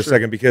that for a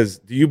second. Because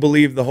do you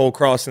believe the whole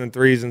crossing in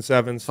 3s and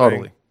 7s?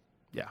 Totally. Thing?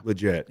 Yeah.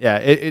 Legit. Yeah,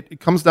 it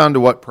comes down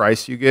to what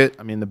price you get.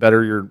 I mean, the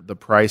better the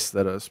price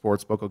that a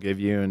sports book will give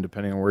you, and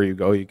depending on where you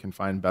go, you can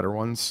find better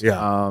ones.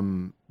 Yeah.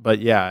 But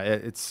yeah,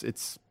 it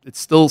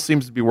still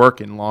seems to be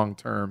working long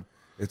term.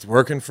 It's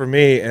working for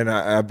me, and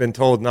I've been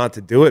told not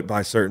to do it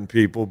by certain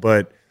people,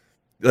 but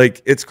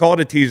like it's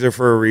called a teaser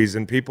for a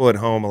reason. People at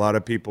home, a lot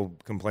of people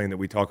complain that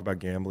we talk about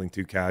gambling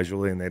too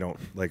casually, and they don't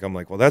like. I'm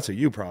like, well, that's a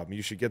you problem.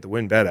 You should get the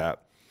WinBet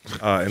app,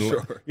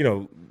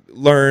 and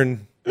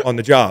learn on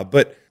the job.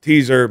 But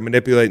teaser,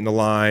 manipulating the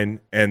line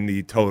and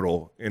the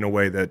total in a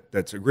way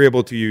that's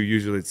agreeable to you.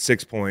 Usually it's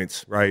 6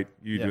 points, right?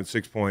 You do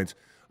 6 points.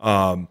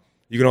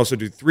 You can also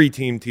do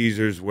 3-team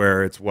teasers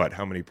where it's what?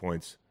 How many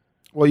points?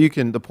 Well,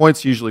 the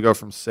points usually go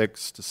from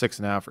 6 to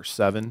 6.5 or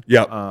 7.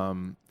 Yeah.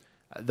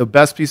 The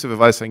best piece of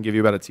advice I can give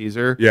you about a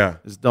teaser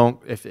is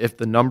don't if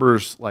the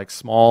number's like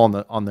small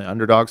on the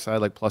underdog side,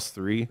 like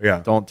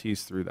 +3, don't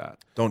tease through that.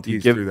 Don't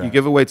tease through that. You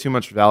give away too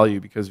much value,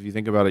 because if you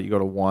think about it, you go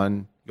to 1,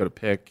 you go to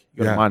pick,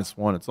 you go to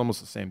 -1. It's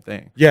almost the same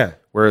thing. Yeah.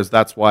 Whereas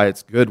that's why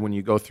it's good when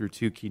you go through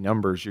 2 key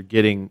numbers. You're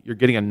getting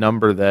a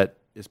number that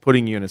is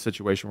putting you in a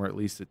situation where at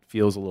least it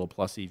feels a little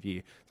plus EV.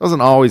 It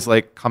doesn't always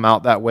like come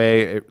out that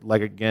way.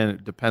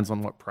 It depends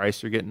on what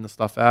price you're getting the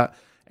stuff at,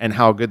 and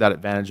how good that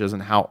advantage is,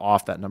 and how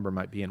off that number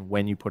might be, and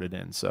when you put it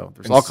in. So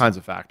there's all kinds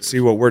of factors.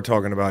 See, what we're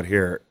talking about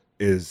here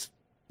is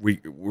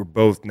we're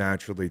both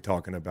naturally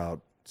talking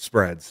about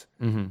spreads,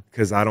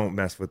 because I don't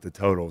mess with the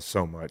totals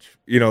so much.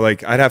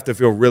 Like I'd have to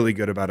feel really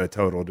good about a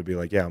total to be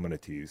like, yeah, I'm going to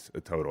tease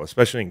a total,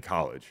 especially in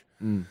college.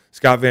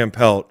 Scott Van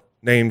Pelt,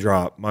 name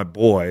drop, my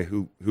boy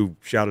who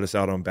shouted us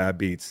out on Bad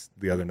Beats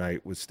the other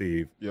night with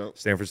Steve. Yep.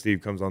 Stanford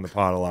Steve comes on the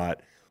pod a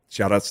lot.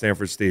 Shout out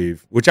Stanford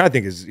Steve, which I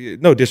think is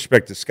no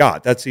disrespect to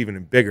Scott. That's even a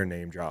bigger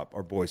name drop,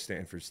 our boy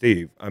Stanford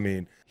Steve. I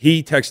mean,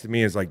 he texted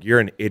me as like, you're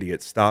an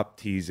idiot. Stop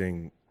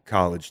teasing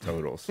college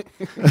totals.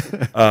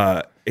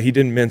 He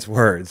didn't mince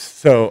words.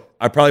 So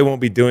I probably won't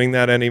be doing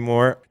that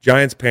anymore.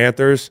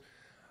 Giants-Panthers,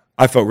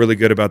 I felt really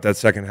good about that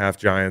second half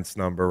Giants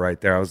number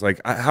right there. I was like,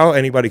 how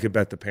anybody could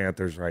bet the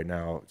Panthers right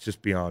now, it's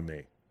just beyond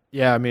me.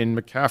 Yeah, I mean,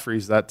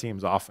 McCaffrey's that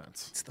team's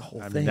offense. It's the whole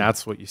I thing. mean,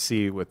 that's what you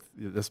see with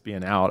this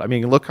being out. I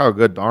mean, look how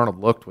good Darnold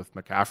looked with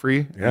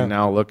McCaffrey, and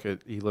now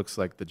he looks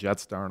like the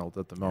Jets Darnold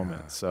at the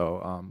moment.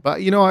 So,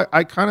 but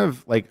I kind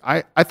of like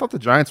I thought the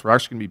Giants were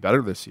actually going to be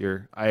better this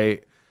year.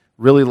 I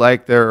really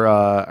like their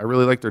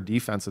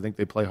defense. I think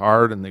they play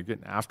hard and they're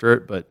getting after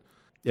it, but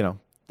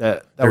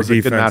that Their was a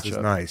good defense matchup. is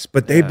nice,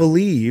 but they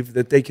believe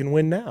that they can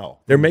win now.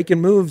 They're making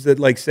moves that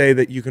like say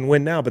that you can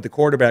win now, but the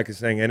quarterback is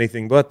saying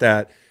anything but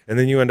that, and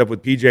then you end up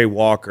with PJ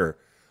Walker,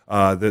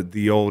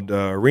 the old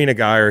arena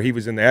guy, or he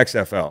was in the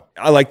XFL.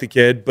 I like the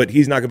kid, but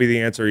he's not going to be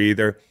the answer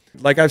either.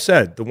 Like I've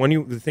said,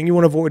 the thing you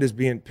want to avoid is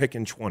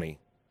picking 20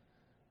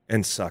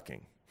 and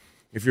sucking.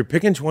 If you're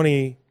picking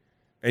 20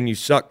 and you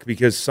suck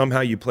because somehow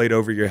you played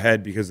over your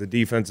head because the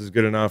defense is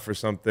good enough or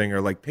something,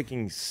 or like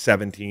picking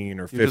 17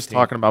 or 15. You're just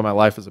talking about my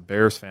life as a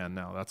Bears fan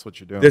now. That's what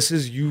you're doing. This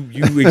is you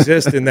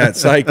exist in that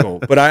cycle.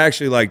 But I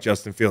actually like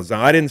Justin Fields.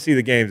 Now, I didn't see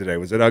the game today.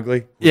 Was it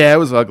ugly? Yeah, it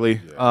was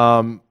ugly.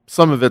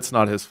 Some of it's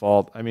not his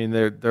fault. I mean,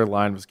 their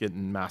line was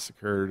getting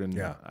massacred,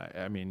 and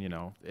I mean,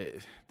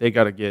 they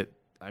got to get.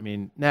 I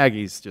mean,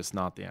 Nagy's just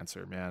not the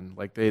answer, man.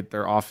 Like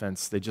their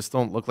offense, they just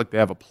don't look like they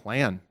have a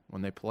plan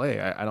when they play.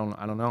 I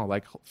don't know.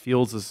 Like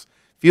Fields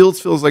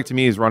feels like to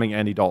me is running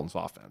Andy Dalton's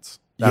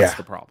offense. That's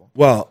the problem.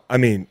 Well, I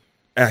mean,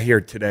 out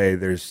here today,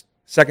 there's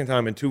second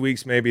time in 2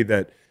 weeks maybe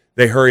that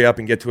they hurry up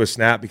and get to a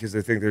snap because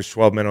they think there's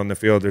 12 men on the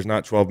field. There's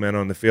not 12 men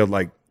on the field.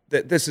 Like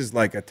this is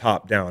like a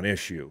top-down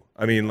issue.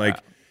 I mean, like.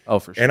 Oh,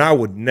 for sure. And I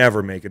would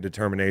never make a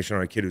determination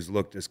on a kid who's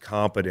looked as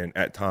competent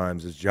at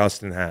times as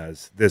Justin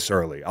has this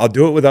early. I'll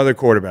do it with other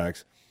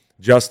quarterbacks.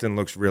 Justin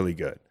looks really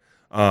good.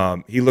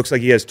 He looks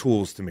like he has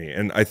tools to me.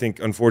 And I think,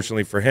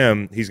 unfortunately for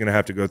him, he's going to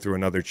have to go through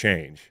another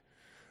change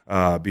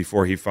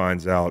before he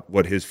finds out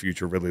what his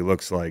future really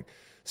looks like.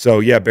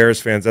 So, yeah,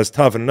 Bears fans, that's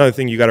tough. And another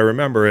thing you got to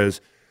remember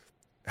is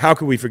how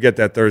could we forget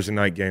that Thursday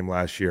night game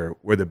last year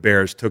where the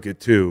Bears took it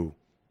to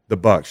the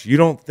Bucs? You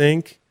don't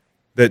think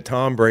that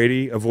Tom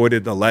Brady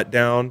avoided the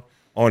letdown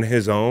on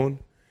his own?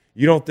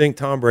 You don't think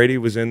Tom Brady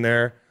was in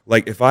there?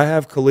 Like, if I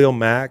have Khalil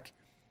Mack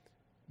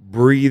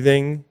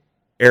breathing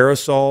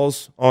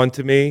aerosols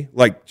onto me,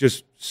 like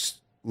just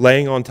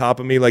laying on top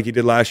of me like he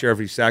did last year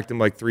after he sacked him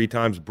like 3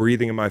 times,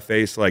 breathing in my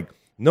face, like,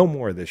 no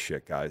more of this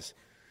shit, guys.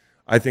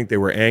 I think they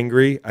were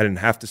angry. I didn't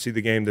have to see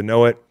the game to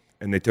know it,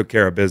 and they took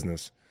care of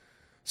business.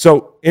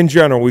 So, in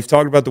general, we've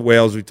talked about the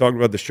Whales. We've talked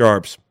about the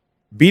Sharps.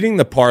 Beating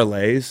the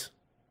parlays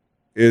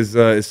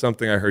is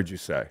something I heard you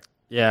say.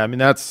 Yeah, I mean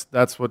that's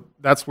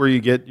where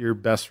you get your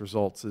best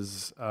results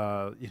is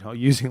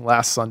using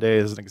last Sunday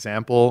as an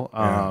example.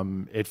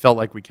 It felt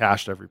like we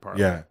cashed every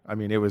parlay. Yeah. I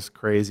mean it was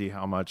crazy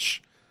how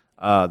much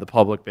the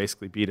public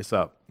basically beat us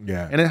up.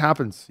 Yeah. And it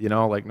happens,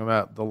 like no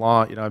matter the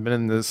law, I've been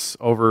in this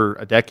over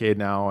a decade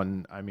now,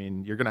 and I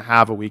mean you're gonna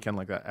have a weekend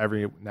like that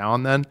every now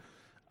and then.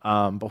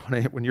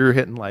 But when you're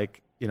hitting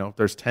like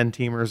there's 10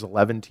 teamers,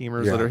 11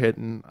 teamers that are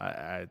hitting.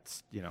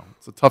 It's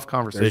a tough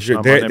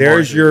conversation.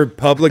 There's your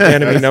public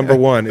enemy number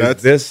one.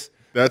 That's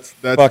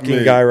fucking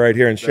me. guy right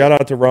here. And shout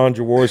out to Ron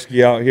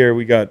Jaworski out here.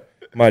 We got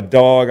my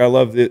dog. I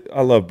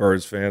love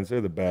Birds fans.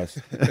 They're the best.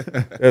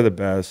 They're the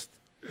best.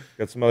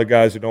 Got some other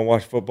guys who don't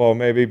watch football.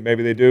 Maybe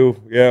they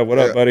do. Yeah. What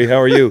up, buddy?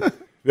 How are you?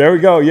 There we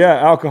go. Yeah.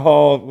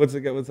 Alcohol. What's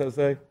that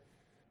say?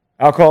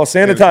 Alcohol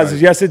sanitizes.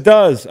 Yes, it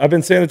does. I've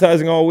been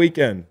sanitizing all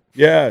weekend.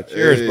 Yeah.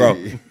 Cheers,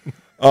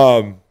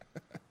 bro.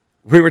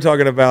 We were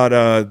talking about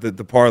the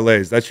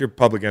parlays. That's your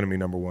public enemy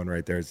number one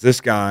right there. It's this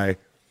guy.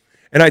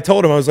 And I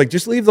told him, I was like,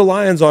 just leave the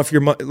Lions off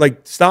your money.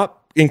 Like,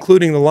 stop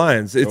including the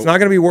Lions. It's not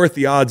going to be worth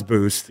the odds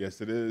boost.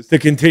 Yes, it is. To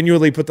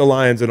continually put the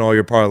Lions in all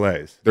your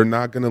parlays. They're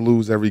not going to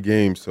lose every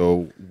game.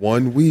 So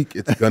 1 week,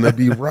 it's going to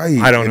be right.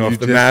 I don't know if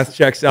the math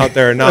checks out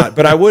there or not.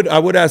 But I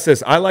would ask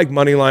this. I like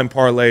money line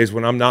parlays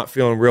when I'm not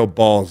feeling real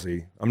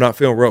ballsy. I'm not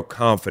feeling real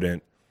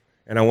confident.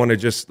 And I want to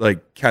just,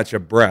 like, catch a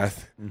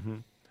breath. Mm-hmm.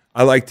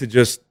 I like to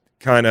just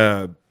kind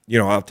of,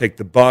 I'll take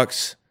the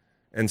Bucks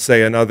and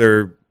say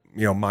another,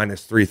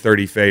 minus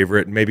 330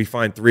 favorite and maybe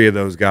find 3 of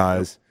those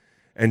guys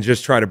and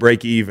just try to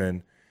break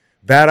even.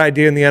 Bad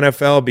idea in the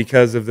NFL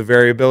because of the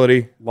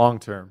variability? Long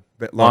term,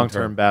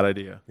 bad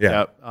idea.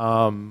 Yeah.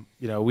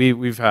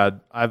 We've had,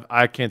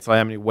 I can't tell you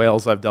how many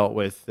whales I've dealt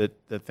with that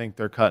think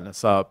they're cutting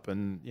us up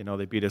and,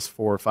 they beat us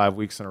 4 or 5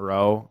 weeks in a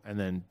row and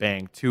then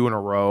bang 2 in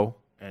a row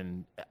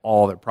and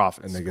all their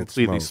profits and they get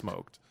completely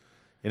smoked.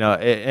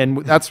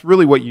 And that's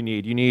really what you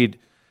need. You need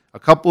a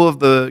couple of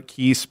the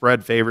key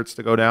spread favorites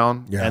to go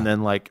down, and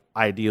then like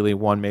ideally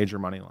one major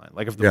money line.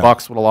 Like if the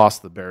Bucks would have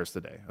lost the Bears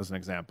today, as an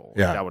example,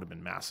 that would have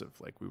been massive.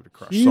 Like we would have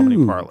crushed so many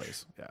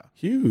parlays. Yeah,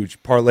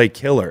 huge parlay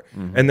killer.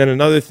 Mm-hmm. And then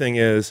another thing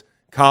is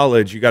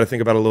college. You got to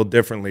think about it a little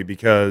differently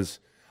because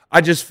I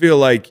just feel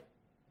like,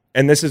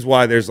 and this is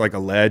why there's like a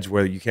ledge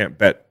where you can't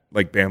bet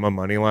like Bama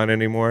money line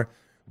anymore.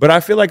 But I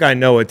feel like I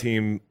know a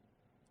team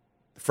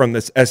from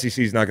this SEC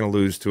is not going to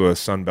lose to a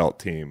Sun Belt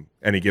team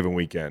any given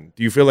weekend.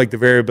 Do you feel like the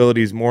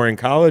variability is more in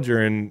college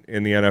or in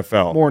the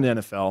NFL? More in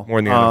the NFL. More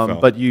in the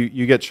NFL. But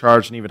you get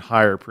charged an even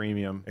higher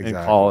premium in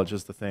college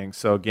is the thing.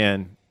 So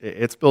again,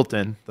 it's built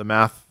in. The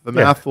math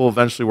will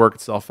eventually work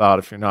itself out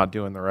if you're not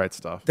doing the right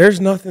stuff. There's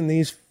nothing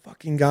these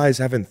fucking guys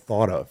haven't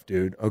thought of,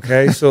 dude.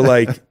 Okay? So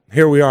like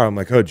here we are. I'm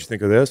like, oh, did you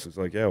think of this? It's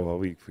like, yeah, well,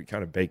 we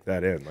kind of baked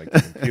that in. Like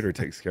the computer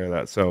takes care of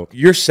that. So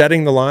you're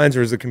setting the lines,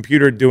 or is the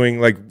computer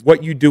doing like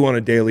what you do on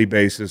a daily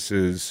basis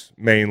is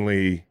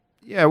mainly?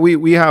 Yeah, we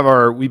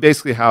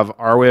basically have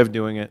our way of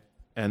doing it,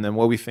 and then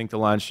what we think the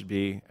line should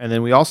be. And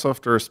then we also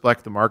have to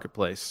respect the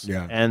marketplace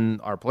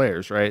and our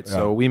players, right? Yeah.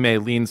 So we may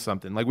lean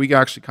something. Like we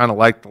actually kind of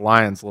liked the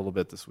Lions a little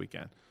bit this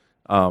weekend.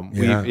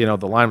 The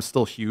line was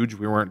still huge.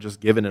 We weren't just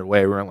giving it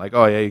away. We weren't like,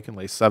 oh yeah, you can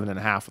lay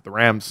 7.5 with the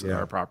Rams in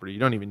our property. You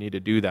don't even need to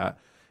do that.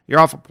 You're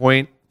off a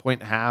point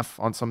and a half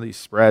on some of these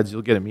spreads,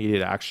 you'll get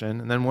immediate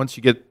action. And then once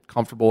you get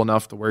comfortable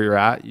enough to where you're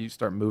at, you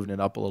start moving it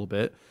up a little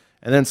bit.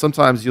 And then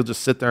sometimes you'll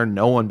just sit there and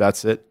no one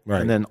bets it. Right.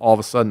 And then all of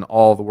a sudden,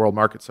 all the world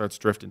market starts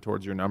drifting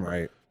towards your number.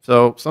 Right.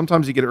 So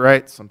sometimes you get it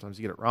right, sometimes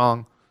you get it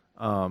wrong.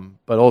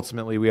 But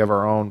ultimately, we have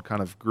our own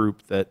kind of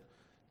group that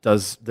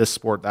does this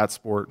sport, that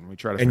sport, and we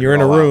try to. And you're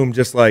in a room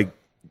just like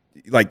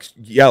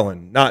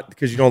yelling, not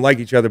because you don't like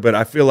each other, but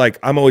I feel like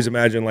I'm always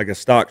imagining like a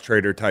stock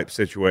trader type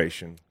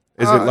situation.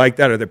 Is it like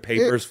that? Are there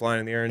papers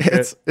flying in the air and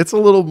shit? It's a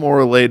little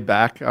more laid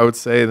back, I would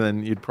say,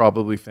 than you'd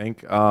probably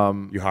think.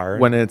 You hire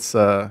when it's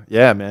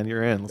yeah, man,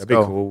 you're in. Let's go.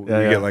 That'd be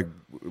cool. You get like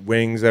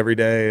wings every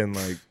day and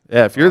like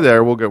if you're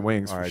there, we'll get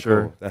wings for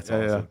sure. Cool. That's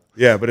awesome.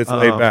 Yeah, but it's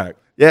laid back.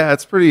 Yeah,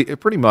 it's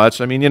pretty much.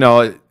 I mean,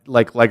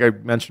 like I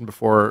mentioned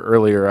before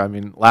earlier. I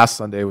mean, last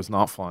Sunday was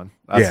not fun.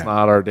 That's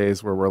not our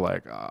days where we're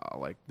like,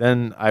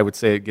 then I would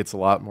say it gets a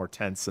lot more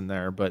tense in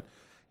there, but.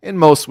 In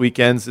most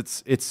weekends,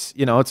 it's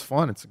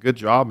fun. It's a good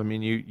job. I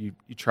mean, you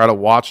try to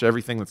watch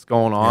everything that's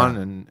going on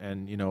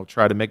and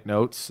try to make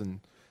notes and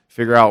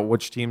figure out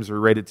which teams are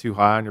rated too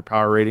high on your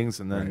power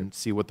ratings and then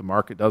see what the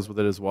market does with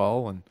it as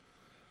well. And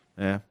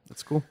yeah,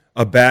 that's cool.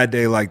 A bad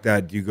day like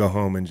that, do you go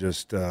home and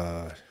just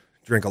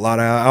drink a lot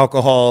of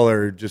alcohol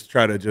or just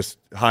try to just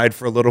hide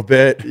for a little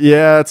bit?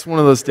 Yeah, it's one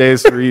of those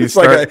days where you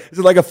start. Is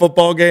it like a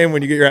football game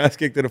when you get your ass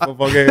kicked in a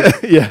football game?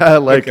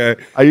 Yeah,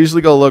 I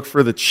usually go look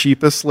for the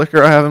cheapest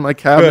liquor I have in my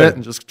cabinet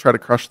and just try to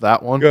crush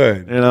that one.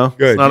 Good.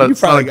 Good.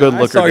 It's not a good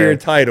liquor. I saw your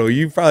title.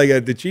 You probably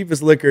got the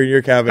cheapest liquor in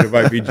your cabinet.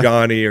 Might be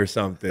Johnny or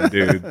something,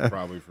 dude.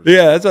 Probably for sure.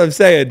 Yeah, that's what I'm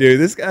saying, dude.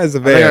 This guy's a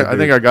man. I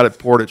think I got it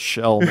poured at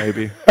Shell,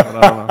 maybe. But I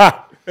don't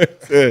know.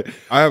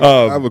 I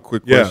have a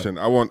quick question.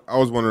 I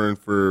was wondering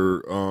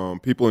for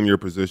people in your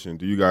position,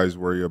 do you guys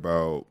worry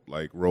about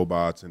like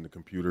robots and the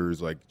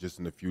computers, like just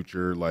in the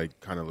future, like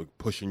kind of like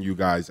pushing you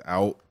guys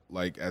out,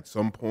 like at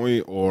some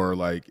point, or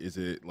like is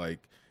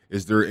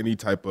there any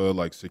type of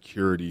like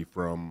security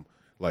from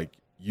like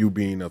you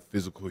being a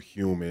physical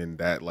human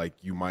that like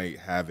you might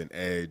have an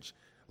edge,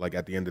 like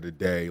at the end of the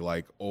day,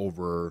 like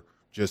over.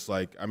 Just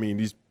like, I mean,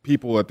 these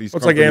people at these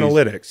companies. It's like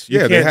analytics.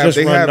 You can't just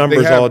run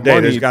numbers all day.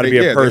 There's got to be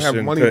a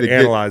person to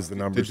analyze the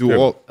numbers. To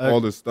do all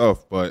this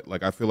stuff. But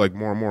like, I feel like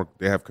more and more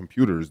they have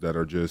computers that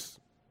are just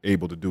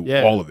able to do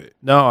all of it.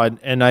 No,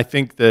 and I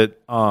think that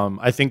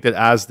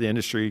as the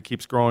industry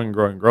keeps growing and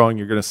growing and growing,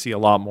 you're going to see a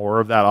lot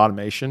more of that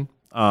automation.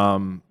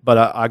 But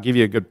I'll give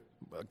you a good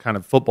kind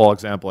of football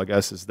example, I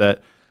guess, is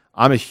that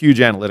I'm a huge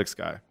analytics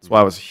guy. That's why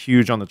I was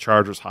huge on the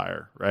Chargers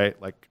hire,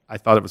 right? Like I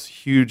thought it was a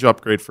huge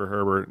upgrade for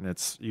Herbert,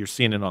 and you're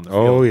seeing it on the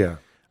field. Oh yeah.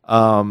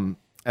 And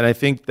I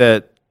think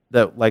that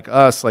like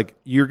us, like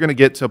you're going to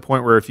get to a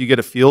point where if you get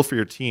a feel for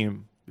your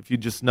team, if you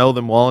just know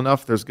them well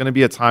enough, there's going to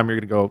be a time you're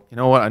going to go, you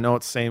know what? I know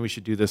it's saying we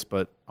should do this,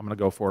 but I'm going to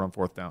go for it on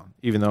fourth down,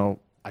 even though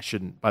I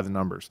shouldn't by the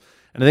numbers.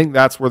 And I think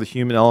that's where the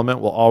human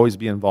element will always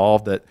be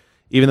involved. That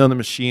even though the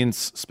machine's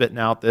spitting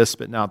out this,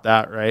 spitting out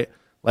that, right?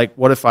 Like,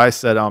 what if I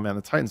said, oh, man,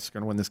 the Titans are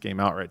going to win this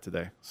game outright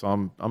today, so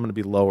I'm going to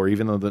be lower,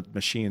 even though the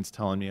machine's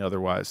telling me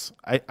otherwise.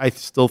 I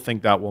still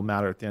think that will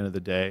matter at the end of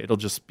the day. It'll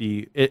just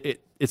be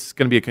it's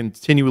going to be a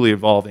continually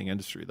evolving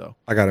industry, though.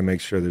 I got to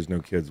make sure there's no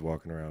kids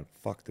walking around.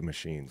 Fuck the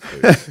machines,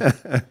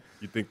 dude.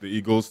 You think the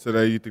Eagles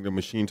today, you think the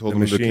machine told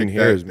them to kick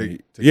hears that? me.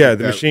 Yeah,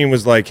 the machine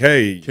was like,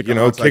 hey, kick an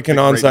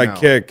onside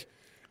kick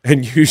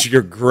and use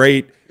your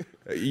great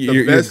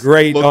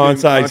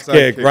onside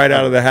kick right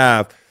out of the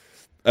half.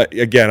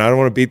 Again, I don't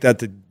want to beat that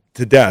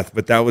to death,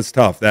 but that was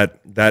tough,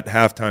 that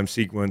halftime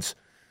sequence.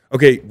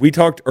 Okay, we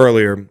talked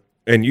earlier,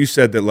 and you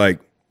said that, like,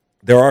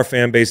 there are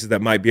fan bases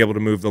that might be able to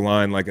move the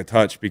line like a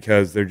touch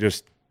because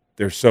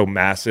they're so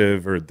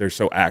massive or they're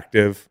so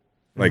active.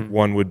 Like,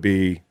 one would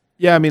be...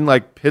 Yeah, I mean,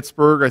 like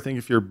Pittsburgh, I think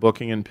if you're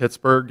booking in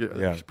Pittsburgh,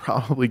 you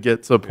probably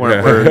get to a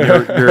point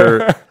where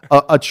you're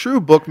a true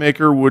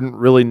bookmaker wouldn't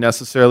really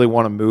necessarily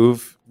want to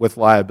move with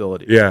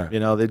liability. Yeah. You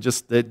know, they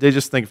just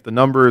think if the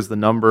number is the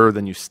number,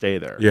 then you stay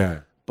there. Yeah.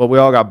 But we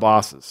all got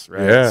bosses,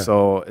 right? Yeah.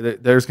 So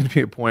there's going to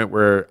be a point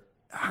where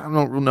I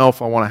don't know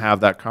if I want to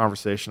have that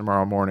conversation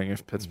tomorrow morning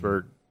if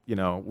Pittsburgh,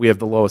 we have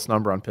the lowest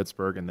number on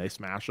Pittsburgh and they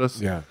smash us.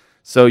 Yeah.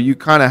 So you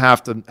kind of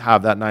have to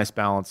have that nice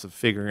balance of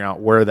figuring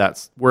out where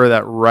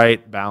that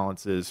right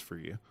balance is for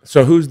you.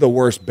 So who's the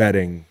worst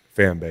betting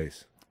fan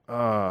base?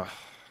 That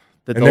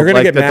they're going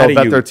to get mad they'll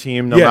bet their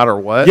team no matter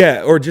what.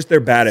 Yeah, or just they're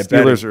bad at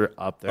betting. Steelers are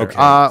up there. Okay.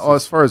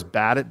 As far as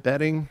bad at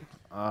betting,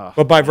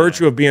 but by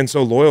virtue of being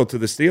so loyal to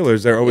the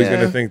Steelers, they're always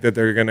going to think that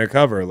they're going to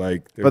cover.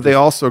 But they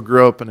also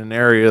grew up in an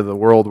area of the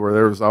world where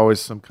there was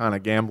always some kind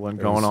of gambling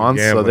going on.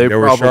 So they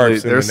probably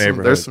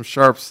there's some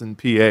sharps in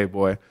PA,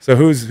 boy. So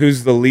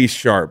who's the least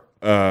sharp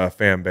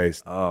fan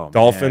base? Oh,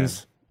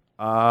 Dolphins.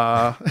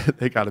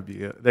 They got to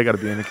be in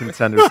the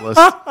contenders list.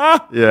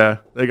 Yeah,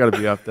 they got to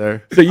be up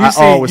there. So you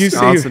see,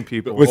 Wisconsin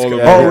people.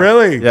 Oh,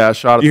 really? Yeah,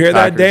 shot at You the hear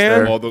that,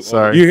 Packers Dan? there.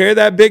 Sorry, You hear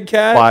that, big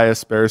cat?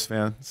 biased Bears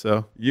fan.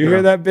 So You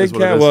hear that, big is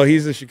what it cat? is. Well,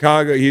 he's a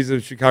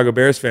Chicago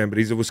Bears fan, but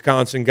he's a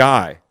Wisconsin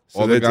guy.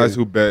 So All the that's guys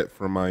who bet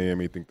from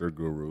Miami think they're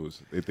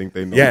gurus. They think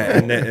they know. Yeah,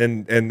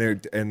 and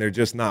they're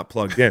just not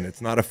plugged in.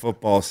 It's not a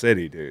football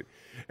city, dude.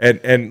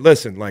 And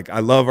listen, like I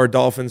love our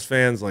Dolphins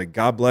fans. Like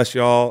God bless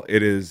y'all.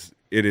 It is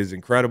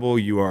incredible.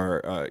 You are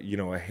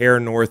a hair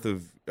north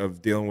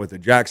of dealing with the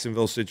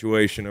Jacksonville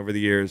situation over the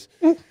years.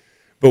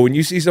 But when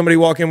you see somebody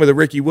walk in with a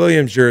Ricky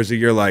Williams jersey,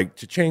 you're like,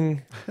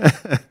 cha-ching.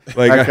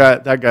 Like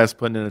that guy's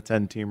putting in a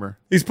 10-teamer.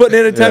 he's putting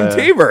in a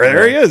 10-teamer.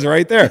 There he is,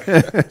 right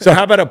there. So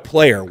how about a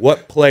player?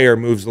 What player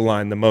moves the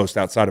line the most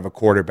outside of a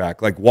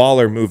quarterback? Like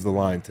Waller moved the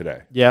line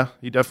today. Yeah,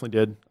 he definitely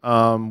did.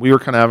 We were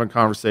kind of having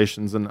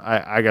conversations, and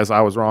I guess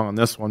I was wrong on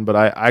this one, but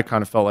I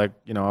kind of felt like,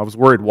 I was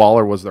worried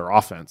Waller was their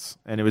offense.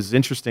 And it was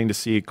interesting to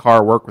see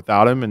Carr work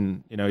without him,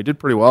 and, he did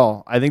pretty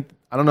well. I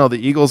don't know, the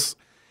Eagles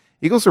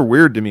are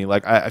weird to me.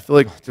 Like I feel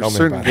like there's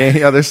certain games.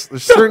 Yeah, there's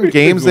certain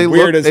games they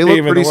look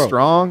pretty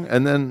strong,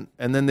 and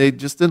then they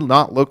just did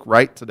not look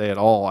right today at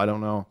all. I don't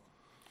know.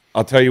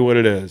 I'll tell you what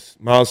it is.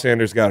 Miles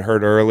Sanders got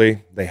hurt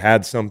early. They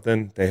had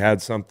something. They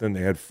had,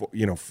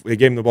 they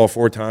gave him the ball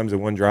 4 times in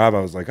one drive. I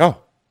was like, oh,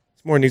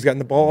 it's more than he's gotten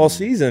the ball all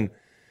season.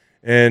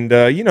 And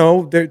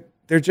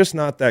they're just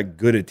not that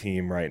good a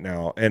team right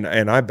now. And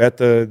I bet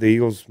the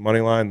Eagles money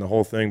line, the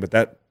whole thing. But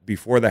that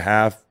before the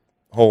half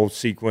whole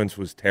sequence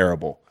was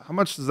terrible. How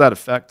much does that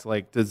affect?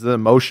 Like, does the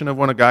emotion of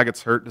when a guy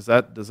gets hurt, does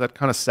that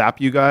kind of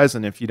sap you guys?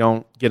 And if you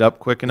don't get up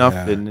quick enough,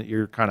 then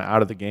you're kind of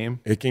out of the game.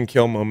 It can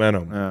kill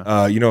momentum.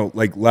 Yeah.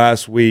 Like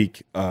last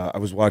week, I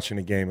was watching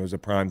a game. It was a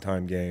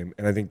primetime game,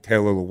 and I think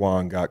Taylor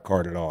Lewan got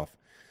carted off.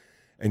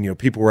 And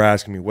people were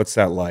asking me, "What's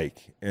that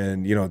like?"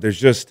 And there's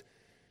just,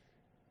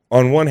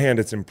 on one hand,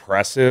 it's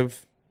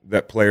impressive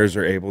that players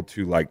are able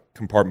to like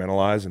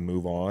compartmentalize and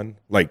move on.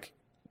 Like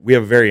we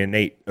have a very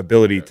innate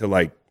ability to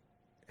like,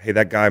 hey,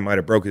 that guy might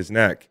have broke his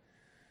neck.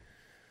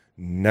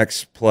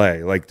 Next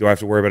play, like, do I have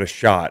to worry about a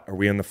shot? Are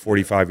we on the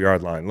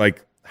 45-yard line?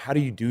 Like, how do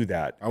you do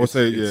that? I would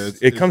say,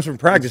 it comes from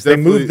practice. They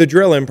move the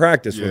drill in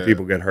practice when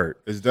people get hurt.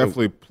 It's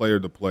definitely player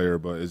to player,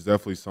 but it's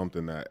definitely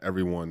something that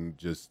everyone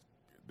just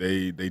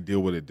they deal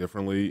with it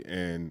differently,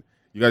 and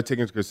you got to take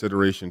into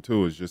consideration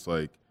too. It's just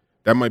like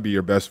that might be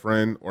your best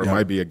friend, or it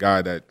might be a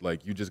guy that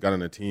like you just got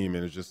on a team,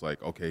 and it's just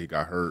like, okay, he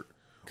got hurt.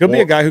 Could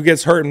be a guy who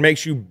gets hurt and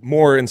makes you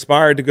more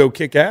inspired to go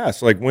kick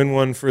ass, like win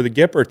one for the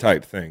Gipper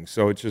type thing.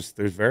 So it's just,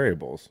 there's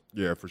variables.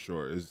 Yeah, for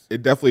sure.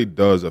 It definitely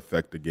does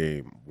affect the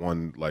game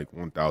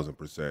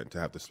 1,000% to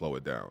have to slow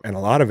it down. And a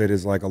lot of it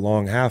is like a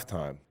long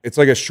halftime. It's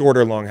like a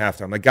shorter long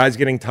halftime. Like guys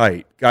getting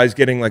tight, guys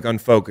getting like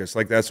unfocused,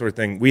 like that sort of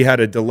thing. We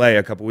had a delay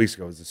a couple weeks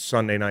ago. It was a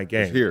Sunday night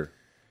game. It's here.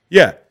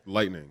 Yeah.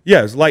 Lightning.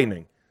 Yeah, it's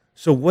lightning.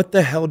 So what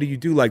the hell do you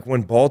do? Like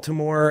when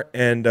Baltimore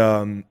and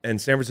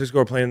San Francisco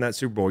are playing in that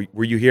Super Bowl,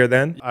 were you here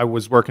then? I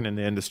was working in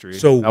the industry.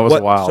 So that was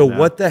a while. So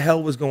what the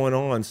hell was going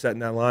on setting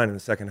that line in the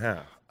second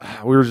half?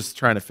 We were just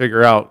trying to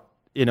figure out,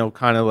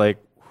 kind of like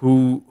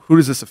who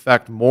does this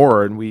affect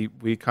more? And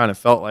we kind of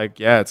felt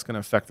like, it's going to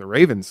affect the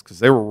Ravens because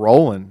they were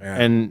rolling. Yeah.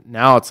 And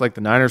now it's like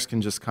the Niners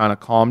can just kind of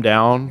calm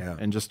down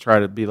and just try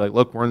to be like,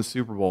 look, we're in the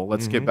Super Bowl.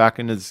 Let's get back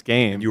into this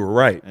game. And you were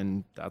right.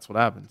 And that's what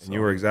happened. And you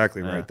were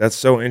exactly right. That's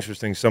so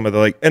interesting. Some of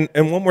the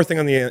and one more thing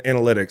on the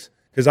analytics,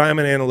 because I am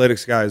an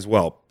analytics guy as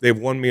well. They've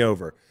won me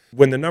over.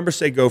 When the numbers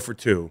say go for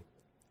 2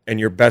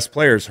 and your best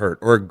player's hurt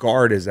or a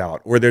guard is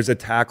out or there's a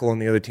tackle on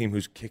the other team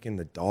who's kicking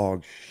the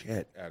dog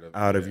shit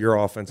out of your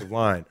offensive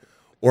line,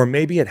 or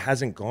maybe it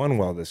hasn't gone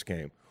well this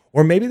game.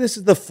 Or maybe this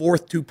is the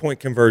 4th 2-point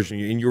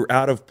conversion and you're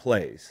out of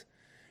plays.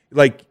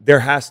 Like, there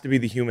has to be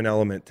the human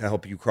element to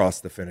help you cross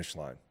the finish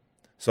line.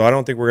 So I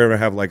don't think we're going to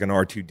have like an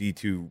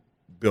R2-D2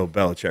 Bill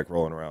Belichick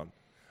rolling around.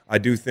 I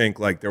do think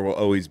like there will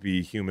always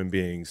be human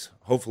beings,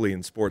 hopefully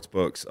in sports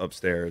books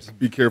upstairs.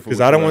 Be careful.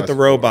 Because I don't want the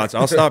robots.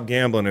 I'll stop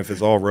gambling if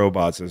it's all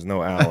robots. There's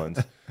no Allens.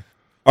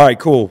 All right,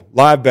 cool.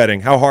 Live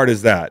betting. How hard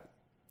is that?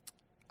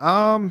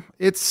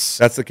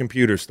 That's the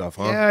computer stuff,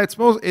 huh? Yeah,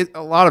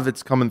 a lot of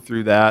it's coming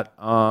through that.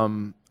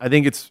 I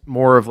think it's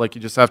more of like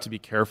you just have to be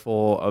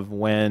careful of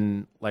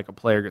when like a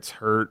player gets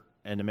hurt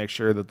and to make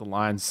sure that the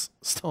line's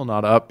still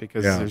not up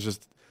because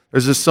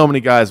there's just so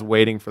many guys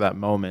waiting for that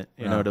moment,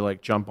 you know, to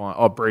like jump on.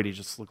 Oh, Brady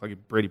just looked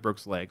like Brady broke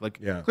his leg.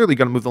 Like clearly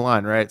got to move the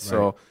line, right?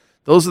 So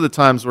those are the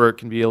times where it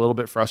can be a little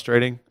bit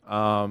frustrating.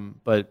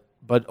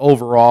 But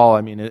overall,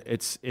 I mean,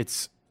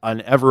 it's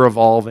an ever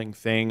evolving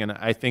thing, and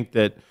I think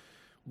that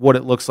what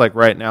it looks like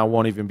right now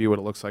won't even be what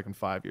it looks like in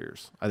 5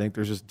 years. I think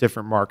there's just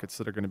different markets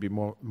that are going to be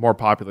more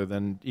popular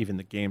than even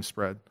the game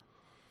spread.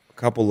 A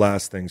couple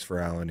last things for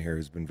Alan here,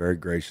 who's been very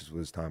gracious with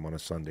his time on a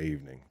Sunday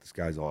evening. This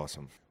guy's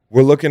awesome.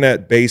 We're looking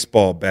at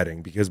baseball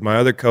betting because my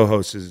other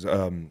co-host is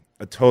a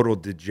total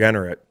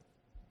degenerate.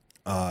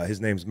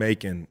 His name's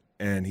Macon,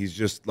 and he's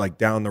just like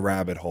down the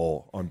rabbit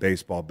hole on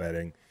baseball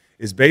betting.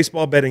 Is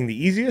baseball betting the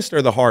easiest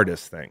or the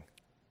hardest thing?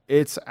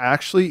 It's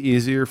actually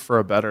easier for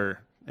a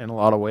bettor in a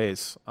lot of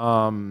ways.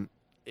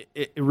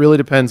 It really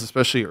depends,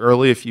 especially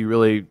early, if you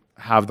really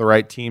have the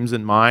right teams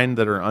in mind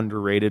that are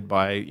underrated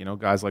by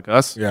guys like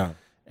us. Yeah.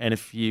 And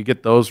if you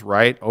get those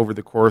right over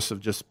the course of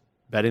just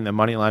betting the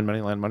money line,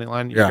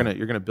 you're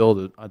gonna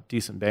build a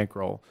decent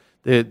bankroll.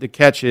 The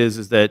catch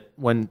is that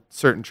when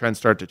certain trends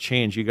start to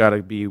change, you got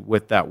to be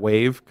with that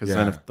wave, because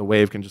then if the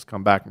wave can just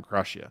come back and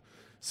crush you.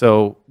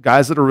 So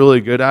guys that are really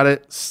good at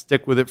it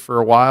stick with it for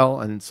a while,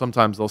 and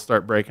sometimes they'll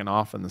start breaking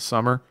off in the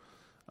summer.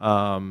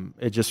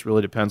 It just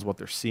really depends what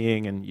they're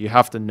seeing, and you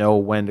have to know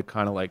when to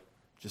kind of like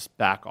just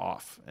back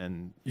off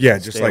and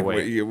just like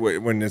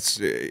when it's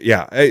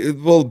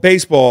well,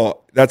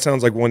 baseball, that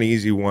sounds like one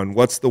easy one.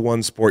 What's the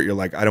one sport you're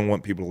like, I don't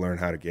want people to learn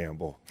how to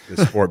gamble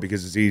this sport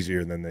because it's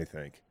easier than they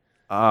think?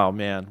 Oh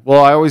man.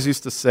 Well, I always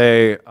used to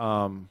say,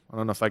 I don't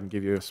know if I can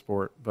give you a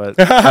sport, but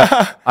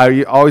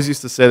I always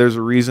used to say there's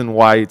a reason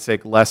why you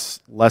take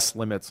less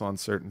limits on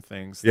certain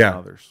things than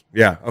others.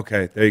 Yeah.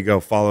 Okay. There you go.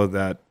 Follow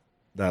that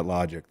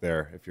logic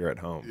there if you're at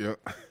home. Yeah.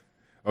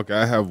 Okay.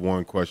 I have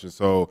one question.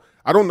 So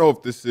I don't know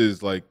if this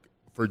is like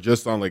for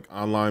just on like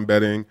online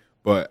betting,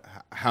 but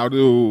how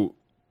do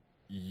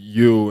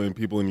you and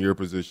people in your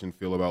position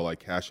feel about like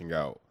cashing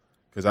out?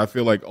 Because I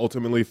feel like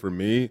ultimately for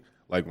me,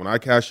 like when I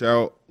cash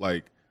out,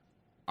 like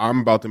I'm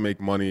about to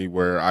make money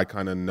where I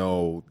kind of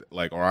know,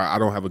 like, or I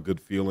don't have a good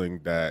feeling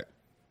that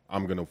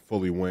I'm going to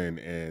fully win.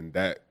 And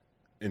that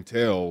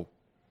entail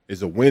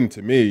is a win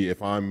to me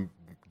if I'm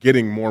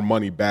getting more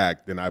money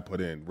back than I put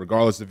in.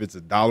 Regardless if it's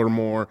 $1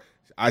 more,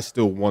 I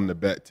still won the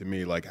bet to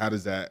me. Like, how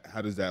does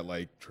that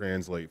like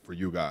translate for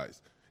you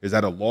guys? Is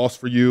that a loss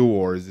for you,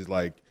 or is it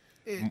like?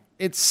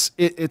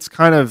 It's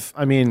kind of,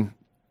 I mean,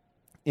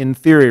 in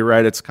theory,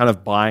 right, it's kind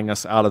of buying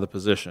us out of the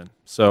position.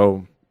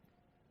 So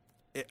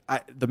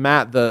the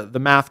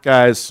math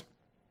guys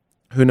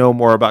who know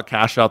more about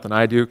cash out than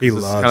I do, because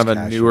this is kind of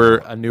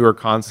a newer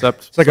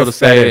concept. It's like so a to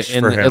fetish say,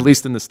 for him. At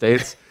least in the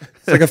States.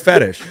 It's like a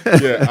fetish.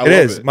 Yeah, I it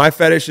is. it. My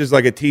fetish is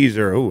like a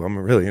teaser. Oh, I'm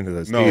really into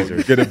those teasers.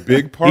 You get a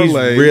big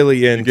parlay. He's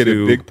really into you get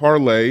a big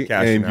parlay,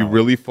 and you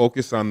really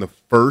focus on the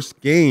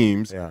first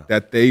games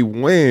that they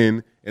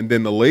win. And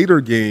then the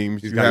later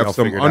games, you have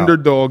some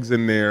underdogs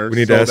in there. We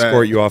need to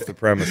escort you off the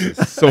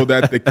premises. So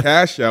that the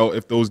cash out,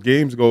 if those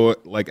games go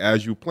like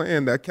as you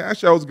plan, that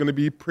cash out is going to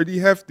be pretty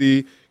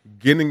hefty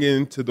getting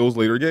into those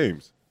later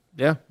games.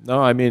 Yeah,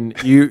 no, I mean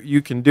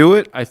you can do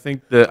it. I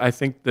think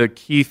the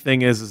key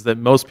thing is that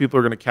most people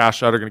are going to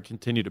cash out are going to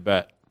continue to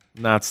bet.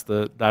 And that's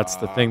the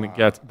thing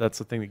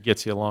that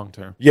gets you long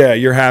term. Yeah,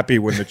 you're happy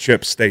when the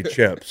chips stay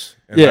chips,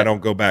 and I don't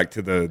go back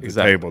to the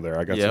table there.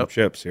 I got some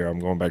chips here. I'm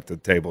going back to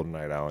the table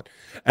tonight, Alan.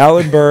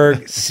 Alan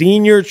Berg,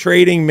 senior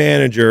trading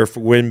manager for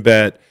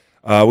WynnBET.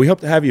 We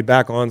hope to have you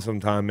back on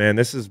sometime, man.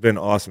 This has been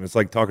awesome. It's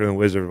like talking to the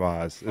Wizard of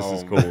Oz. This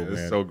is cool, man.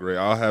 It's so great.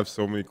 I'll have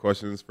so many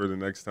questions for the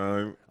next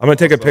time. I'm gonna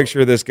take a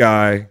picture of this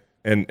guy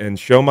and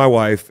show my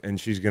wife, and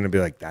she's gonna be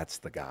like, "That's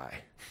the guy.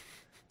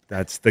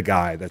 That's the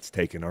guy that's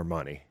taking our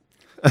money."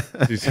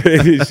 She's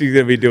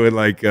gonna be doing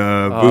like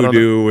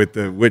voodoo with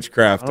the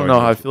witchcraft. I don't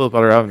know how I feel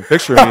about her having a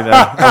picture of me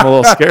now. I'm a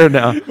little scared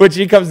now. When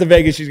she comes to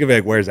Vegas, she's gonna be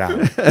like, "Where's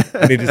Alan?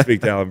 I need to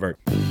speak to Alan Berg."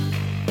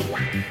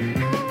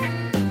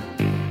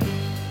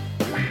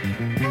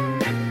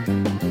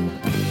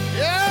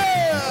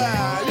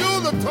 Yeah,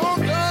 you the tall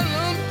guy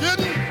I'm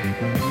getting.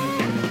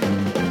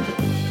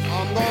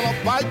 I'm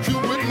gonna bite you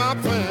with my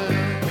pen.